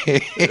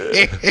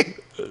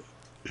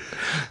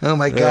 Oh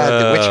my God!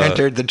 The witch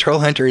hunter, the troll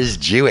hunter, is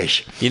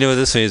Jewish. You know what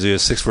this means? We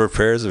have 6 more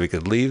pairs, and we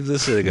could leave the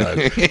synagogue.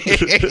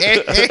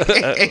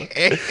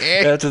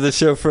 After the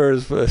chauffeur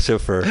is blown.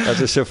 Chauffeur.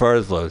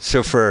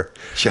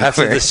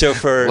 After the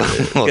chauffeur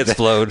gets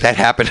blown. That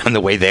happened on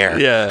the way there.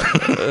 Yeah.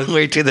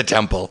 Way to the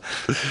temple.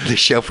 The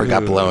chauffeur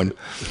got blown.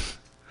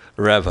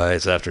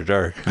 Rabbis after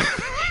dark.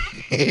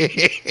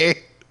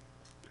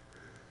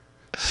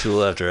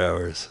 Shul after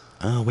hours.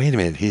 Oh, wait a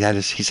minute.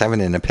 He's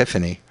having an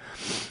epiphany.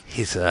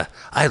 He's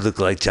I look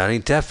like Johnny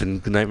Depp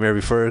in Nightmare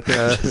Before.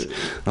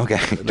 Okay.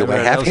 Do I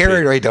have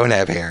hair or I don't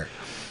have hair?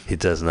 He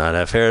does not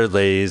have hair,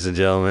 ladies and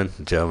gentlemen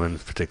in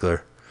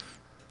particular.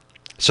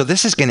 So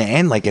this is going to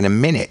end like in a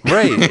minute.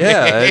 Right,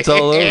 yeah, it's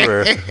all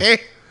over.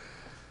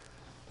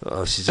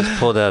 Oh, she just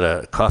pulled out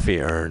a coffee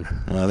urn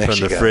from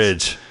the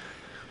fridge.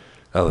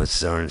 Oh,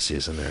 it's orange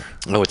juice in there.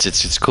 Oh,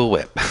 it's Cool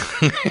Whip.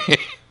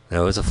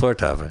 No, it's a floor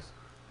topping.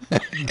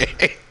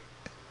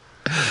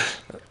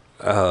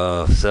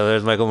 Oh, so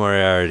there's Michael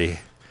Moriarty.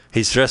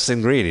 He's dressed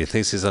in green. He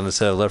thinks he's on the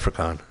set of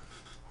Leprechaun.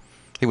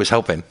 He was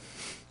hoping.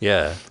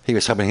 Yeah. He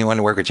was hoping he wanted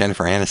to work with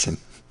Jennifer Aniston.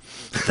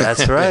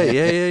 That's right.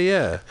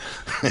 Yeah.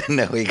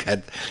 No,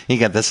 he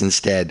got this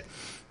instead.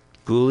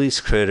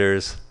 Ghoulies,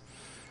 critters,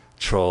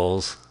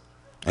 trolls,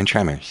 And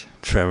Tremors.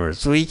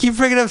 Tremors. Well, you keep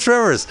bringing up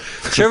Tremors.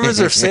 Tremors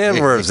are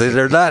sandworms.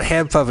 They're not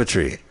hand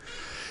puppetry.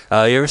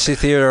 You ever see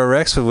Theodore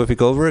Rex with Whoopi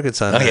Goldberg?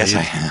 It's on. Oh, yes,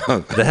 I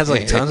have. That has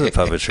like tons of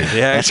puppetry.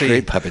 That's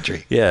great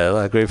puppetry. Yeah, a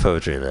lot of great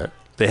puppetry in that.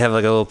 They have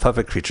like a little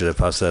puppet creature that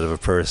pops out of a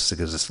purse. It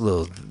gives this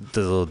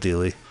little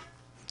dealy.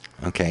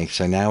 Okay,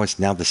 so now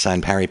the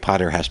son, Harry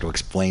Potter, has to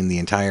explain the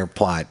entire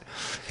plot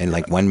in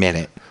like 1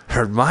 minute.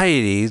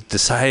 Hermione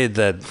decided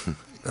that.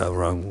 Oh,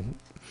 wrong.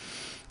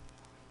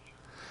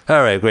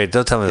 All right, great.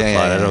 Don't tell me the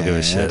plot. I don't give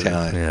a shit.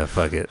 Yeah,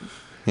 fuck it.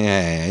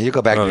 Yeah. You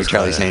go back to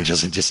Charlie's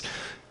Angels and just.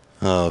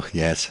 Oh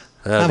yes.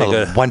 I'm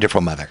a wonderful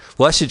mother.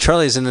 Well, actually,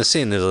 Charlie's in the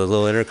scene. There's a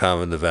little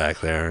intercom in the back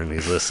there, and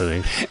he's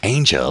listening.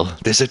 Angel,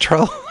 there's a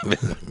troll.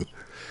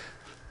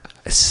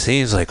 It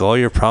seems like all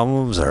your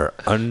problems are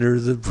under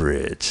the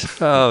bridge.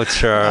 Oh,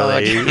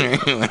 Charlie.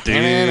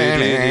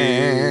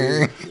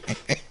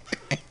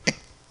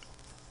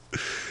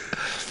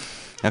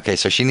 Okay,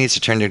 so she needs to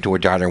turn into her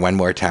daughter one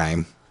more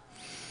time.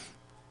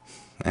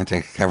 And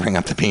to covering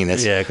up the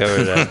penis. Yeah,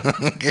 cover that.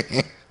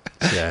 Okay.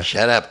 Yeah.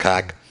 Shut up,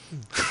 cock.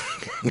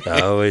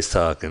 Always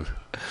talking.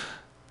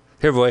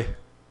 Here, boy.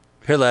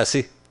 Here,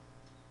 lassie.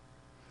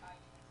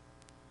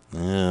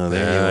 Oh,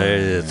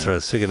 there you are.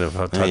 Speaking of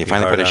talking, You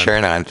finally put a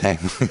shirt on.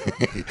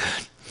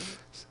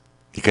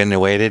 You couldn't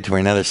have waited for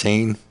another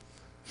scene?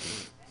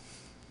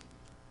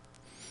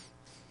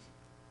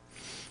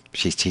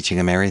 She's teaching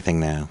him everything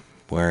now,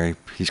 where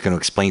he's going to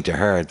explain to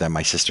her that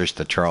my sister's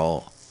the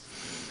troll.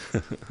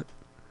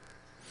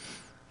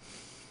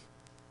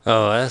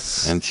 Oh,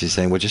 that's... And she's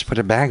saying, well, just put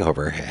a bag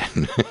over her head.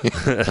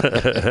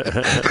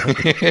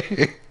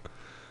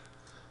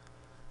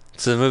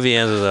 So the movie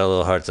ends with a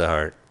little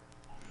heart-to-heart.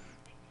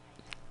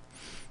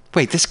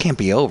 Wait, this can't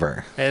be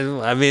over.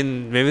 And, I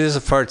mean, maybe there's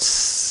a part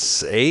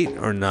 8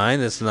 or 9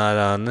 that's not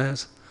on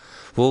this.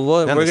 Well,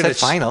 No, we're it going said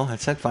final.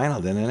 It said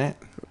final, didn't it?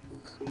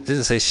 It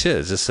didn't say shit.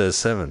 It just says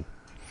 7.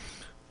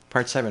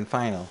 Part 7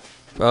 final.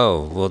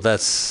 Oh, well,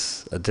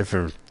 that's a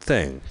different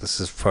thing. This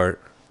is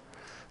part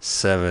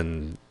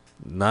 7,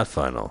 not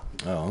final.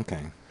 Oh,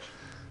 okay.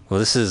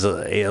 Well, this is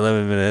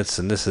 11 minutes,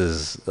 and this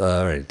is...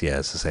 all right, yeah,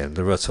 it's the same.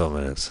 They're about 12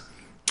 minutes.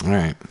 All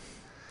right.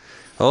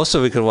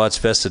 Also, we could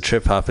watch Best of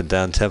Trip Hop and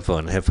Down Tempo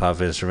and Hip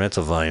Hop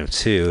Instrumental Volume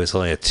 2. It's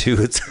only a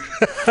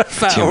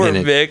 2.5-hour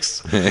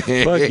mix.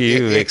 Fuck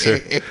you,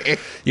 mixer.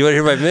 You want to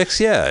hear my mix?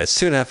 Yeah, it's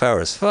 2.5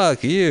 hours.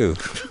 Fuck you.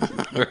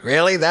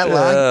 Really? That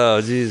long?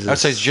 Oh, Jesus. Oh,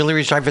 so Julie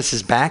Louis-Dreyfus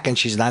is back and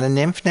she's not a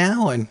nymph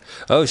now? And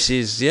oh,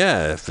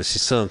 yeah, but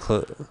she's still in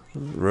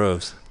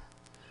robes.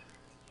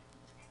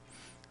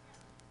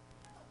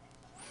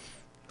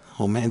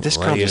 oh, man, this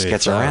girl just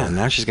gets around.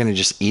 Now she's going to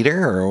just eat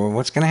her, or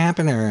what's going to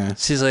happen? Or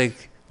she's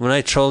like, when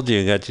I trolled you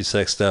and got you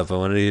sexed up, I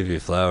wanted to give you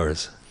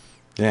flowers.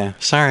 Yeah.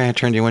 Sorry, I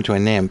turned you into a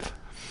nymph.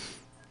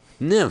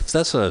 Nymph,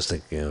 that's what I was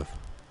thinking of.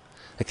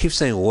 I keep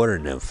saying water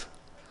nymph.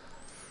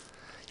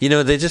 You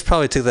know, they just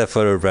probably took that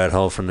photo of Brad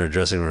Hull from their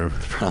dressing room.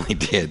 Probably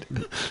did.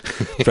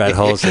 Brad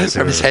Hull's dressing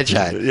from room. his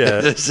headshot.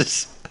 Yeah. It's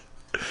his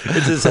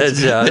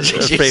headshot. A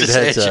framed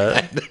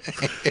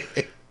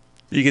headshot.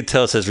 You can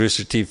tell it says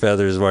Rooster Teeth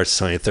Feathers March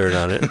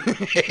 23rd on it.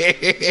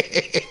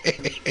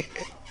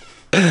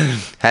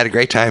 Had a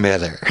great time,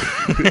 Heather.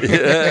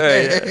 Yeah,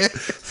 right.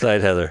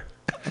 Side Heather.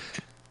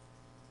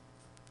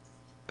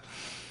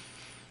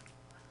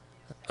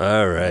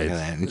 All right.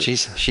 And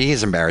she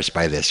is embarrassed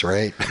by this,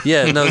 right?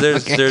 Yeah, no,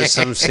 there's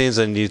some scenes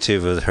on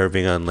YouTube of her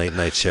being on late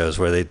night shows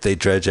where they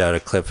dredge out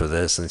a clip of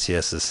this and she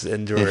has to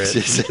endure it.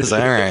 She says, all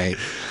right.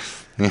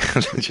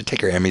 She'll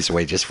take her Emmys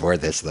away just for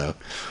this, though.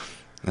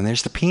 And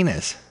there's the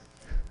penis.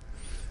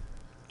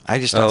 I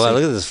just don't wow,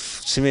 look at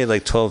this. She made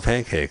like 12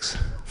 pancakes.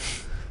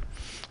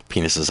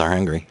 Penises are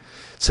hungry.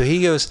 So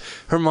he goes,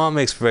 her mom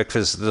makes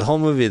breakfast. The whole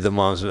movie, the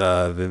mom's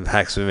been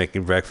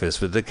making breakfast,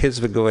 but the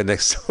kids been going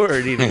next door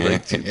and eating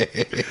like that's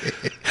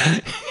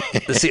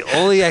the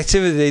only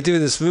activity they do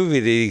in this movie.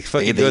 They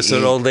fucking goes to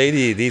an old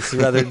lady and eats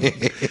rather.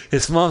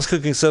 His mom's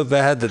cooking so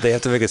bad that they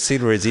have to make a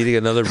scene where he's eating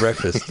another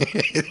breakfast.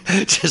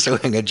 Just so we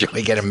can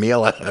enjoy, get a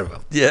meal out of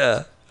him.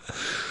 Yeah.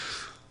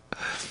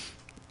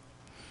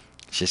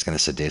 She's going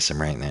to seduce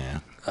him right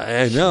now.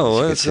 I know.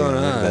 What's going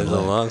on? It's a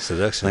long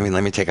seduction.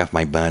 Let me take off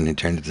my bun and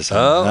turn it to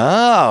something.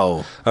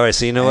 Oh. All right.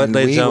 So you know what,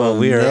 ladies and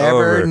gentlemen, we are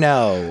over.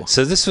 Know.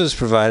 So this was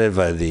provided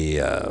by the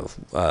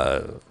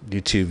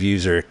YouTube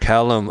user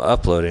Callum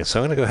Uploading. So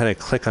I'm going to go ahead and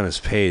click on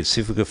his page,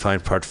 see if we can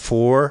find part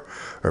 4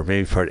 or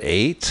maybe part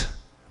 8.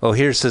 Oh,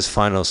 here it says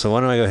final. So why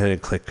don't I go ahead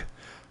and click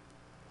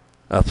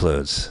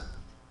uploads?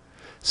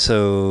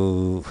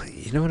 So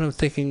you know what I'm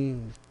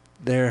thinking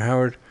there,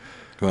 Howard?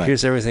 What?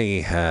 Here's everything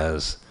he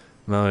has.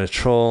 I'm going to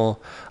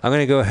Troll. I'm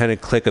going to go ahead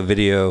and click a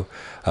video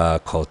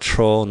called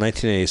Troll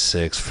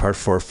 1986, Part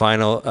 4,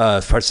 Final,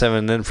 Part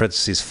 7, then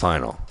parentheses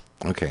Final.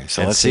 Okay,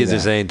 so And let's see if that.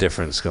 there's any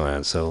difference going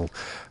on. So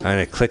I'm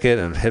going to click it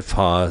and hit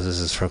pause. This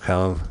is from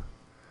Callum.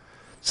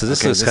 So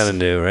this looks kind of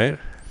new, right?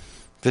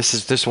 This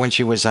is when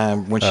she was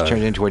when she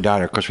turned into her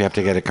daughter. Of course, we have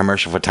to get a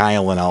commercial for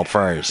Tylenol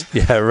first.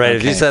 Yeah, right.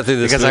 If you sat through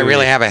this because movie, I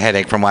really have a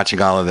headache from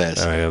watching all of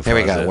this. All right, Here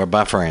we go. it. We're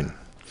buffering.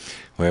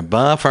 We're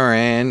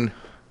buffering.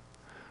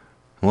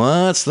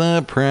 What's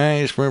the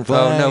price for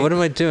flight? Oh, no. What am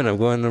I doing? I'm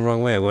going the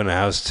wrong way. I'm going to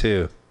house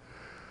 2.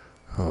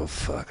 Oh,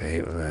 fuck. I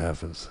hate when that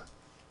happens.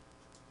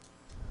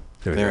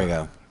 There we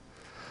go.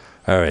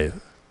 All right.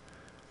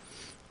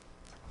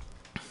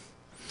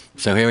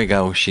 So here we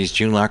go. She's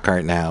June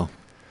Lockhart now,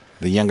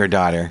 the younger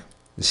daughter.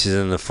 She's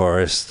in the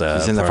forest.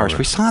 She's in the forest.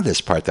 We saw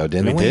this part, though,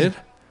 didn't we? We did?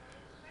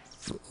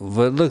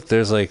 But look,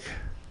 there's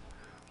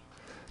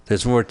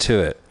more to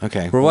it.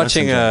 Okay. We're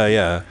watching,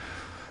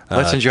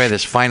 Let's enjoy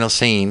this final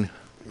scene.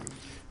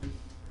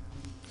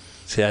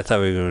 See, I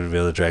thought we were going to be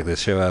able to drag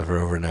this show out for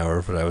over an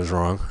hour, but I was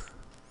wrong.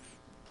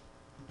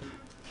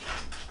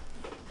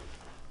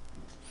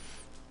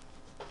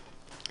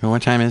 Well,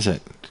 what time is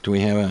it? Do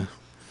we have a...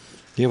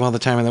 You have all the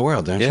time in the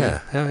world, don't you? Yeah.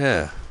 Hell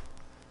yeah.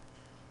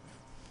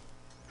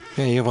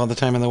 Yeah, you have all the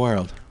time in the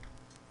world.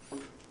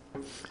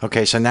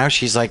 Okay, so now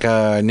she's like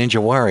a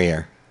ninja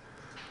warrior.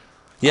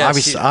 Yeah.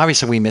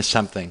 Obviously, we missed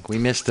something. We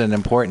missed an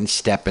important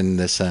step in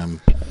this.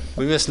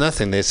 We missed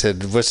nothing. They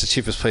said, "What's the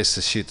cheapest place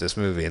to shoot this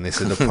movie?" And they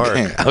said, "The park."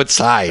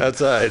 Outside.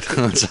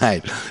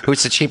 Outside.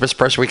 Who's the cheapest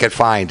person we could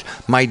find?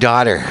 My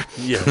daughter.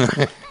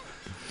 Yeah.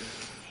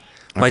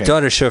 My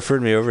daughter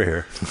chauffeured me over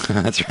here.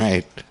 That's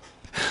right.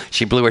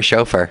 She blew her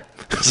chauffeur.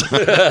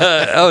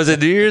 Oh, is it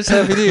New Year's?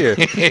 Happy New Year.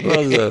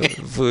 Well,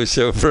 blew a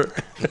chauffeur.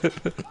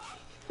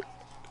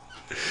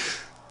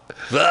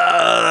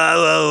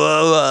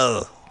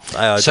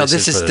 So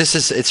this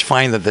is it's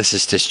fine that this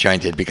is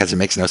disjointed because it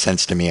makes no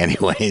sense to me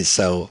anyways.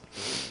 So,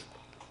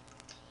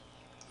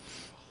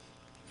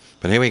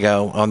 but here we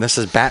go. Oh, this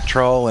is Bat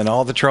Troll and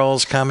all the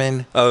trolls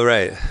coming. Oh,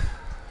 right.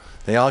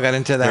 They all got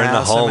into the They're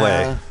house in the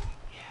hallway. somehow.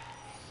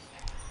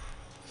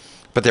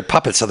 But they're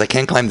puppets, so they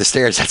can't climb the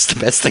stairs. That's the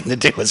best thing to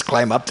do is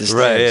climb up the stairs.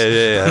 Right,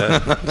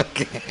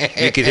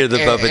 yeah. You can hear the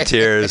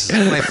puppeteers.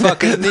 My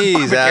fucking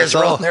knees,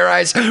 asshole. Rolling their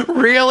eyes.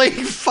 Really?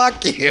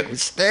 Fuck you.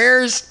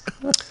 Stairs?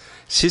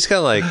 She's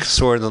got like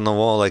swords on the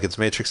wall like it's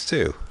Matrix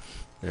 2.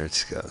 There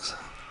she goes.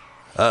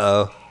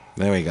 Uh-oh.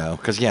 There we go.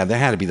 Because, yeah, there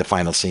had to be the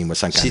final scene with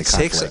some kind She of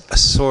conflict. takes a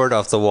sword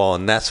off the wall,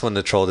 and that's when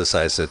the troll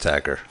decides to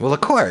attack her. Well,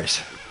 of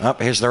course. Oh,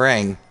 here's the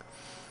ring.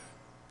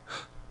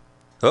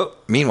 Oh,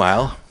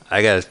 Meanwhile...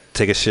 I gotta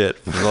take a shit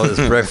from all this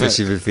breakfast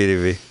you've been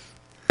feeding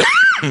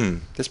me.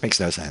 This makes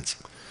no sense.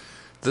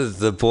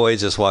 The boy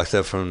just walked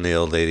up from the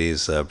old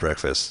lady's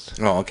breakfast.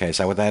 Oh, okay. Is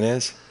that what that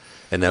is?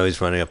 And now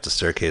he's running up the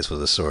staircase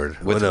with a sword.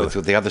 With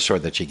the other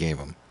sword that she gave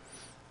him.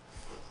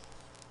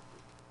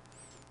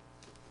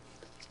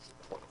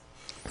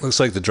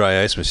 Looks like the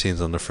dry ice machine's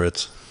on the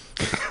fritz.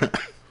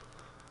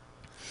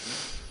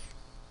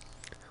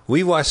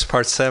 We watched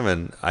part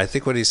 7. I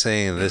think what he's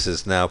saying, this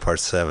is now part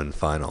 7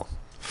 final.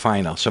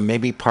 Final. So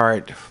maybe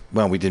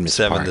we did miss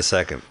 7 part. to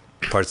second.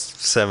 Part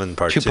 7,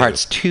 part 2.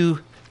 Two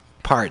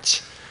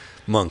parts.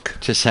 Monk.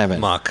 To 7.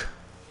 Mock.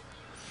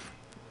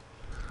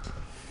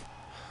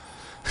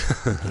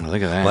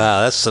 Look at that.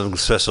 Wow, that's some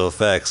special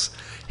effects.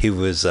 He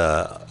was,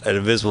 an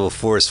invisible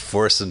force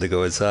forced him to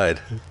go inside.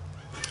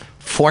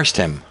 Forced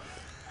him.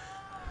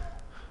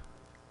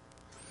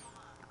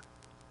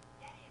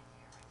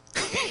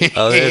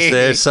 Oh,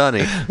 there's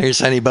Sonny. There's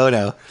Sonny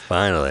Bono.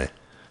 Finally.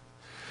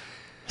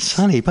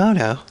 Sonny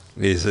Bono?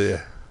 He's, we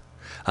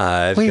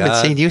haven't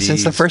seen you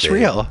since the first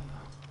reel.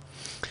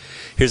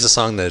 Here's a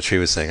song that a tree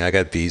was saying. I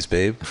got bees,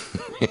 babe.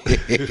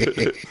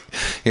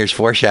 Here's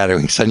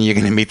foreshadowing. Sonny, you're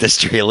going to meet this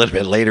tree a little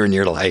bit later in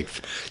your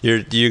life.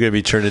 You're going to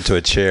be turned into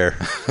a chair.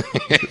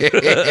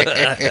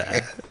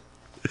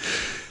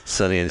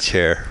 Sonny in a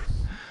chair.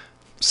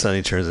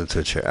 Sonny turns into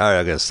a chair. All right,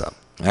 I'm going to stop.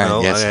 All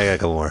right, yes. I got a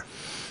couple more.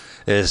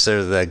 There's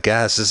that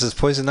gas. This is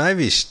Poison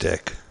Ivy's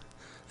shtick.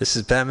 This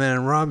is Batman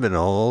and Robin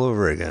all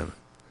over again.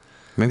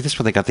 Maybe that's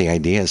where they got the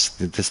ideas.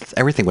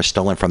 Everything was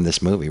stolen from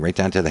this movie, right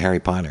down to the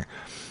Harry Potter.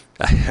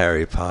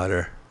 Harry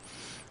Potter.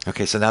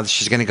 Okay, so now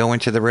she's going to go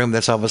into the room.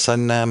 That's all of a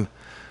sudden,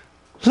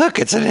 look,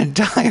 it's an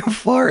entire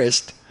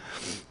forest.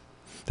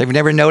 They've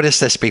never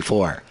noticed this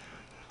before.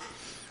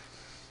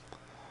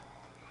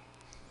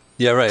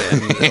 Yeah, right.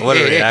 And what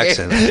a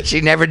reaction.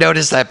 She never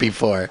noticed that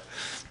before.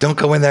 Don't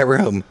go in that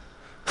room.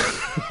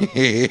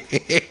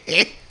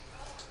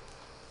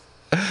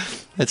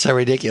 That's so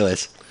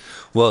ridiculous.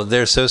 Well,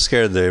 they're so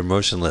scared they're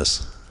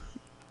motionless.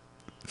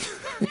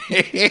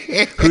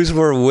 Who's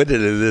more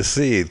witted in this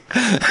scene?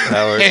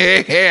 Howard?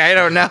 I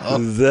don't know.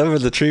 Them or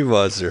the tree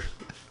monster?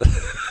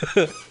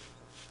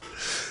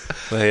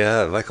 Well,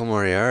 yeah, Michael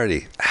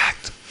Moriarty.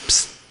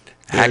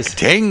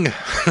 Acting.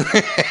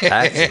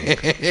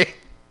 Acting.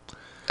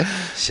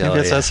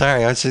 I'm so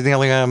sorry. I was the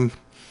only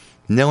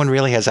no one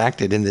really has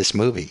acted in this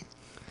movie.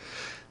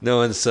 No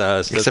one's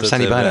Except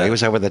Sonny Bono. He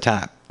was over the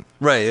top.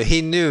 Right.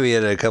 He knew he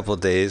had a couple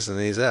of days, and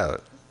he's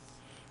out.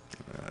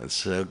 It's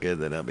so good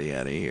that I'll be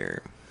out of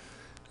here.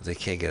 They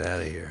can't get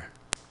out of here.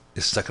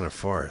 They're stuck in a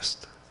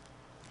forest.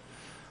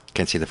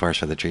 Can't see the forest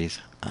for the trees.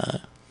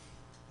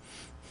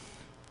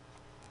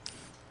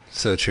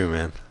 So true,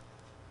 man.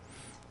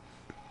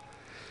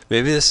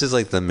 Maybe this is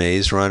like the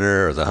Maze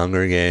Runner or the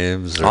Hunger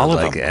Games or All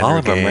of like them. All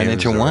of them ran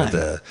Games into or one.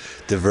 The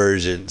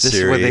Divergent This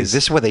series.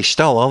 is where they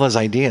stole all those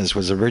ideas.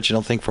 Was the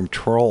original thing from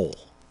Troll.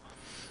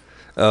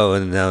 Oh,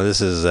 and now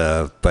this is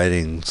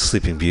Biting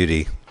Sleeping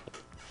Beauty.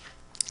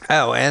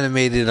 Oh,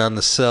 animated on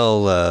the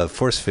cell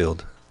force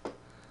field.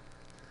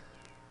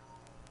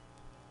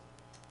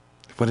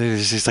 What it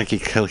is? It's like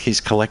he's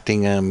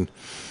collecting,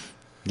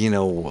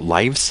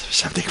 lives or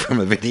something from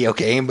a video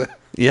game.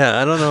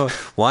 Yeah, I don't know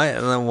why.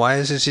 Why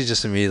isn't she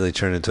just immediately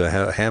turned into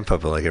a hand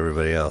puppet like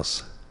everybody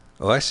else?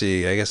 Oh,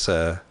 actually, I guess.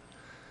 Oh,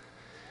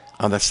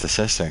 that's the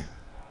sister.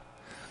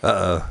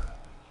 Uh-oh.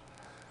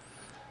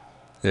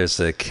 There's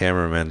the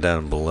cameraman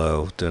down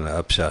below doing an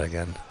upshot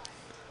again.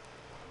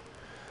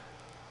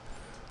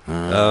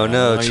 Oh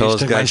no,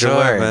 Troll's got your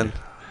weapon.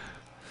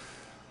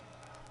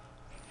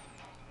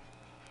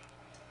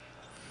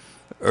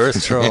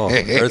 Earth Troll.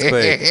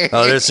 Earthquake.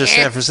 Oh, there's their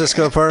San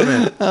Francisco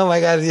apartment. Oh my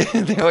God,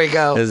 there we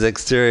go. His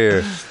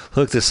exterior.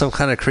 Look, there's some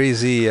kind of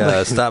crazy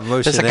stop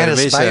motion There's a kind of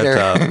animation spider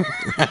up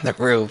top. on the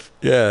roof.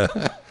 Yeah.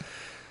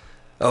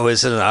 Oh,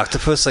 is it an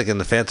octopus like in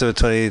the Phantom of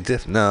 20?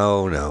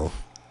 No.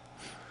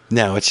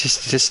 No, it's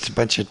just a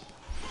bunch of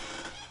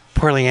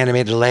poorly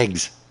animated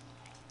legs.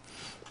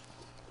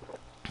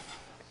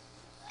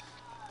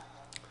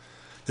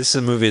 This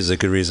movie is a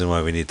good reason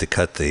why we need to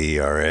cut the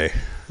ERA,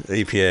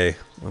 the EPA.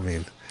 I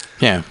mean,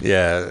 yeah.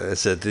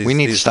 It's We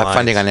need to stop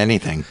funding on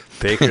anything.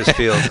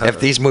 Bakersfield. If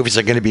these movies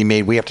are going to be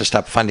made, we have to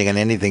stop funding on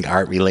anything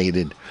art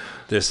related.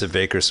 There's the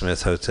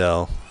Bakersmith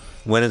Hotel.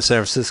 When in San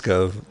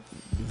Francisco,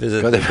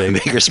 visit Go to the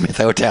Bakersmith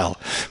Hotel.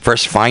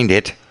 First, find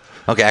it.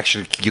 Okay,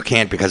 actually, you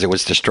can't because it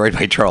was destroyed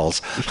by trolls.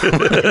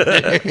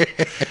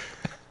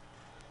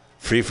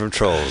 Free from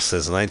trolls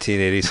since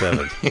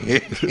 1987.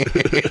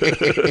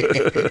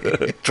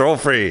 Troll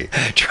free.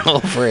 Troll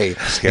free.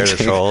 Scared of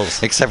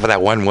trolls. Except for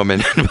that one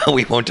woman, but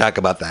we won't talk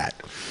about that.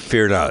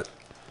 Fear not.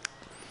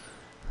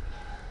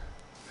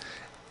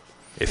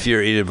 If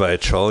you're eaten by a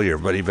troll, your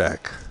money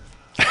back.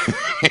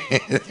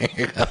 There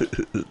you go.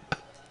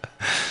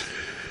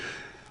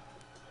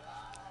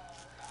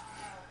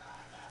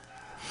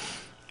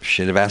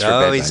 Should have asked for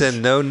Oh, bed he bugs.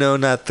 said, no,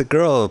 not the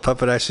girl. The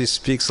puppet actually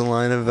speaks a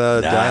line of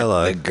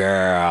dialogue. The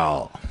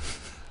girl.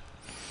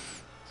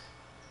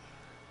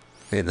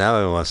 Hey, now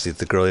I want to see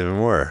the girl even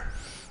more.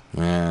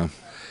 Yeah.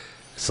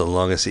 It's the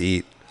longest to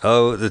eat.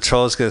 Oh, the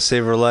troll's going to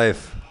save her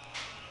life.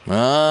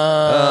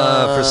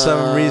 For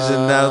some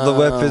reason, now the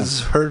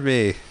weapons hurt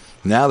me.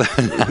 Now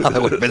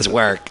the weapons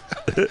work.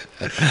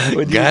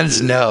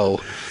 Guns, no.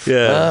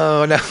 Yeah.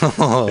 Oh, no.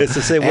 It's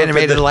the same weapon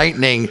animated that-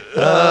 lightning.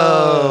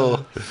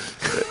 Oh.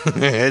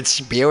 It's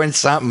spewing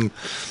something.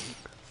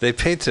 They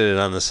painted it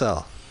on the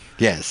cell.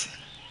 Yes.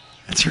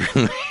 That's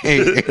really.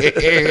 They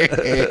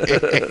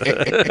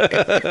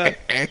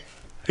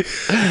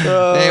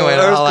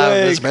went all out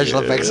with the special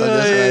effects on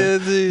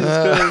this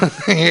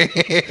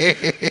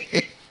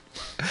one.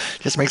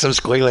 Just make some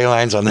squiggly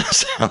lines on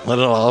this.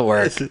 It'll all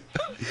work.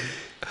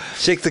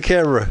 Shake the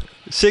camera.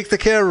 Shake the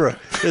camera.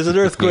 There's an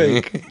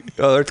earthquake.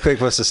 Oh,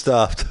 earthquake must have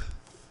stopped.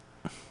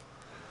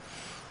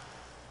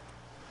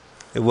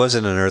 It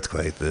wasn't an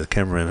earthquake. The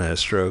cameraman had a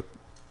stroke.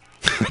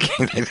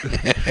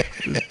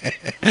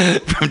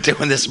 From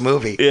doing this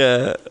movie.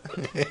 Yeah.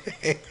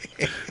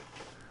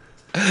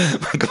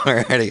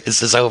 Already, is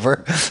this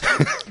over?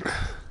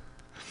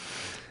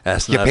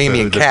 Ask You not pay for me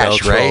whom in the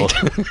cash, bell right?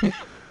 trolls.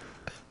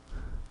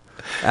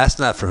 Ask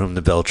not for whom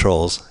the bell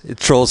trolls. It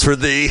trolls for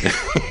thee.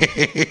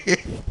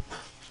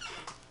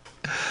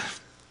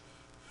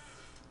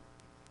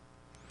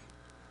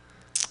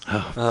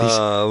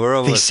 We're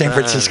almost These San done.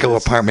 Francisco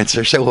apartments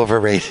are so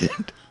overrated.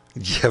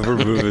 Yeah, we're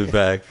moving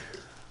back.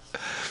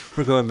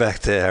 We're going back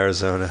to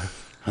Arizona.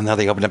 And now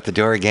they open up the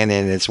door again,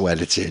 and it's what?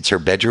 It's her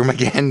bedroom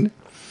again,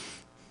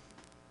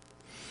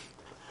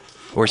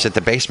 or is it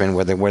the basement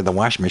where the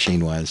wash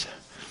machine was?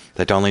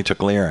 That only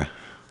took lira.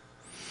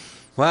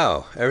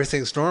 Wow,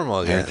 everything's normal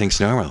again. Everything's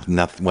normal.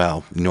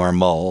 Normal.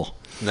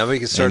 Now we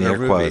can start In our air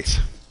movie. quotes.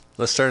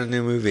 Let's start a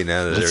new movie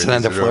now that Let's sit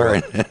on the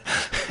everything's floor normal.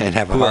 and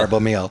have a Cool. horrible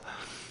meal.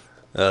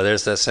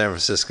 There's that San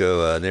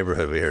Francisco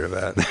neighborhood we heard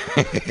about.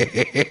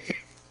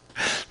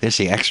 There's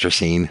the extra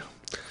scene.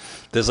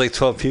 There's like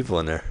 12 people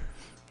in there.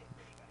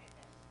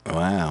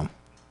 Wow.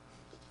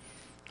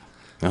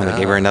 Well, they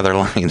gave her another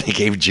line. They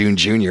gave June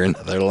Jr.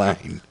 another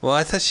line. Well,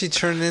 I thought she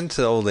turned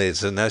into old age,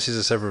 so now she's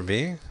a separate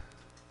being?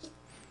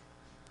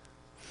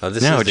 Oh,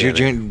 this No, is the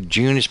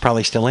June is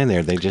probably still in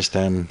there. They just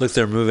Look,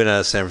 they're moving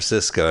out of San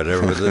Francisco, and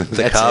the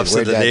That's cops it, we're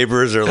and the done.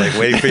 neighbors are like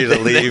waiting for you to the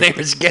leave.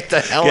 neighbors, get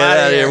the hell Get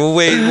out of here. We'll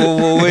wait.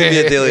 We'll wait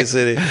you at Daly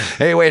City.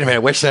 Hey, wait a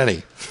minute. Where's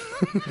Sonny?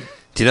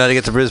 Do you know how to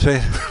get to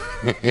Brisbane?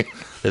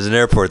 There's an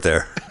airport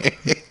there.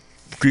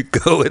 Keep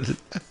going.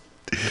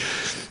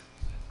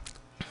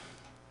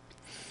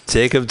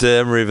 Take him to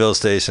Emeryville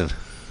Station.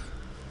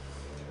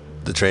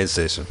 The train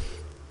station.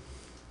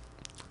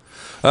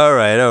 All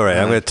right.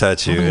 I'm going to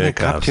touch you. The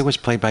cop 2 was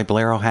played by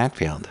Blair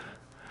Hatfield.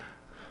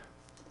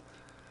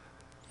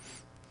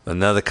 And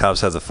now the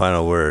cops have the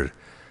final word.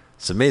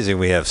 It's amazing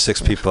we have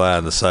 6 people out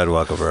on the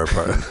sidewalk of our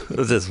apartment.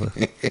 This one.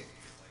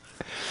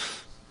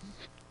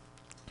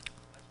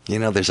 You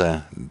know, there's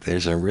a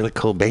really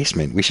cool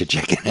basement. We should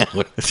check it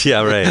out.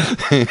 Yeah, right.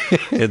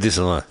 Yeah, do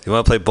some. You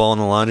want to play ball in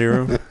the laundry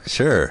room?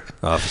 Sure,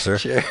 officer.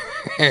 Sure.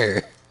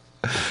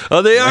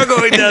 Oh, they are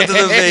going down to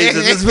the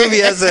basement. This movie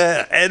has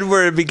an end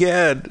where it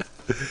began.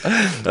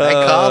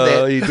 I called it.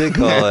 Oh, you did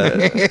call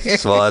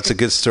it. Well, that's a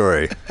good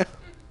story.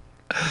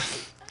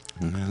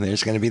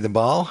 There's going to be the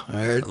ball.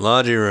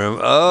 Laundry room.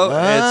 Oh,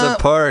 it's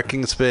a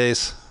parking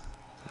space.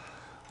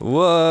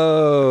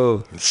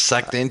 Whoa.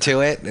 Sucked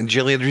into it, and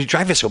Julia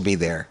Dreyfus will be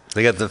there.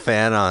 They got the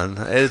fan on.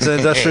 It's an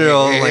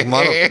industrial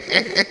model.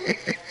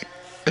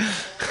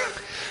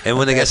 And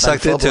when they get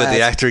sucked into it,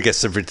 the actor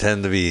gets to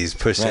pretend to be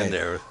pushed in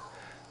there.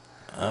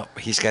 Oh,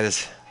 he's got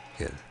his...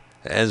 It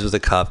ends with a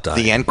cop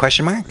dying. The end,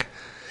 question mark?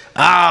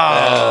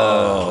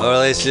 Oh,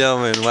 ladies and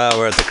gentlemen, wow,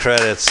 we're at the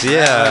credits.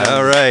 Yeah,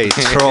 all right,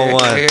 Troll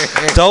 1.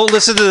 Don't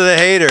listen to the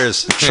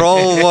haters.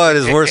 Troll 1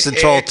 is worse than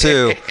Troll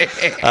 2.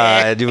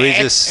 We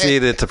just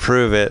seen it to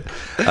prove it.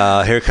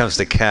 Here comes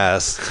the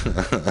cast.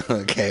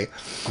 Okay.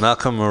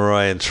 Malcolm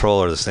Mulroy and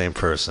Troll are the same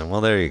person.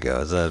 Well, there you go.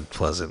 Is that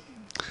pleasant?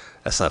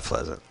 That's not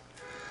pleasant.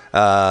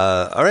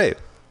 All right.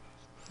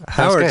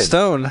 Howard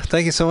Stone,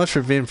 thank you so much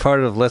for being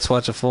part of Let's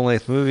Watch a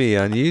Full-Length Movie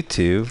on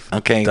YouTube.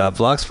 Okay.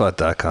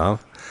 .blogspot.com.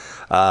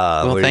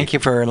 Well, thank you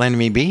for letting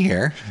me be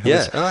here.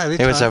 It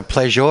was a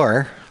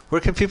pleasure.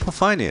 Where can people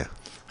find you?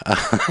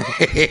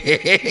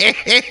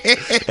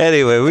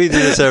 Anyway, we do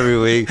this every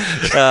week.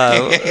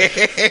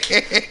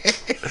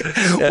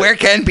 Where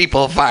can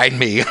people find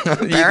me?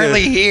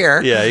 Apparently here.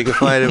 Yeah, you can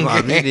find him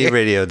on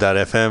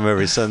MutinyRadio.fm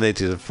every Sunday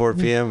to 4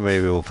 p.m.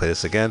 Maybe we'll play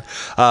this again.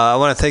 I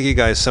want to thank you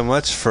guys so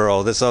much for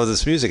all this. All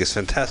this music is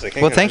fantastic.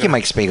 Well, thank you,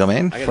 Mike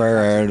Spiegelman,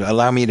 for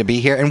allowing me to be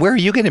here. And where are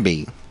you going to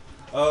be?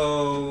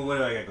 Oh, what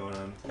do I got going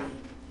on?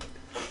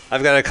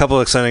 I've got a couple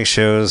of exciting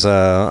shows.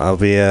 I'll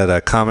be at a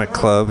comic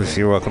club if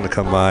you're welcome to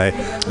come by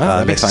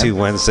next 2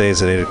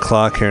 Wednesdays at 8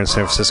 o'clock here in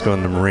San Francisco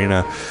in the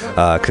Marina.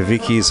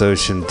 Kavika's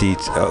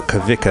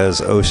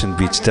Ocean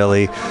Beach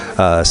Deli.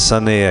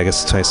 Sunday, I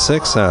guess the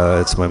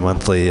 26th. It's my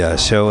monthly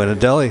show in a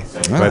deli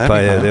right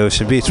by the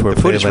Ocean Beach. The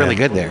food is really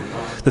good there.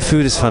 The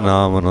food is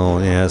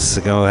phenomenal. Yes,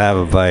 go have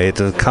a bite.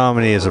 The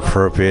comedy is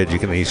appropriate. You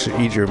can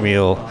eat your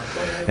meal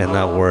and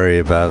not worry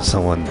about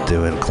someone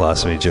doing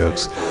colostomy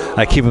jokes.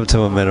 I keep them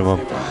to a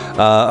minimum.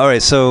 All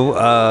right, so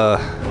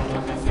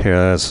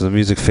here, so the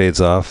music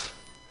fades off.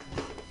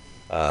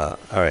 All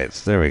right,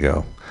 so there we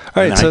go.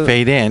 All right, so I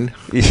fade in.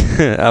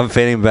 I'm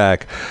fading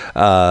back.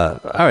 All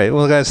right,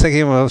 well, guys, thank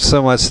you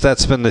so much.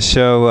 That's been the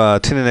show.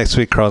 Tune in next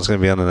week. Carl's going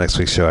to be on the next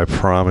week's show. I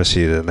promise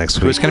you that next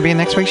week. Who's going to be in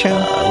next week's show?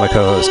 My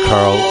co-host,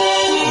 Carl.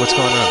 What's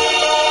going on?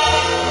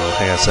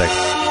 Hang on a sec.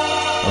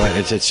 Oh,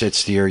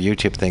 it's your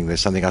YouTube thing.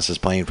 There's something else is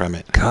playing from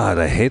it. God,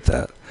 I hate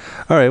that.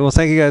 All right, well,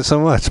 thank you guys so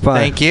much. Bye.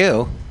 Thank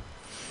you.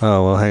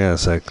 Oh, well, hang on a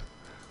sec.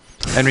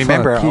 And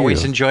remember,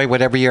 always enjoy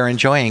whatever you're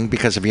enjoying,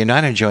 because if you're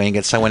not enjoying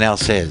it, someone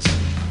else is.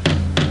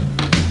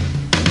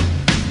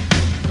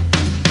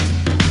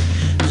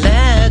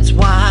 Let's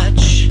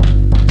watch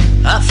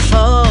a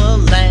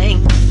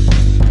full-length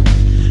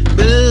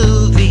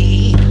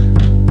movie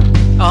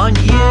on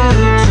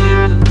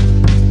YouTube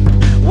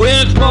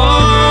with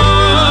Mike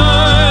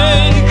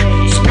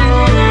Spiegelman.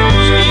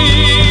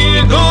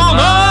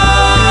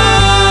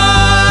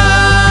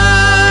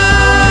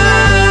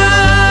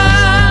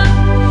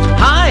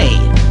 Hi,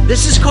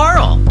 this is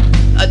Carl.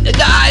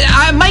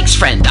 I'm Mike's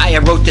friend. I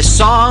wrote this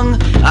song.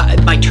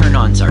 My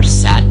turn-ons are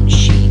satin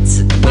sheets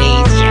and the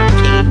way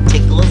champagne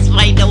tickles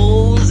my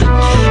nose.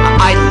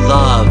 I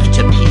love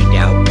to pee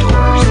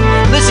outdoors.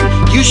 Listen,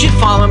 you should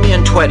follow me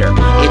on Twitter.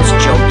 It's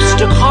Jokes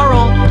to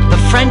Carl, the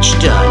French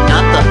duh,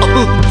 not the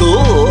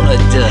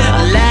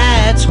duh.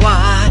 Let's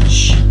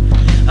watch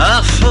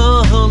a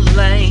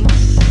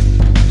full-length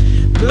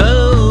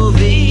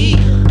movie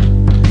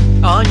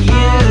on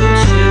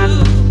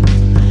YouTube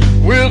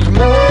with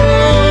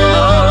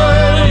Mike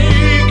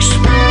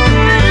Spiegelman.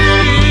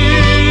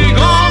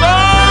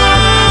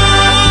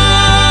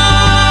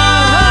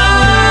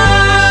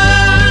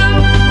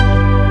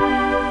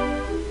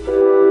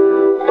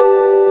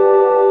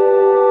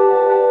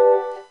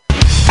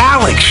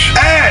 Alex,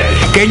 Ed,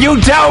 can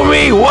you tell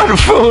me what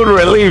food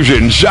relieves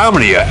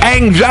insomnia,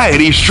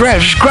 anxiety,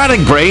 stress,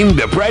 chronic brain,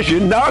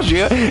 depression,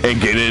 nausea,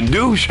 and can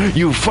induce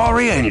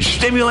euphoria and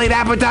stimulate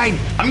appetite?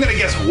 I'm gonna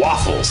guess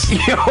waffles.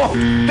 Yo,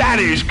 that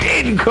is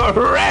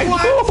incorrect.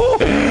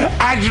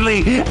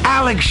 Actually,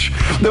 Alex,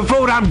 the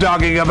food I'm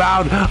talking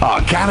about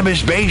are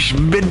cannabis-based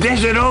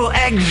medicinal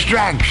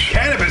extracts.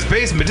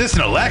 Cannabis-based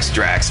medicinal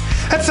extracts?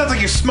 That sounds like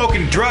you're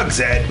smoking drugs,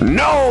 Ed.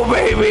 No,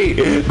 baby.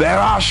 There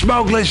are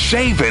smokeless,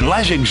 safe, and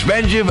less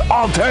expensive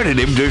alternatives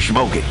alternative to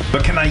smoking.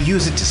 But can I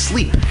use it to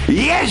sleep?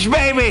 Yes,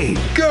 baby!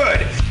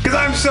 Good, because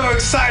I'm so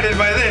excited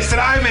by this that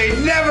I may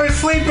never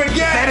sleep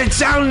again. And it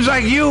sounds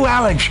like you,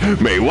 Alex,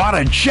 may want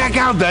to check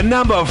out the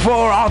number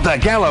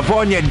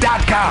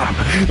 4AltaCalifornia.com.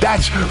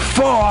 That's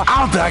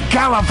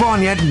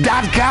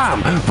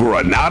 4AltaCalifornia.com for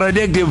a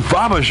non-addictive,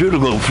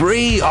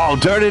 pharmaceutical-free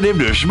alternative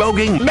to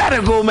smoking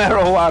medical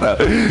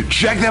marijuana.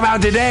 Check them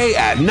out today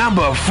at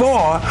number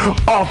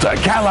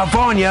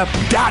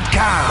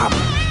 4AltaCalifornia.com.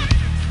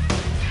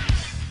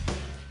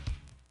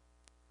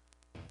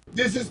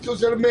 This is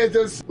Tushar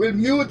Matters with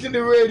Mutiny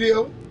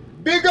Radio.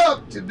 Big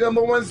up to the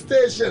 #1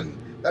 station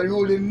that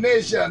rules the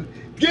nation.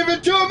 Give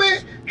it to me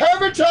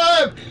every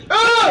time.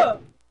 Ah!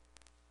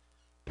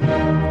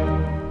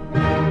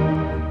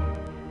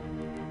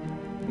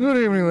 Good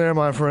evening there,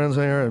 my friends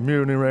here at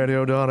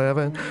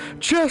MutinyRadio.fm.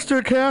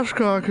 Chester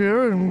Cashcock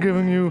here, and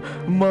giving you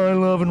my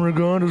love and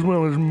regard as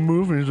well as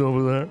movies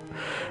over there.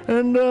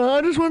 And I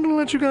just wanted to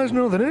let you guys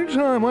know that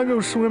anytime I go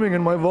swimming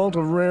in my vault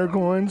of rare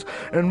coins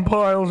and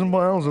piles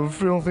of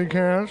filthy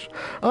cash,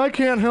 I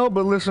can't help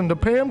but listen to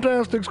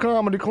Pamtastic's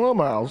Comedy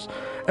Clubhouse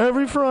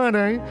every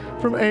Friday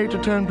from 8 to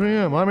 10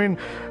 p.m. I mean,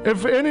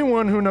 if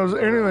anyone who knows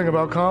anything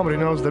about comedy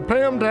knows that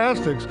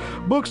Pamtastics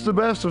books the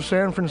best of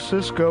San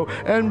Francisco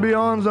and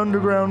beyond's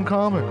underground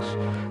comics.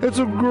 It's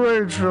a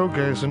great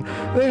showcase, and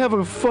they have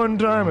a fun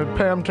time at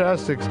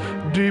Pamtastics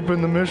deep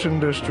in the Mission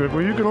District,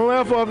 where you can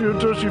laugh off your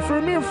tushy for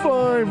a mere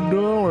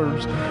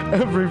 $5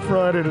 every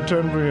Friday to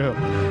 10 p.m.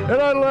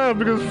 And I laugh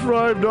because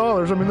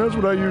 $5, I mean, that's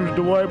what I use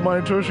to wipe my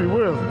tushy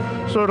with.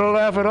 So to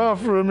laugh it off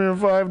for a mere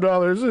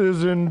 $5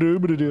 is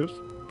indubitious.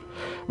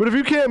 But if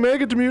you can't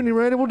make it to Mutiny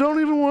Radio, well, don't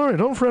even worry.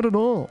 Don't fret at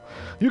all.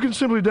 You can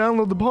simply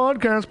download the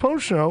podcast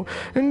post-show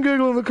and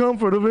giggle in the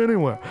comfort of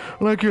anywhere,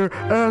 like your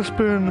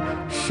Aspen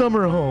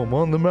summer home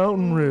on the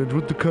mountain ridge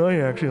with the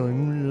kayak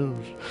feeling.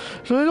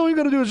 So all you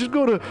got to do is just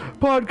go to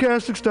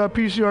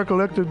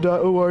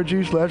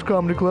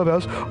podcastics.pcrcollective.org/comedy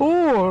clubhouse,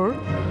 or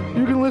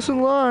you can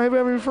listen live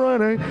every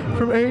Friday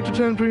from 8 to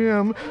 10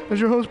 p.m. as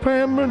your host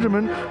Pam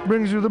Benjamin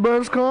brings you the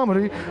best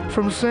comedy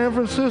from San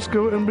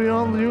Francisco and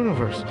beyond the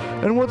universe.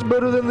 And what's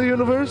better than the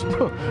universe?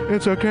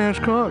 It's a cash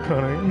cock,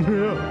 honey.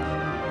 Yeah.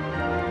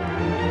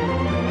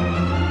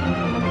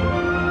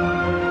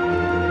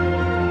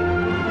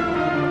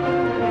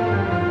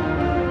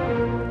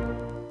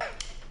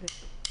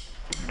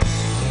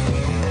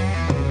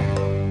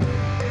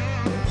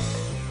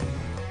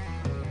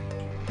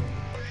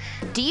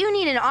 Do you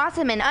need an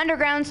awesome and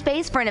underground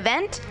space for an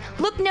event?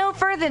 Look no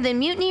further than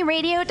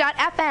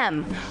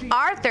MutinyRadio.fm.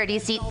 Our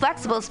 30-seat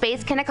flexible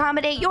space can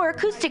accommodate your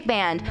acoustic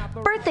band,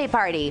 birthday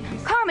party,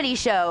 comedy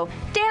show,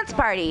 dance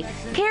party,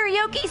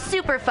 karaoke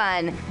super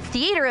fun,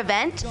 theater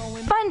event,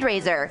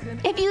 fundraiser.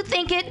 If you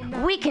think it,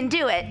 we can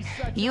do it.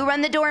 You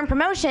run the door and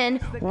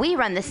promotion, we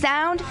run the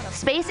sound,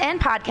 space, and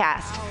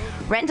podcast.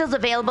 Rentals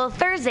available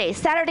Thursday,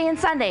 Saturday, and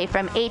Sunday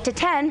from 8 to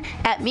 10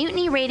 at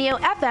Mutiny Radio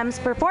FM's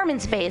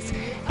performance space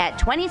at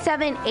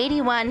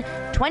 2781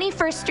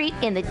 21st Street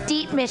in the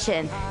Deep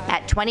Mission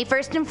at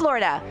 21st in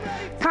Florida.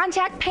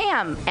 Contact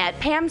Pam at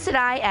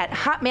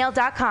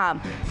pamsadai@hotmail.com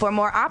for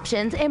more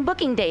options and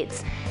booking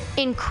dates.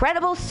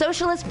 Incredible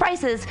socialist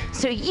prices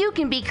so you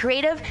can be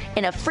creative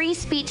in a free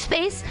speech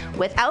space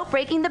without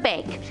breaking the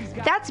bank.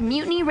 That's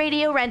Mutiny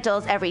Radio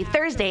Rentals every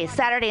Thursday,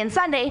 Saturday, and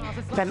Sunday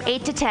from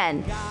 8 to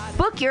 10.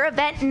 Book your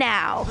event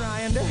now.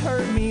 Trying to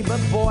hurt me, but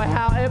boy,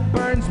 how it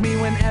burns me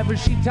whenever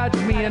she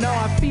touches me, and oh,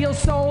 I feel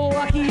so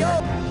lucky.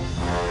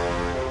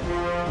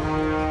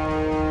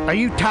 Are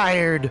you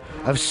tired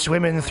of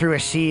swimming through a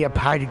sea of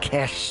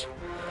podcasts?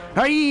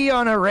 Are ye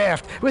on a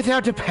raft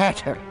without a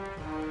paddle?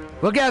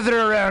 Well, gather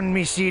around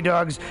me, sea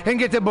dogs, and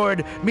get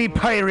aboard me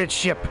pirate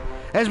ship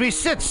as we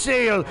set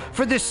sail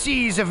for the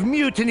seas of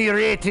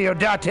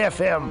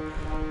MutinyRadio.fm.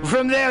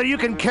 From there, you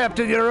can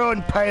captain your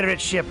own pirate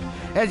ship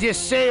as you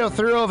sail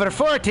through over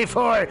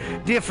 44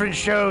 different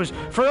shows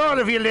for all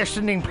of your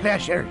listening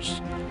pleasures.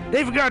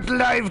 They've got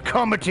live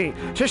comedy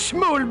to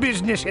small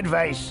business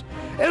advice,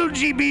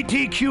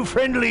 LGBTQ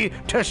friendly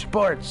to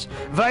sports,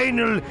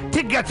 vinyl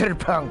to gutter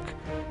punk.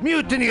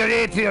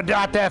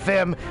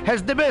 MutinyRadio.fm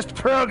has the best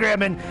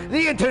programming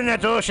the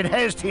internet ocean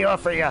has to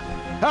offer you.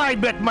 I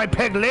bet my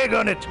peg leg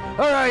on it,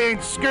 or I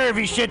ain't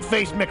scurvy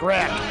shit-faced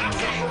McRack.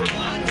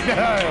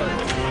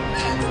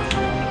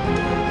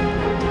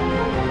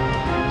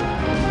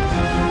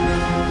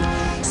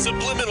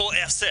 Subliminal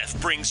SF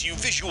brings you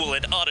visual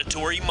and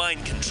auditory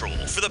mind control.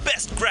 For the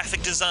best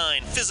graphic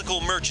design, physical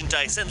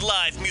merchandise, and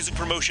live music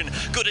promotion,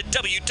 go to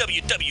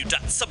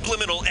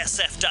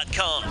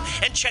www.subliminalsf.com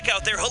and check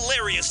out their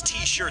hilarious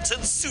t-shirts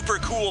and super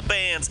cool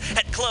bands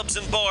at clubs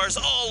and bars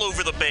all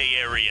over the Bay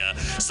Area.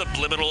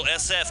 Subliminal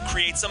SF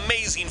creates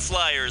amazing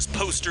flyers,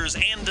 posters,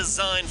 and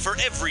design for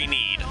every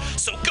need.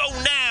 So go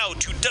now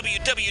to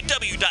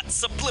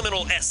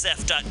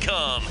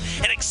www.subliminalsf.com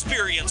and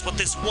experience what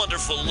this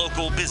wonderful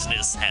local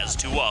business has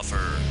to offer.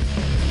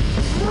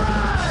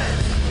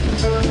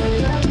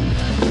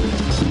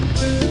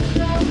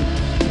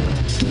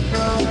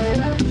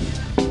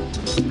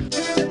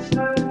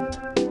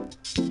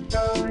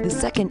 This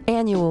second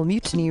annual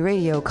Mutiny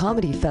Radio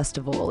Comedy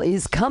Festival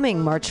is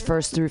coming March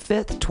 1st through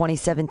 5th,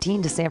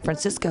 2017 to San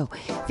Francisco,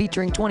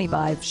 featuring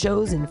 25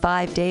 shows in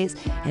 5 days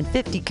and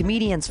 50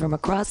 comedians from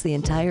across the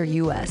entire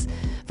U.S.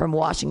 From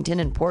Washington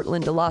and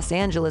Portland to Los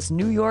Angeles,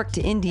 New York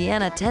to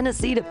Indiana,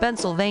 Tennessee to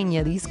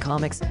Pennsylvania, these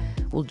comics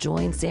will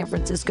join San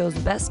Francisco's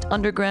best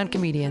underground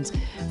comedians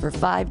for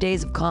 5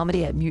 days of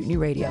comedy at Mutiny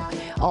Radio.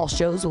 All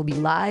shows will be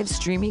live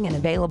streaming and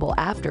available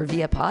after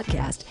via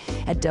podcast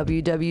at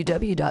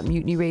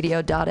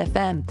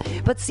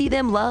www.mutinyradio.fm. But see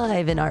them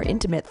live in our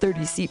intimate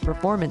 30-seat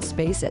performance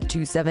space at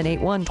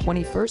 2781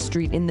 21st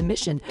Street in the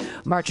Mission,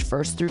 March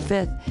 1st through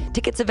 5th.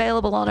 Tickets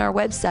available on our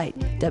website,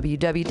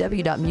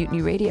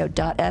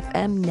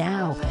 www.mutinyradio.fm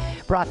now.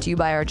 Brought to you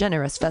by our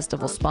generous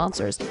festival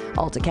sponsors,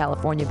 Alta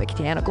California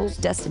Botanicals,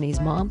 Destiny's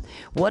Mom,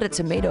 What a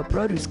Tomato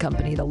Produce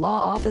Company, the law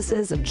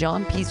offices of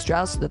John P.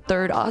 Strauss III,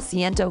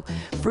 Asiento,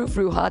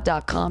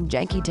 FruFruHot.com,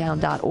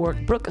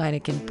 JankyTown.org, Brooke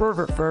Heineken,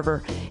 Pervert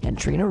Fervor, and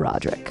Trina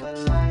Roderick.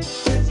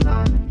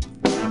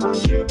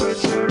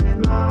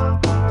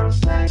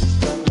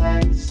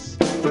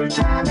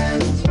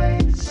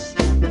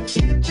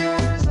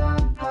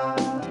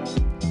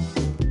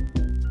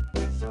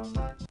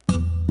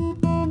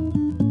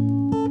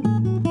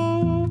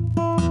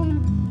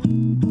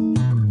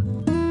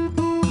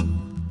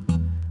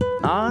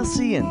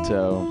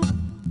 Asiento.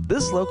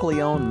 This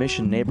locally owned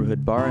Mission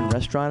neighborhood bar and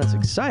restaurant is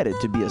excited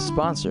to be a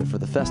sponsor for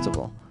the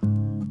festival.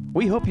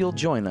 We hope you'll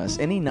join us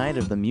any night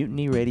of the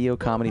Mutiny Radio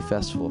Comedy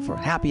Festival for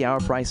happy hour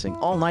pricing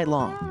all night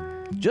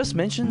long. Just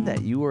mention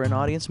that you are an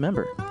audience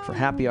member for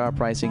happy hour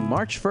pricing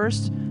March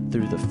 1st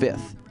through the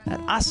 5th at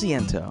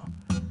Asiento.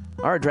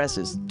 Our address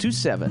is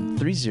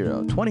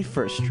 2730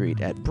 21st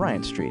Street at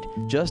Bryant Street,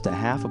 just a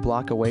half a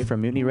block away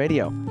from Mutiny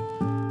Radio.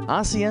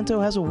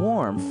 Asiento has a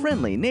warm,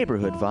 friendly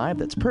neighborhood vibe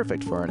that's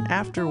perfect for an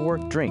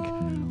after-work drink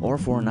or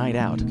for a night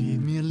out.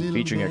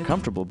 Featuring a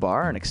comfortable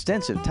bar and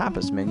extensive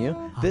tapas menu,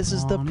 this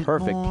is the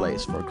perfect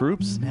place for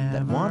groups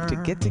that want to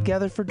get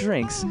together for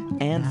drinks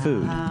and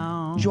food.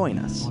 Join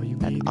us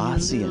at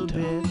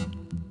Asiento.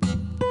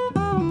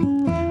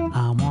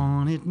 I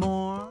want it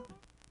more.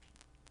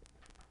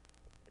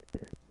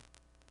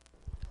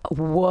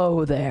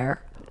 Whoa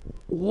there.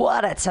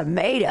 What a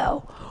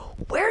tomato.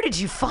 Where did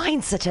you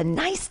find such a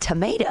nice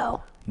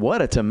tomato?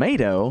 What a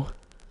tomato?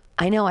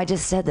 I know, I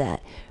just said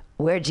that.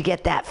 Where'd you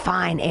get that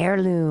fine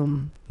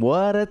heirloom?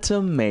 What a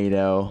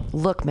tomato.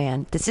 Look,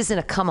 man, this isn't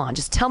a come on.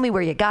 Just tell me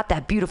where you got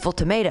that beautiful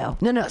tomato.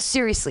 No,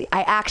 seriously.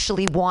 I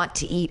actually want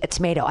to eat a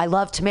tomato. I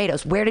love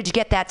tomatoes. Where did you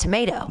get that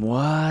tomato?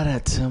 What a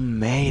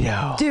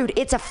tomato. Dude,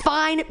 it's a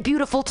fine,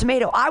 beautiful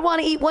tomato. I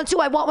want to eat one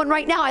too. I want one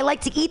right now. I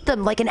like to eat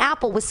them like an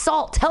apple with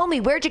salt. Tell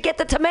me, where'd you get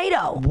the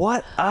tomato?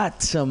 What a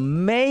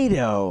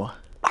tomato.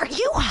 Are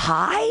you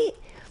high?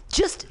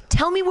 Just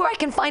tell me where I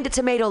can find a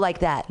tomato like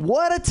that.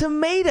 What a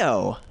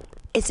tomato.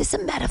 Is this a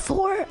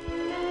metaphor?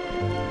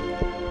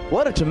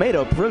 What a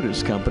Tomato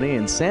Produce Company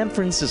in San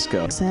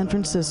Francisco. San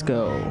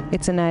Francisco.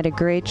 It's a night of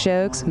great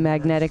jokes,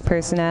 magnetic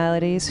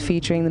personalities,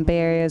 featuring the Bay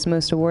Area's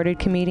most awarded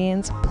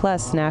comedians,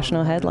 plus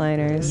national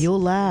headliners.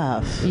 You'll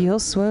laugh. You'll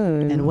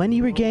swoon. And when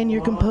you regain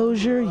your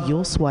composure,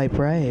 you'll swipe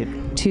right.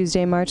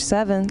 Tuesday, March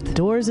 7th.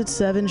 Doors at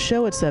 7,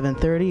 show at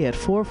 7:30 at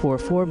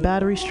 444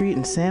 Battery Street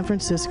in San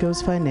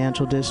Francisco's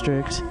Financial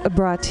District.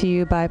 Brought to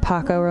you by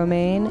Paco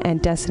Romaine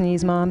and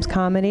Destiny's Mom's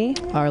Comedy.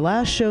 Our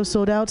last show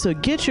sold out, so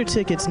get your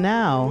tickets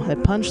now at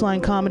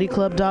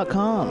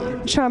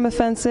punchlinecomedyclub.com. Charm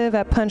Offensive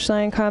at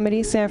Punchline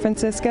Comedy San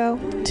Francisco.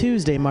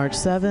 Tuesday, March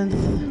 7th.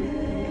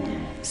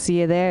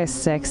 See you there,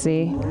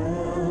 sexy.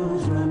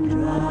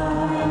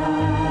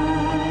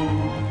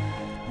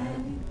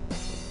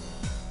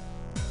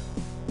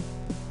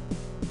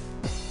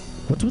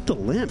 What's with the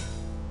limp?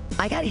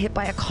 I got hit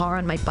by a car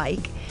on my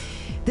bike.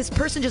 This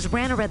person just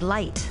ran a red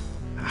light.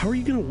 How are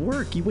you going to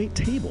work? You wait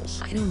tables.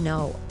 I don't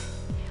know.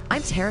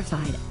 I'm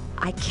terrified.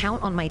 I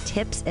count on my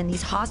tips, and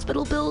these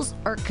hospital bills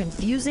are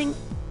confusing.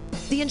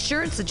 The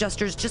insurance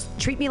adjusters just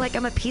treat me like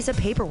I'm a piece of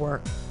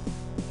paperwork.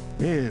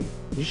 Man,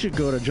 you should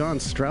go to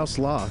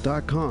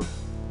johnstrausslaw.com.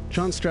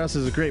 John Strauss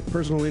is a great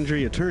personal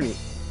injury attorney.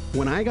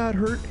 When I got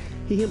hurt,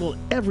 he handled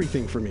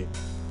everything for me.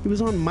 He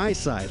was on my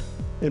side.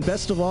 And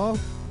best of all,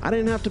 I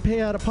didn't have to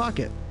pay out of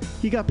pocket.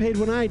 He got paid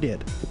when I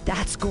did.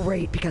 That's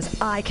great, because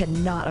I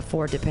cannot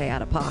afford to pay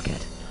out of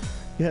pocket.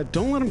 Yeah,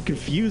 don't let them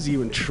confuse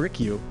you and trick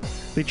you.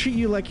 They treat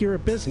you like you're a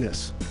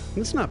business.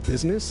 It's not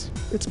business.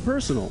 It's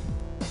personal.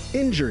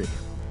 Injury.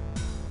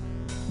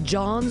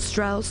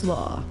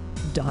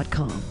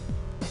 JohnStraussLaw.com.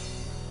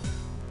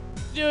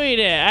 Doing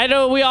it. I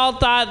know we all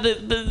thought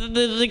that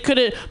they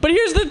couldn't, but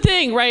here's the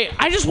thing, right?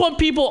 I just want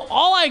people,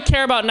 all I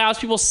care about now is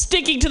people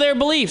sticking to their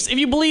beliefs. If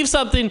you believe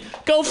something,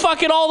 go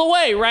fuck it all the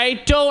way,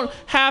 right? Don't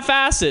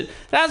half-ass it.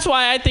 That's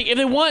why I think if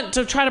they want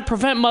to try to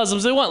prevent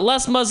Muslims, they want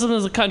less Muslims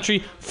in the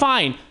country,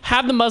 fine,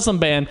 have the Muslim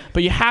ban,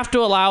 but you have to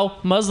allow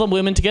Muslim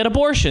women to get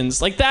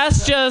abortions. Like,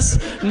 that's just,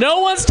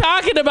 no one's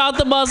talking about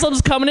the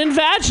Muslims coming in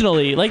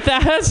vaginally. Like,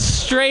 that's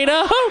straight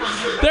up.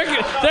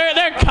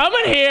 They're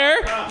coming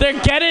here, they're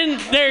getting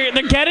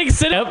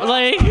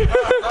like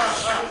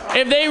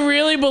if they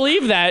really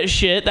believe that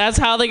shit, that's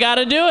how they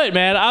gotta do it,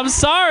 man. I'm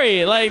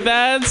sorry. Like,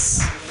 that's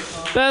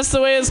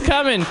the way it's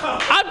coming.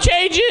 I'm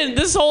changing.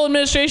 This whole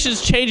administration is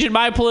changing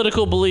my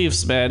political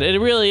beliefs, man. It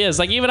really is.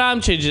 Like, even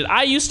I'm changing.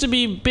 I used to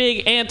be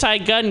big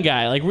anti-gun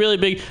guy, like really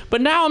big.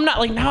 But now I'm not.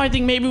 Like, now I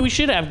think maybe we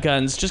should have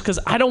guns just because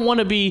I don't want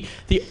to be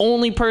the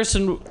only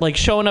person, like,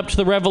 showing up to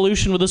the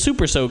revolution with a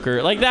super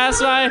soaker. Like, that's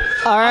why.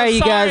 All right,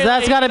 you guys.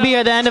 That's got to be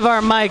at the end of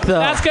our mic, though.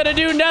 That's going to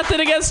do nothing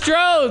against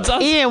drones.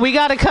 Ian, we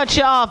got to cut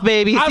you off,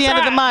 baby. It's the end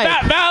of the mic.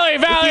 Valerie.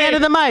 It's the end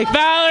of the mic.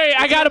 Valerie,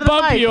 I got to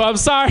bump you. I'm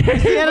sorry.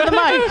 It's the end of the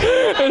mic.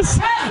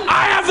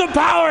 I have the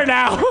power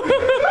now.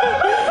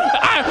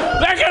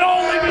 There can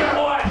only be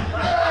one.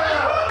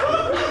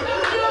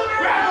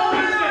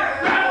 Revolution.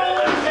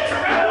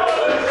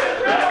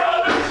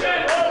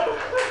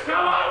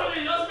 Come on with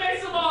me. Let's make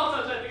some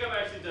Maltas. I think I'm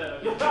actually dead.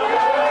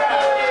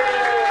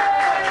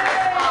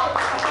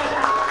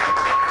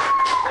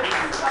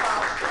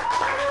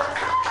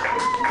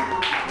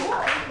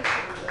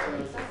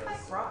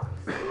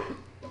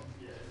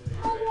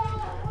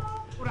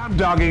 What I'm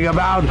talking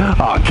about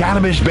are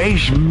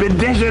cannabis-based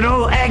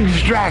medicinal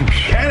extracts.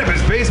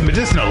 Cannabis-based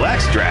medicinal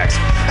extracts?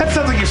 That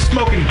sounds like you're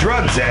smoking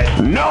drugs,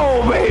 Ed.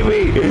 No,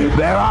 baby.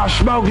 There are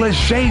smokeless,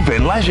 safe,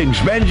 and less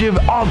expensive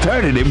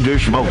alternative to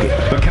smoking.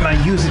 But can I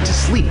use it to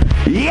sleep?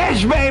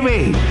 Yes,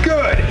 baby.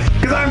 Good,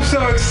 because I'm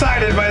so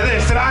excited by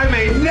this that I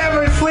may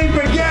never sleep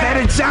again. Then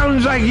it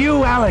sounds like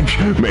you, Alex,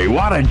 may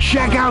want to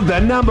check out the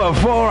number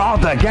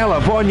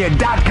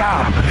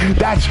 4AltaCalifornia.com.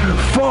 That's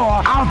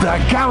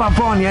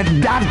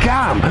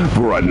 4AltaCalifornia.com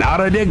for a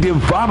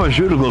non-addictive,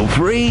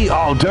 pharmaceutical-free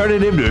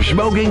alternative to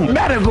smoking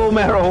medical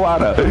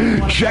marijuana.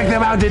 Check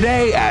them out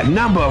today at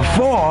number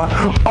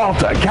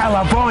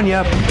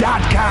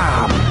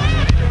 4AltaCalifornia.com.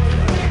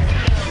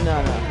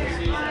 No.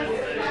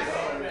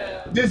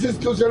 This is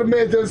Tushar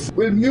Matos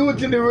with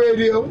Mutiny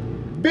Radio.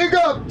 Big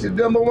up to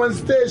the #1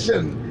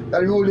 station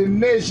that ruling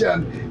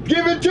nation.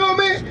 Give it to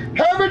me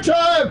every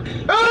time.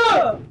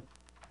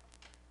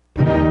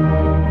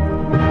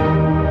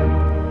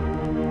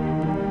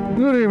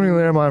 Good evening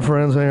there, my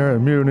friends here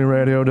at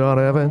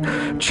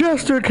MutinyRadio.fm.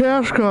 Chester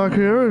Cashcock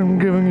here, and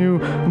giving you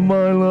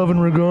my love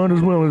and regard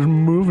as well as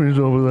movies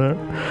over there.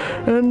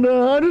 And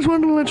I just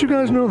wanted to let you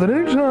guys know that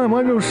anytime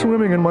I go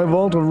swimming in my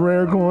vault of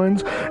rare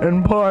coins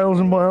and piles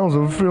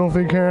of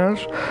filthy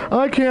cash,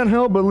 I can't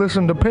help but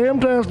listen to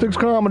Pamtastic's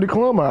Comedy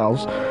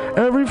Clubhouse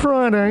every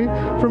Friday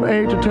from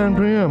 8 to 10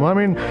 p.m. I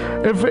mean,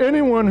 if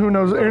anyone who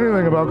knows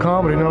anything about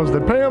comedy knows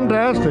that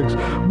Pamtastic's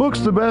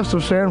books the best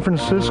of San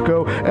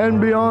Francisco and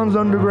beyond's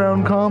underground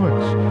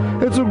comics.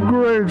 It's a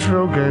great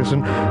showcase,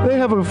 and they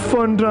have a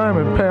fun time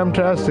at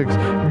Pamtastic's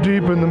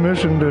deep in the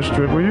Mission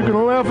District, where you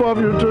can laugh off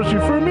your tushy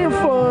for a mere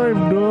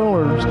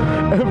 $5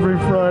 every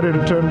Friday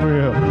to 10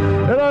 p.m.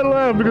 And I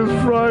laugh because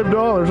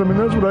 $5, I mean,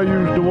 that's what I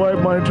use to wipe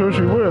my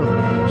tushy with.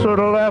 So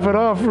to laugh it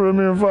off for a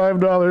mere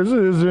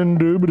 $5 is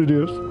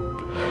indubitious.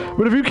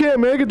 But if you can't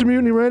make it to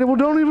Mutiny Radio, well,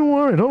 don't even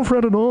worry. Don't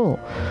fret at all.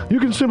 You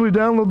can simply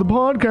download the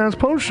podcast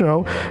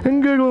post-show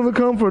and giggle in the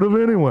comfort of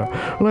anywhere,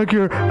 like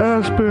your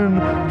Aspen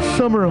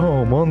summer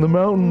home on the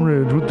mountain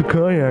ridge with the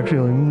kayak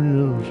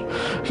feeling.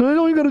 So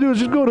all you got to do is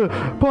just go to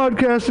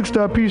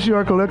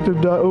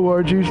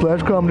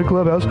podcastics.pcrcollective.org/comedy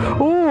clubhouse,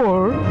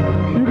 or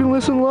you can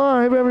listen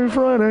live every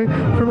Friday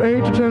from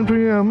 8 to 10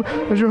 p.m.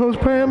 as your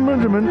host Pam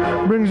Benjamin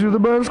brings you the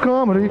best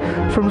comedy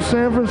from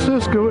San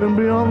Francisco and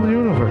beyond the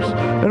universe.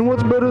 And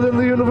what's better than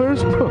the universe?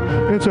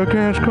 It's a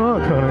cash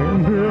cock,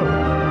 honey. Yeah.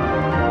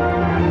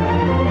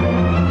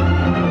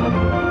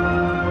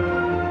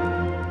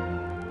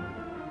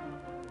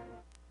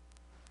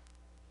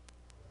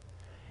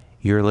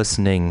 You're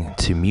listening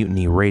to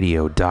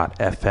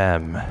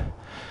MutinyRadio.fm.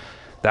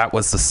 That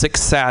was the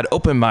Six Sad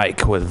Open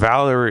Mic with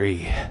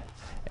Valerie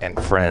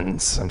and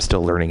friends. I'm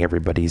still learning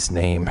everybody's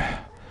name.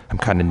 I'm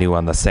kind of new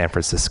on the San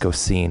Francisco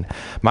scene.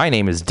 My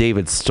name is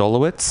David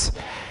Stolowitz.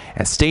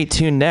 And stay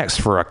tuned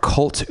next for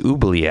Occult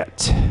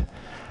Oubliette.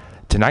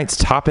 Tonight's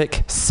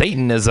topic,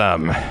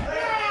 Satanism.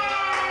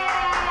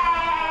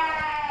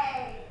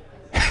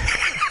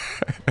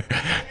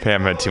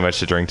 Pam had too much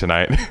to drink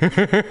tonight.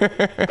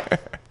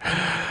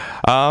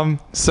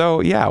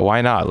 So yeah,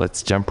 why not?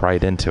 Let's jump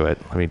right into it.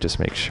 Let me just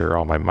make sure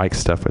all my mic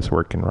stuff is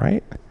working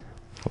right.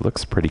 It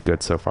looks pretty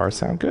good so far.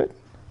 Sound good?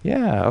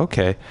 Yeah,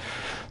 okay.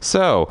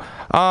 So,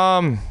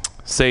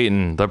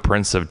 Satan, the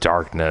Prince of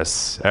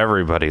Darkness.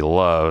 Everybody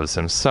loves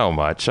him so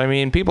much. I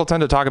mean, people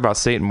tend to talk about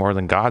Satan more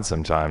than God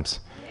sometimes.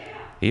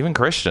 Even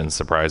Christians,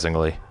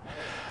 surprisingly.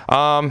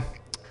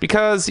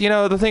 Because, you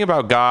know, the thing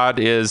about God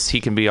is he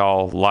can be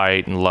all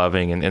light and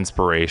loving and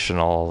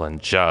inspirational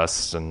and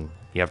just, and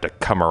you have to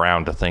come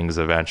around to things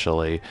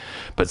eventually.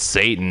 But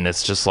Satan,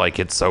 it's just like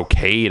it's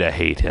okay to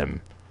hate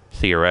him,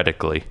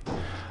 theoretically.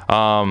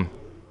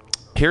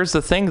 Here's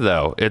the thing,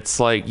 though. It's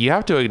like you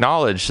have to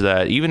acknowledge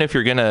that even if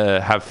you're going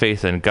to have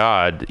faith in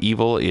God,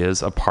 evil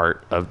is a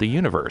part of the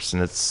universe,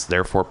 and it's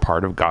therefore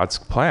part of God's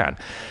plan.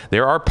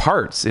 There are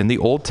parts in the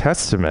Old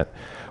Testament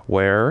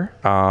where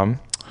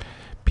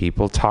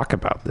people talk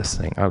about this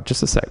thing. Oh,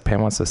 just a sec.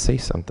 Pam wants to say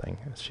something.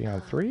 Is she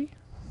on 3?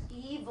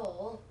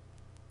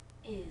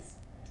 is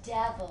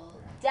devil.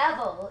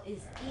 Devil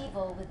is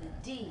evil with a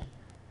D.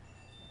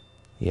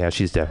 Yeah,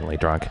 she's definitely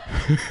drunk.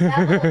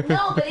 Devil,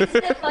 no, but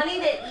isn't it funny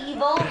that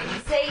evil, we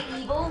say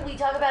evil, we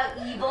talk about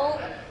evil,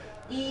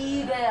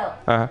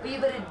 but you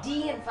put a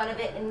D in front of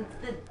it and it's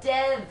the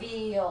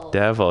devil.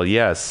 Devil,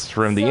 yes,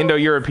 from the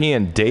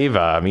Indo-European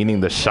deva, meaning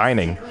the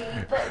shining.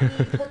 But we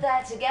put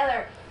that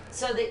together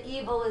so that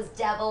evil is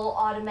devil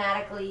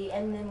automatically,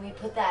 and then we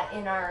put that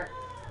in our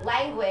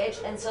language,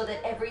 and so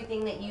that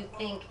everything that you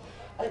think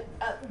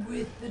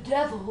with the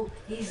devil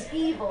is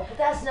evil, but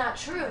that's not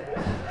true.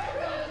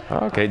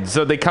 Okay,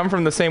 so they come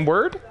from the same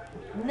word?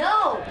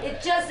 No,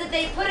 it's just that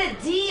they put a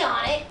D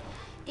on it,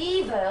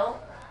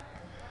 evil.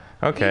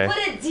 Okay. You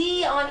put a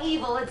D on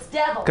evil, it's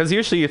devil. Because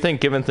usually you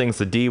think giving things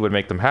a D would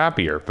make them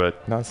happier,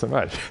 but not so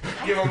much.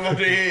 Give them the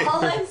D.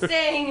 All I'm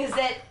saying is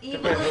that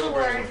evil is a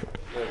word,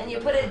 and you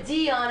put a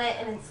D on it,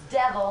 and it's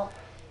devil,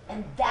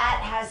 and that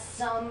has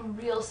some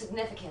real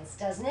significance,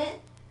 doesn't it?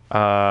 In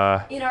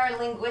our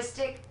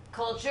linguistic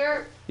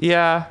culture?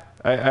 Yeah,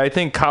 I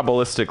think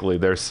Kabbalistically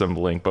there's some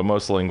link, but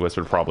most linguists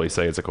would probably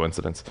say it's a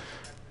coincidence.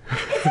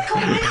 It's a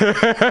coincidence?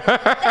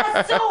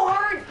 That's so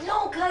hard.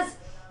 No, because,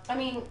 I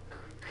mean,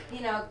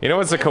 you know. You know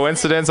what's a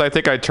coincidence? I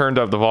think I turned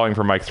up the volume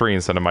for mic 3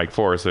 instead of mic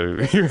 4, so.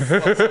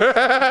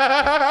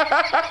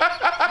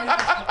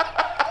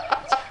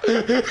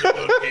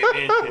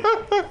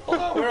 Hold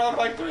on, we're on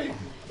mic 3.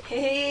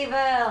 Evil.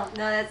 No,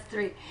 that's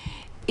 3.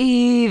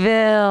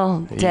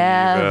 Evil,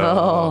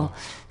 devil,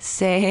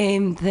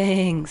 same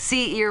thing.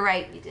 See, you're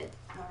right, you did.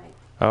 All right.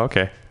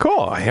 Okay, cool.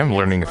 I am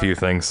learning a few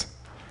things.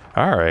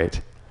 All right.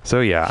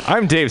 So yeah,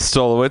 I'm Dave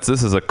Stolowitz.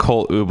 This is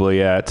Occult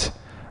Oubliette.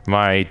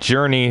 My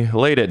journey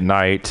late at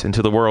night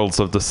into the worlds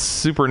of the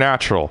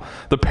supernatural,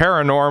 the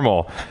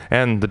paranormal,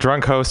 and the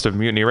drunk host of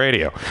Mutiny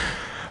Radio.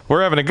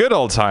 We're having a good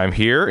old time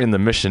here in the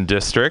Mission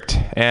District,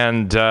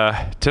 and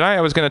tonight I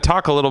was going to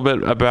talk a little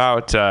bit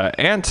about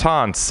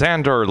Anton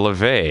Szandor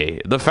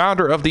LaVey, the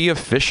founder of the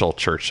official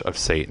Church of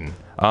Satan,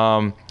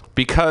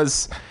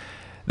 because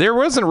there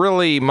wasn't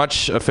really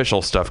much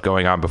official stuff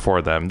going on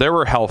before them. There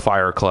were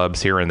Hellfire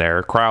clubs here and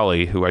there.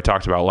 Crowley, who I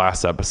talked about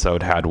last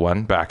episode, had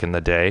one back in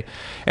the day,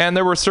 and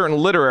there were certain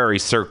literary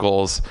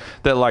circles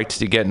that liked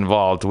to get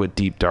involved with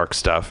deep, dark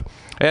stuff.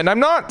 And I'm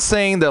not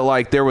saying that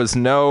like there was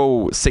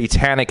no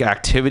satanic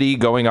activity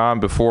going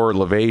on before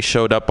LaVey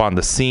showed up on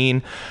the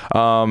scene,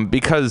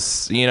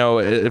 because, you know,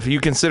 if you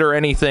consider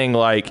anything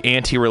like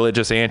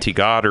anti-religious,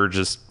 anti-God, or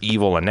just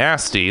evil and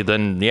nasty,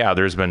 then yeah,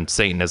 there's been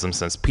Satanism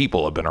since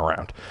people have been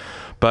around.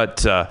 But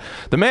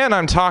the man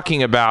I'm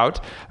talking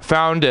about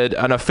founded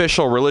an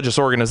official religious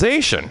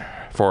organization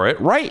for it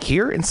right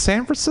here in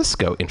San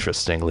Francisco,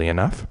 interestingly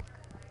enough.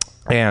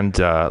 And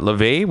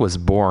LaVey was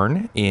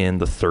born in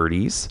the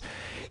 30s.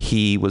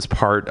 He was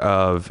part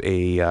of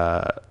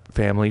a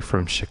family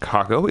from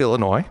Chicago,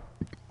 Illinois,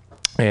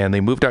 and they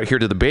moved out here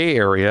to the Bay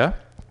Area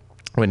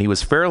when he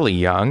was fairly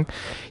young.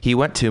 He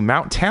went to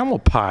Mount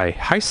Tamalpais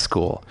High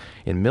School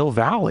in Mill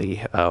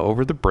Valley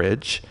over the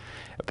bridge,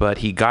 but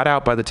he got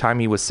out by the time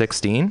he was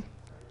 16,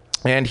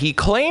 and he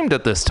claimed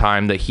at this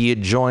time that he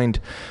had joined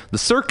the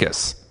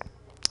circus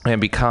and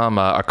become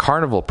a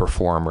carnival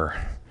performer.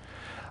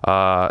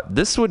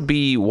 This would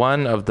be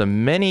one of the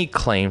many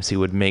claims he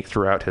would make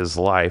throughout his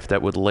life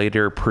that would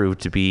later prove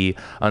to be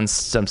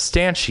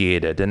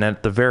unsubstantiated and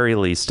at the very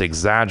least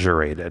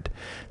exaggerated.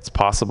 It's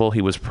possible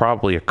he was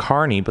probably a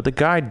carny, but the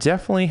guy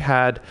definitely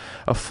had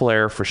a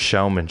flair for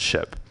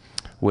showmanship,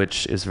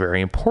 which is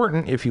very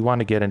important if you want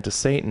to get into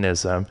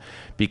Satanism,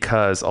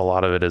 because a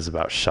lot of it is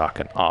about shock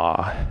and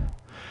awe.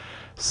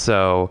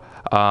 So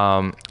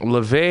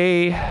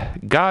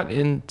LaVey got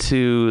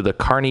into the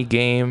carny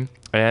game.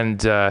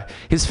 And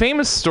his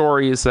famous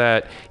story is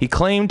that he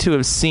claimed to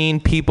have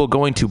seen people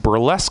going to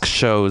burlesque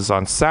shows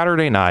on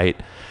Saturday night,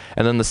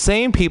 and then the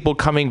same people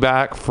coming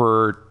back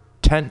for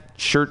tent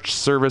church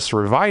service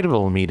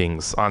revival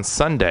meetings on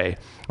Sunday.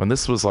 And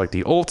this was like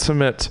the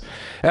ultimate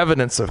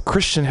evidence of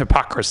Christian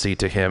hypocrisy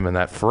to him, and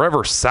that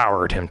forever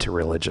soured him to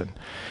religion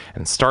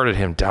and started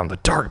him down the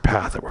dark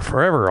path that would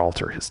forever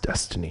alter his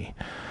destiny.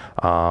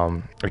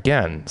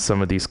 Again,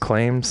 some of these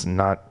claims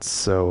not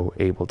so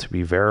able to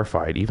be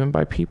verified, even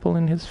by people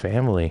in his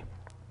family.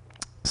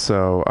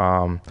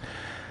 So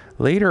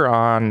later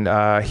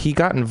on, he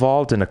got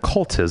involved in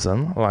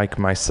occultism, like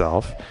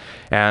myself.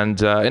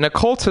 And in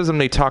occultism,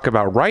 they talk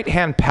about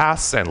right-hand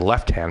paths and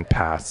left-hand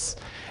paths.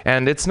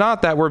 And it's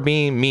not that we're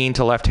being mean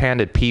to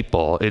left-handed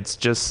people. It's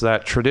just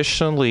that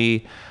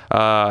traditionally,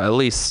 at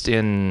least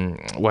in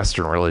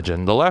Western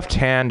religion, the left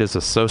hand is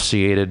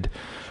associated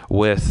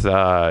with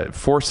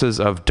forces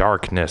of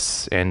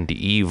darkness and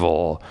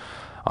evil.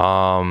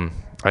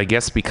 I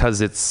guess because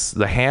it's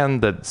the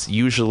hand that's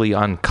usually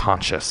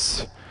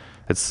unconscious.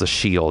 It's the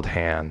shield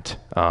hand.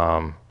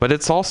 But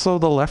it's also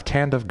the left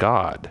hand of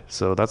God.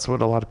 So that's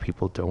what a lot of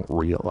people don't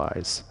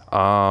realize.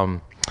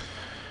 If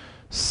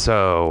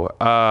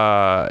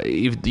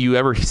you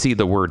ever see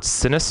the word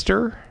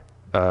sinister,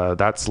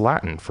 that's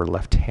Latin for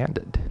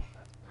left-handed.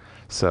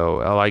 So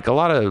like a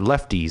lot of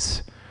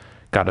lefties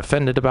got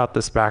offended about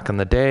this back in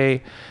the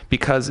day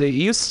because it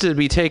used to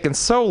be taken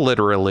so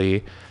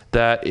literally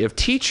that if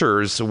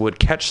teachers would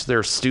catch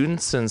their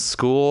students in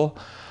school,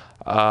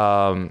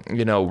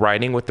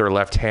 writing with their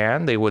left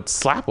hand, they would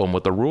slap them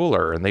with a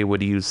ruler, and they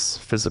would use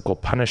physical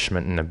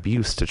punishment and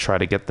abuse to try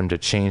to get them to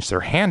change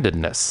their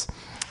handedness.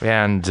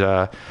 And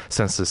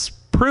since this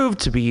proved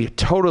to be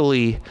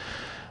totally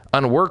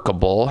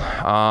unworkable,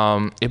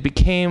 it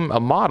became a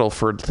model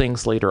for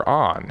things later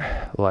on.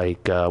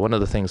 Like one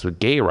of the things with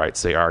gay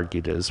rights they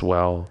argued is,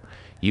 well,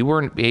 you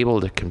weren't able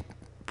to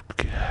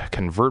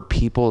convert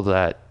people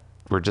that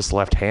were just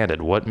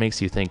left-handed. What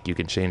makes you think you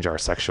can change our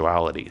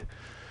sexuality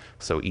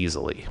so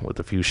easily with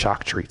a few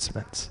shock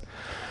treatments?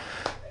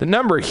 The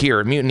number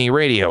here at Mutiny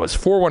Radio is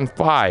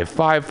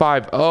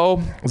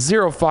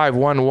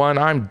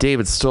 415-550-0511. I'm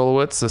David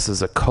Stolowitz. This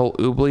is Occult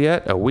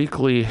Oubliette, a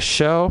weekly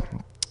show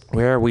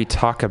where we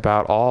talk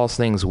about all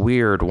things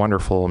weird,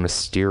 wonderful,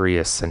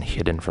 mysterious, and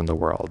hidden from the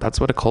world.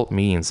 That's what occult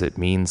means. It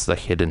means the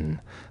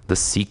hidden, the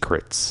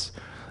secrets,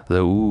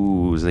 the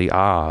oohs, the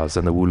ahs,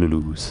 and the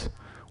woololoos.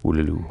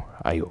 Woololoo,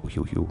 ayo,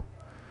 hoo, hoo.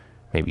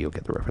 Maybe you'll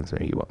get the reference,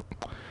 maybe you won't.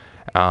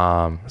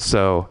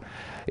 So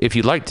if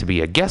you'd like to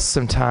be a guest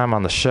sometime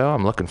on the show,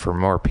 I'm looking for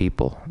more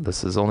people.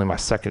 This is only my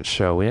second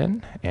show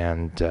in,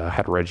 and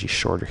had Reggie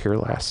Shorter here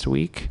last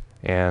week,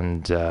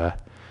 and I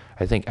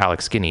think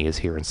Alex Guinea is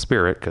here in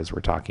spirit because we're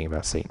talking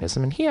about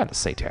Satanism, and he had a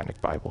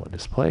satanic Bible in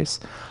his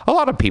place. A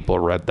lot of people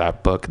read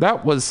that book.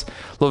 That was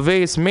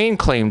LaVey's main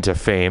claim to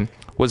fame,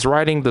 was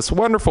writing this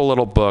wonderful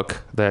little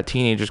book that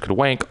teenagers could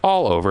wank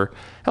all over.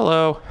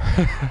 Hello.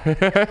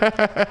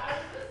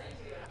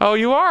 Oh,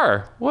 you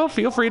are? Well,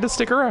 feel free to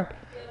stick around.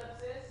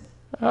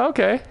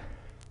 Okay.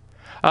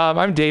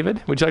 I'm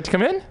David. Would you like to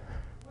come in?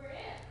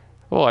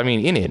 Well, I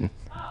mean, in.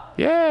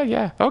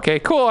 Yeah. Okay,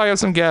 cool. I have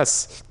some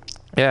guests.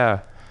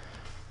 Yeah.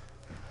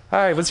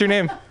 Hi, what's your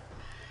name?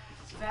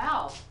 It's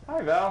Val.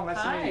 Hi, Val.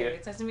 Nice to meet you.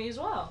 It's nice to meet you as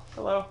well.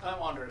 Hello.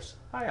 I'm Anders.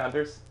 Hi,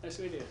 Anders. Nice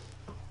to meet you.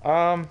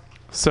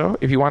 So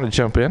if you want to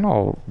jump in,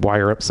 I'll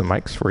wire up some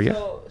mics for you.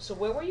 So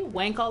where were you?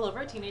 Wank all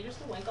over? Teenagers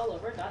can wank all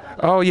over?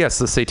 Oh, yes,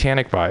 the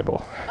Satanic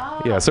Bible.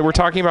 Oh, yeah, so we're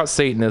talking about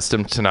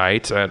Satanism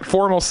tonight,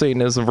 formal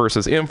Satanism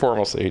versus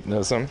informal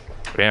Satanism,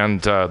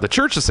 and the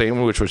Church of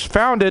Satan, which was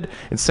founded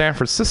in San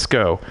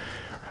Francisco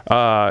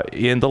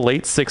in the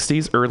late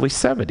 60s, early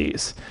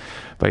 70s.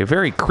 By a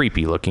very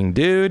creepy looking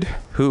dude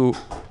who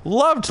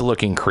loved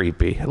looking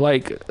creepy.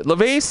 Like,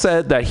 LaVey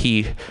said that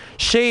he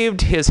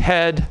shaved his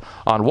head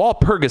on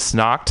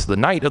Walpurgisnacht, the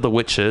night of the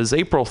witches,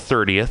 April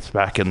 30th,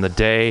 back in the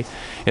day,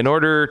 in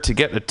order to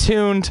get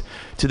attuned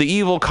to the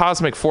evil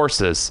cosmic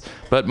forces.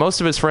 But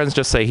most of his friends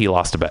just say he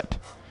lost a bet.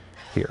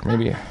 Here,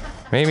 maybe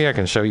I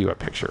can show you a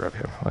picture of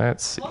him.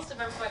 Let's see. Most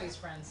of everybody's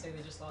friends say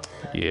they just lost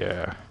a bet.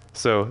 Yeah.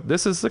 So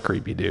this is the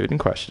creepy dude in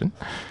question.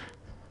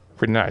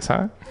 Pretty nice,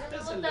 huh? He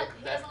doesn't look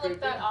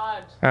that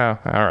odd. Oh,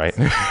 all right.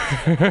 One of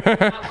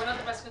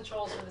the best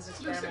controls for this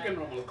experiment.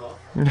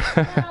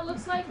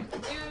 Looks like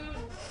dude,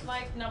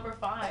 like number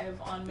 5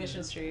 on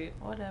Mission Street.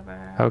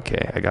 Whatever.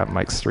 Okay, I got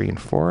mics 3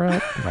 and 4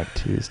 up. Mic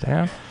 2 is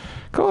down.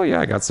 Cool,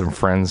 yeah, I got some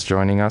friends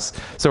joining us.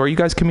 So are you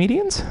guys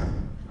comedians?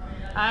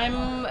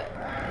 I'm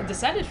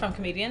descended from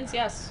comedians,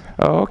 yes.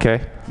 Oh,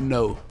 okay.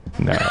 No.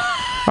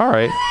 All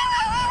right.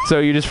 So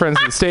you're just friends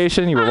at the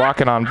station? You were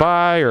walking on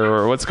by,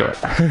 or what's going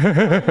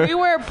on? We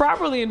were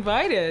properly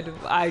invited.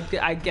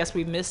 I guess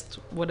we missed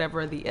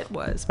whatever the it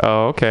was.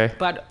 Oh, okay.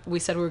 But we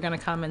said we were going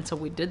to come, and so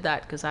we did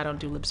that because I don't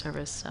do lip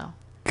service, so.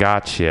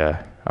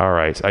 Gotcha. All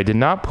right. I did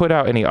not put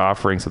out any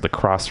offerings at the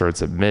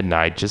Crossroads at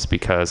midnight just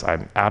because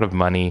I'm out of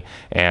money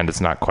and it's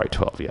not quite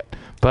 12 yet.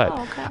 But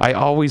I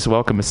always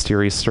welcome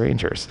mysterious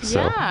strangers.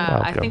 So yeah,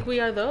 welcome. I think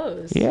we are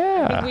those.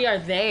 Yeah. I think we are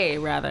they,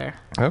 rather.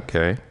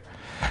 Okay.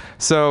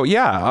 So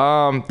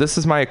yeah, this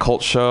is my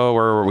occult show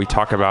where we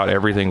talk about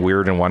everything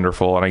weird and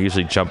wonderful, and I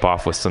usually jump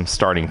off with some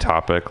starting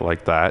topic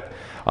like that.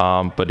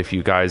 But if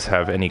you guys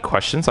have any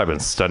questions, I've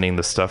been studying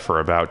this stuff for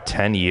about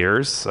 10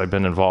 years. I've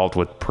been involved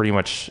with pretty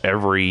much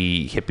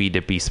every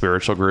hippy-dippy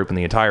spiritual group in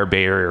the entire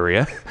Bay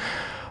Area.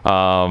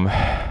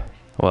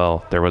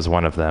 Well, there was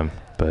one of them,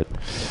 but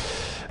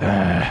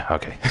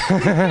okay.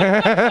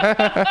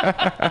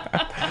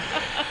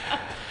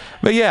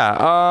 But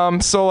yeah,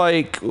 so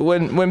like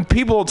when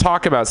people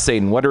talk about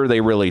Satan, what are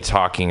they really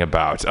talking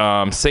about?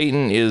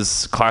 Satan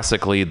is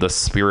classically the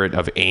spirit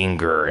of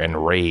anger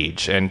and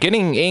rage, and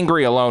getting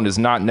angry alone is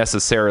not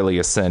necessarily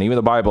a sin. Even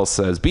the Bible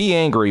says, be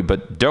angry,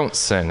 but don't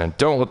sin, and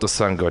don't let the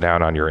sun go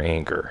down on your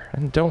anger,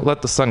 and don't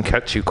let the sun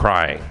catch you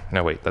crying.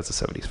 No, wait, that's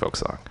a 70s folk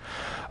song.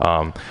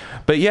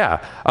 But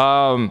yeah,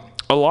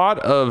 a lot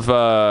of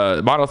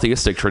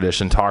monotheistic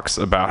tradition talks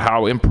about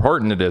how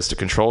important it is to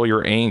control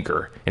your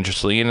anger.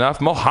 Interestingly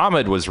enough,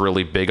 Muhammad was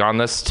really big on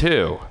this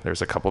too.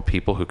 There's a couple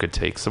people who could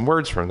take some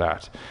words from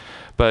that.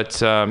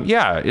 But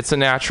yeah, it's a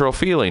natural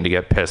feeling to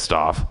get pissed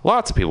off.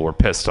 Lots of people were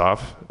pissed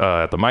off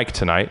at the mic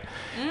tonight.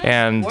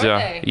 And were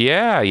they?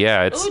 yeah,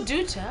 it's Ooh,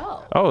 do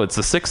tell. oh, it's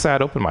a Six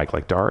Sad open mic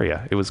like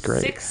Daria. It was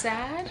great. Six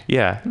Sad?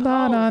 Yeah. No,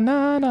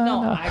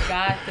 I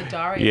got the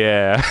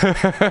Daria.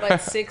 Yeah. But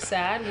Six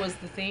Sad was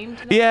the theme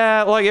tonight?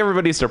 Yeah, like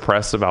everybody's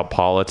depressed about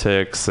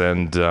politics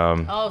and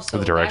so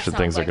the direction that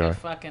things sounds are like going. a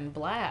fucking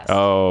blast.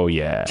 Oh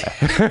yeah.